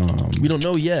or we don't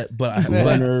know yet, but I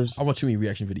runners. watch too many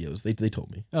reaction videos. They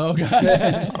told me. Oh,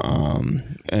 okay.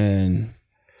 And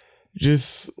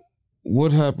just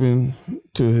what happened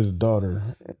to his daughter.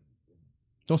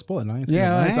 Don't spoil it. No, I ain't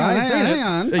Yeah, seen it. I ain't seen it. hang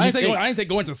on. I ain't say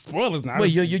go into spoilers now.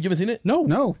 Wait, you haven't seen it? No,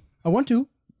 No. I want to.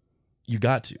 You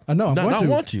got to. I know. I'm No, going not to.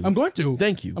 want to. I'm going to.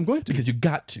 Thank you. I'm going to. Because you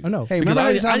got to. I know. Hey, Because remember how I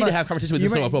you're need talking to about, have a conversation with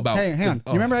this you about. Hey, hang on.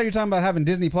 Oh, You remember how you're talking about having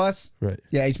Disney Plus? Right.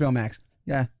 Yeah, HBO Max.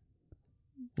 Yeah.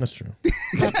 That's true.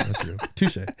 That's true.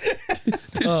 Touche.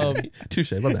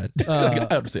 Touche. My bad.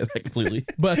 I understand that completely.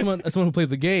 But as someone who played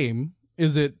the game,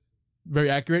 is it very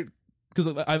accurate?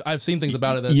 Because I've seen things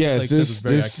about it that Yes, says it's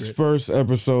very this accurate. first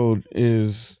episode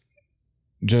is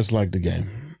just like the game,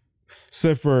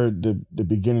 except for the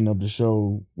beginning of the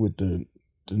show with the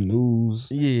the news.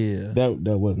 Yeah,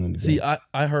 That wasn't in the see, game.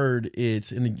 I heard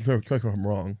it, and correct me if I'm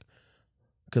wrong,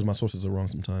 because my sources are wrong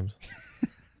sometimes.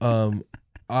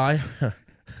 I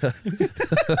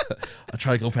I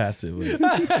try to go past it.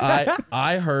 But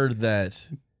I heard that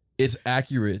it's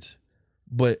accurate,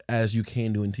 but as you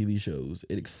can do in TV shows,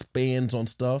 it expands on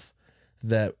stuff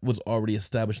that was already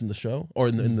established in the show or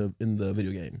in the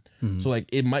video game. Mm-hmm. So like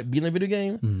it might be in the video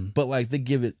game, but like they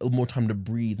give it more time to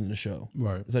breathe in the show.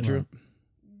 Right. Is that true?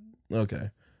 Okay.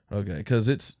 Because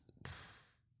it's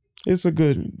It's a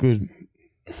good.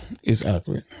 It's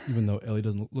accurate. Even though Ellie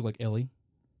doesn't look like Ellie.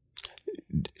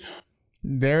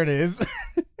 There it is.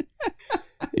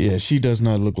 Yeah, she does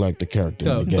not look like the character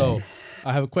in the game. So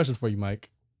I have a question for you, Mike.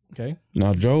 Okay.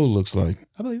 Now Joel looks like.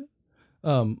 I believe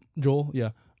it. Joel,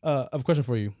 yeah. I have a question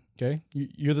for you. Okay.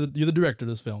 You're the director of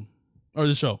this film. Or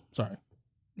this show, sorry.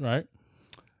 Right?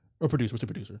 Or producer, what's the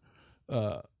producer?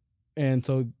 And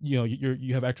so, you know,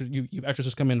 you have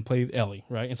actresses come in and play Ellie,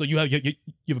 right? And so you have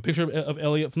a picture of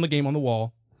Ellie from the game on the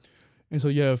wall. And so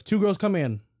you have two girls come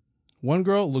in. One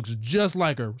girl looks just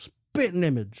like her, spitting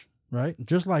image, right?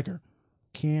 Just like her.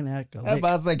 Can't act a I was lick.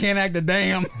 about to say, can't act a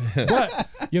damn. But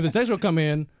you have this next girl come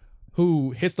in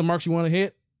who hits the marks you want to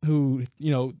hit, who,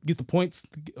 you know, gets the points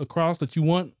across that you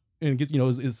want, and gets, you know,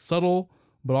 is subtle,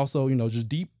 but also, you know, just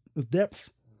deep with depth.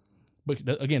 But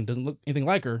again, doesn't look anything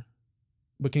like her,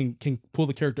 but can pull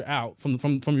the character out from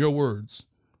your words.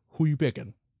 Who you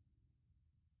picking?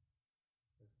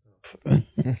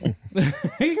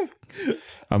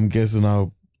 I'm guessing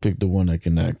I'll pick the one that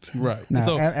can act. Right. Now,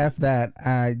 So, F that.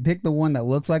 I pick the one that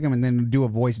looks like him and then do a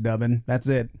voice dubbing. That's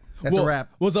it. That's a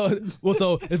wrap. So it's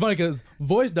funny because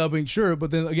voice dubbing, sure,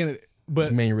 but then again,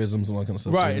 but mannerisms and all that kind of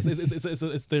stuff. right, too.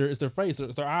 it's their face,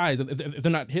 it's their eyes. If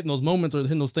they're not hitting those moments or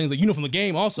hitting those things that you know from the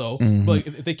game, also, Mhm. but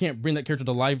if they can't bring that character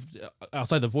to life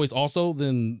outside the voice, also,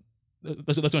 then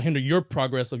that's going to hinder your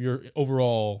progress of your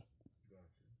overall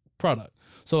product.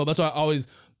 So that's why I always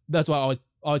kind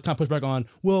of push back on.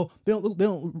 Well, they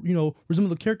don't you know resemble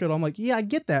the character at all. I'm like, yeah, I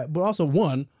get that, but also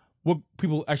what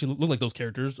people actually look like those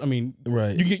characters. I mean,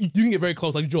 Right. You can get very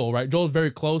close, like Joel, right? Joel's very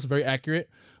close, very accurate,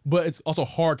 but it's also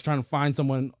hard to try and find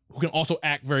someone who can also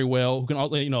act very well, who can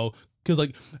also, you know, because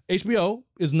like HBO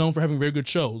is known for having very good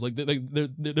shows, like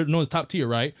they're known as top tier,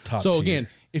 right? Top so tier. again,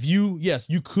 if you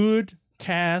could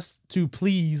cast to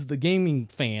please the gaming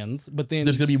fans, but then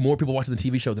There's gonna be more people watching the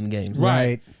TV show than the games.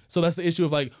 Right. So that's the issue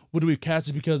of like, what do we cast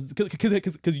it because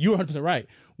you're 100% right.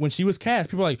 When she was cast,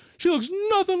 people are like, she looks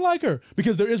nothing like her,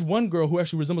 because there is one girl who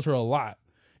actually resembles her a lot,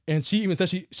 and she even said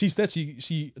she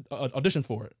auditioned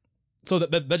for it. So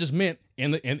that just meant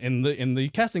in the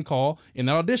casting call, in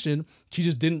that audition, she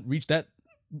just didn't reach that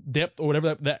depth or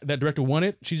whatever that director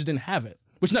wanted. She just didn't have it,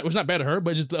 which not bad to her,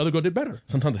 but just the other girl did better.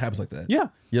 Sometimes it happens like that. Yeah.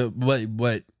 Yeah,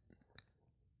 but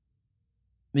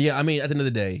yeah, I mean, at the end of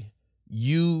the day,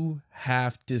 you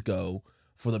have to go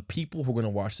for the people who are going to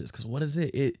watch this, because what is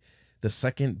it? The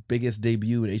second biggest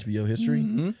debut in HBO history.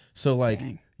 Mm-hmm. So like,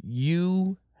 Dang.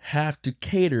 you have to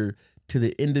cater to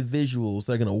the individuals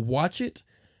that are going to watch it,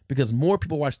 because more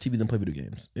people watch TV than play video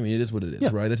games. I mean, it is what it is, Yeah.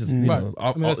 right? This is Mm. Right. know,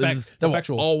 I mean, that's facts. that That's will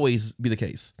factual. always be the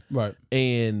case. Right.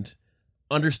 And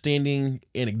understanding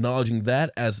and acknowledging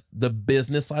that as the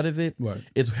business side of it Right.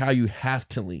 is how you have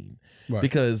to lean. Right.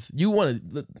 Because you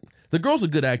want to. The girl's a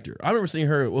good actor. I remember seeing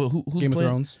her. Who's Game of playing?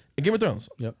 Thrones. Game of Thrones.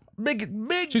 Yep. Big.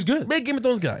 She's good. Big Game of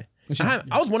Thrones guy. And she-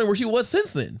 I was wondering where she was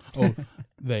since then. Oh,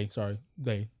 they.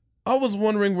 I was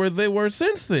wondering where they were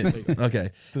since then. Okay.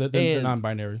 They're And-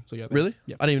 non-binary. So yeah. Really?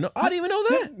 Yeah. I didn't even know. I didn't even know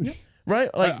that. Yeah. Right?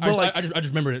 Like, but like, I just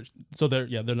remembered it. So they're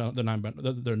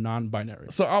non-binary.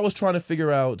 so I was trying to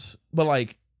figure out, but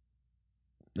like,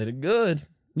 they did good,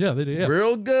 Yeah, they did. Yeah.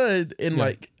 real good, and Yeah.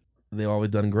 like, they've always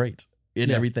done great in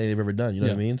Yeah. everything they've ever done. You know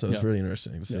what I Yeah. mean? So it's Yeah. really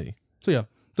interesting to see. So yeah.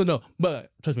 So no,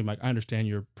 but trust me, Mike, I understand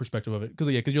your perspective of it,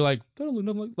 because you're like, they don't look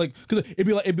nothing like, because it'd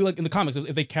be like in the comics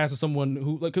if they casted someone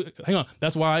who, like, hang on,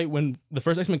 that's why when the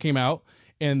first X-Men came out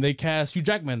and they cast Hugh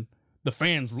Jackman, the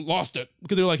fans lost it,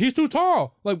 because they were like, he's too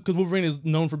tall, like, because Wolverine is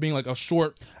known for being like a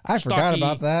short, I forgot stocky,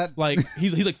 about that. like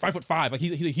he's like 5'5", like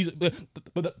he's but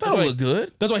That don't look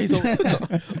good that's why he's so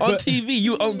on TV.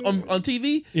 You on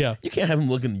TV, yeah, you can't have him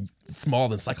looking smaller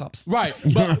than Cyclops. right,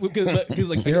 but because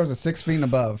like Heroes are 6 feet and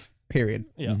above. Period.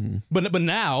 yeah, Mm-hmm. but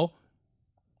now,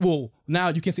 well, now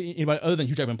you can't see anybody other than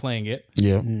Hugh Jackman playing it.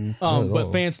 Yeah. Not at But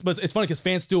all. fans, but it's funny because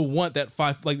fans still want that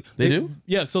like They do?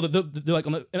 yeah. So they're like,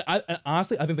 and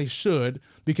honestly, I think they should,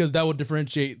 because that would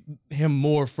differentiate him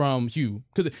more from Hugh.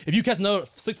 Because if you cast another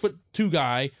 6'2"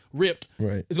 guy ripped,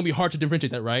 Right. it's gonna be hard to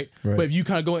differentiate that, right? Right. But if you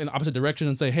kind of go in the opposite direction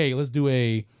and say, hey, let's do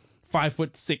a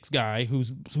 5'6" guy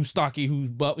who's stocky,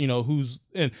 who's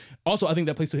and also I think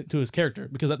that plays to his character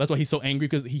because that's why he's so angry,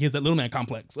 because he has that little man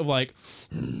complex of like,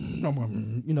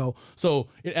 so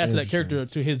it adds to that character,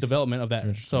 to his development of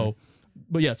that. So,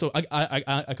 but yeah, so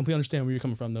I completely understand where you're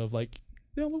coming from though, of like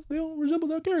they don't resemble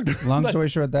that character. Long story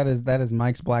short, that is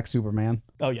Mike's Black Superman.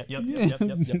 Oh yeah, yep.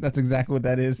 That's exactly what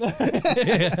that is.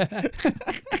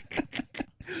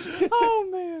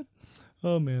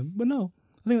 Oh man, but no,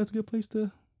 I think that's a good place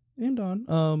to end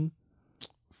on.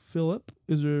 Phillip,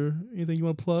 is there anything you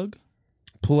want to plug?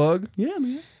 Plug? Yeah,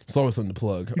 man. It's always something to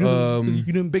plug. You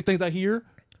doing big things out here.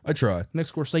 I try.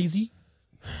 Next Scorsese.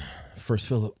 First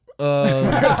Phillip.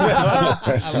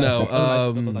 Nice.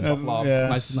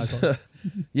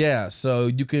 Yeah, so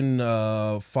you can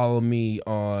follow me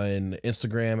on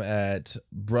Instagram at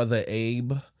Brother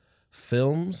Abe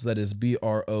Films. That is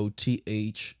BROTHAABE.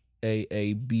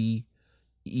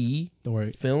 Don't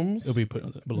worry, Films. It'll be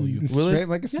put below you. Straight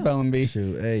like a spelling bee.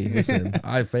 Shoot, hey, listen,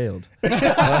 I failed.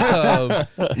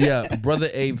 Yeah, Brother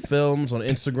Abe Films on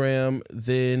Instagram.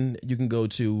 Then you can go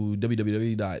to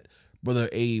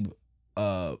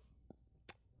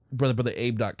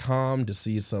brotherabe.com to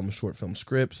see some short film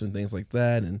scripts and things like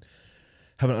that, and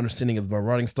have an understanding of my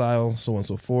writing style, so on and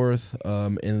so forth.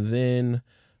 And then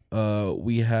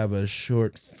we have a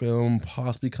short film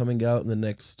possibly coming out in the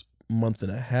next month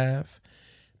and a half.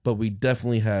 But we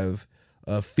definitely have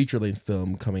a feature-length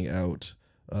film coming out,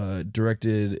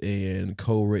 directed and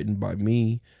co-written by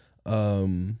me,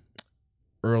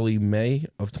 early May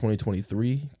of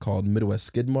 2023, called Midwest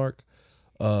Skid Mark.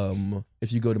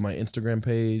 If you go to my Instagram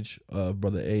page,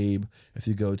 Brother Abe, if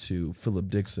you go to Phillip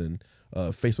Dixon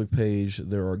Facebook page,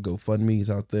 there are GoFundMes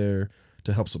out there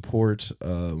to help support.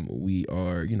 We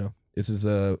are, this is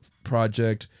a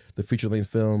project, the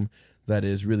feature-length film, that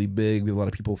is really big. We have a lot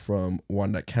of people from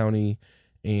Wyandotte County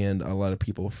and a lot of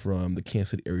people from the Kansas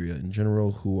City area in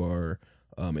general who are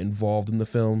involved in the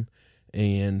film.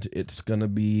 And it's going to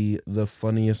be the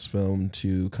funniest film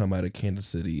to come out of Kansas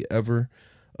City ever.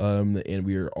 And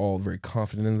we are all very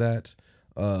confident in that.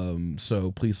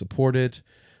 So please support it.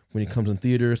 When it comes in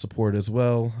theater, support it as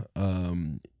well.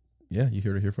 Yeah, you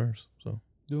heard it here first. So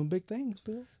doing big things,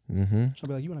 Bill. Mm-hmm. I'll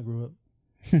be like you when I grew up.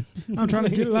 I'm trying to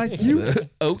get like you.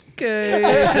 Okay.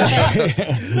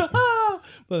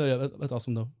 But yeah, that's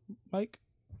awesome though. Mike,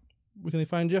 where can they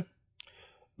find you?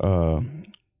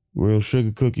 Real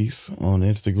Sugar Cookies on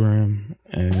Instagram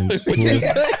and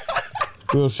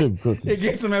Real Sugar Cookies. It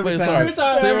gets them every Wait, time.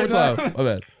 sorry. Say it every time. My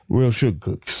bad. Real Sugar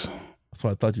Cookies. That's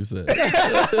what I thought you said.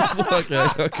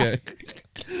 Okay.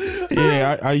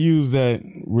 Yeah, I use that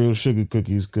Real Sugar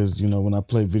Cookies because, when I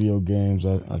play video games,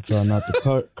 I try not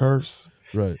to curse.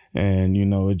 Right. And,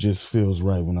 it just feels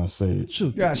right when I say it.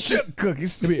 Yeah, sugar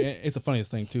cookies. It's the funniest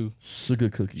thing too. Sugar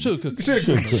cookies. Sugar cookies.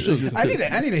 Sugar cookies. I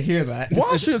need to hear that.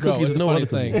 Why sugar cookies it's and no the other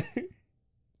funniest cookies?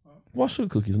 Why sugar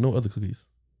cookies and no other cookies?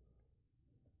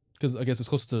 Because I guess it's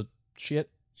close to shit.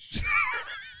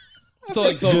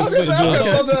 Sugar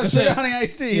honey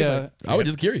iced tea. Yeah, I was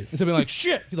just curious. instead of being like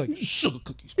shit, he's like sugar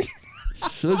cookies.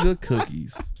 Sugar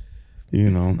cookies. I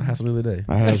had some the other day.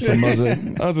 I have some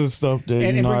other stuff that,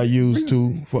 And I use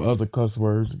too for other cuss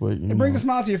words, but, It brings a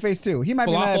smile to your face too. He might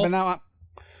be mad, Falafel? but now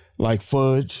like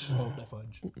fudge. Oh, that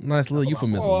fudge. Nice little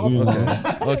euphemism.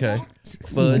 Okay.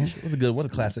 Fudge. What's a good one? What's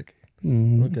a classic?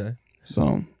 Mhm. Okay.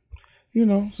 So,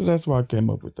 so that's why I came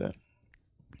up with that.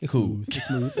 It's Cool.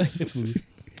 smooth. It's smooth.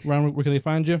 Ryan, where can they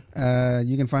find you?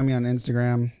 you can find me on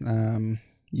Instagram,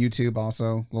 YouTube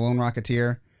also, The Lone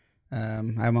Rocketeer. I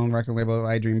have my own record label,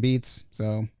 I Dream Beats.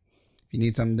 So if you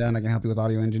need something done, I can help you with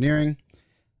audio engineering.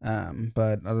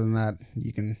 But other than that,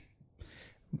 you can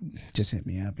just hit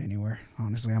me up anywhere.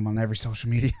 Honestly, I'm on every social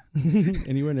media.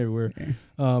 Anywhere and everywhere.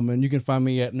 And you can find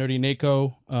me at Nerdy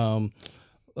Nako.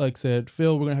 Like I said,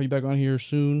 Phil, we're gonna have you back on here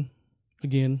soon.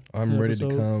 Again, I'm ready to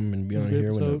come and be on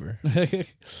here whenever.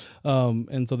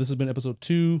 And so this has been episode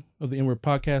 2 of the iNword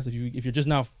podcast. If you're just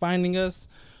now finding us,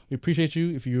 we appreciate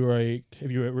you. If you're a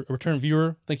return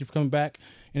viewer, thank you for coming back.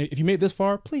 And if you made it this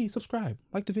far, please subscribe,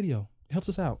 like the video. It helps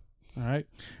us out. All right.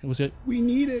 And we'll see it. We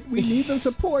need it. We need the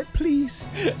support, please.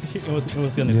 And we'll see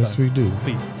you next Yes, time. we do.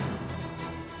 Peace.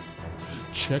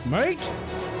 Checkmate.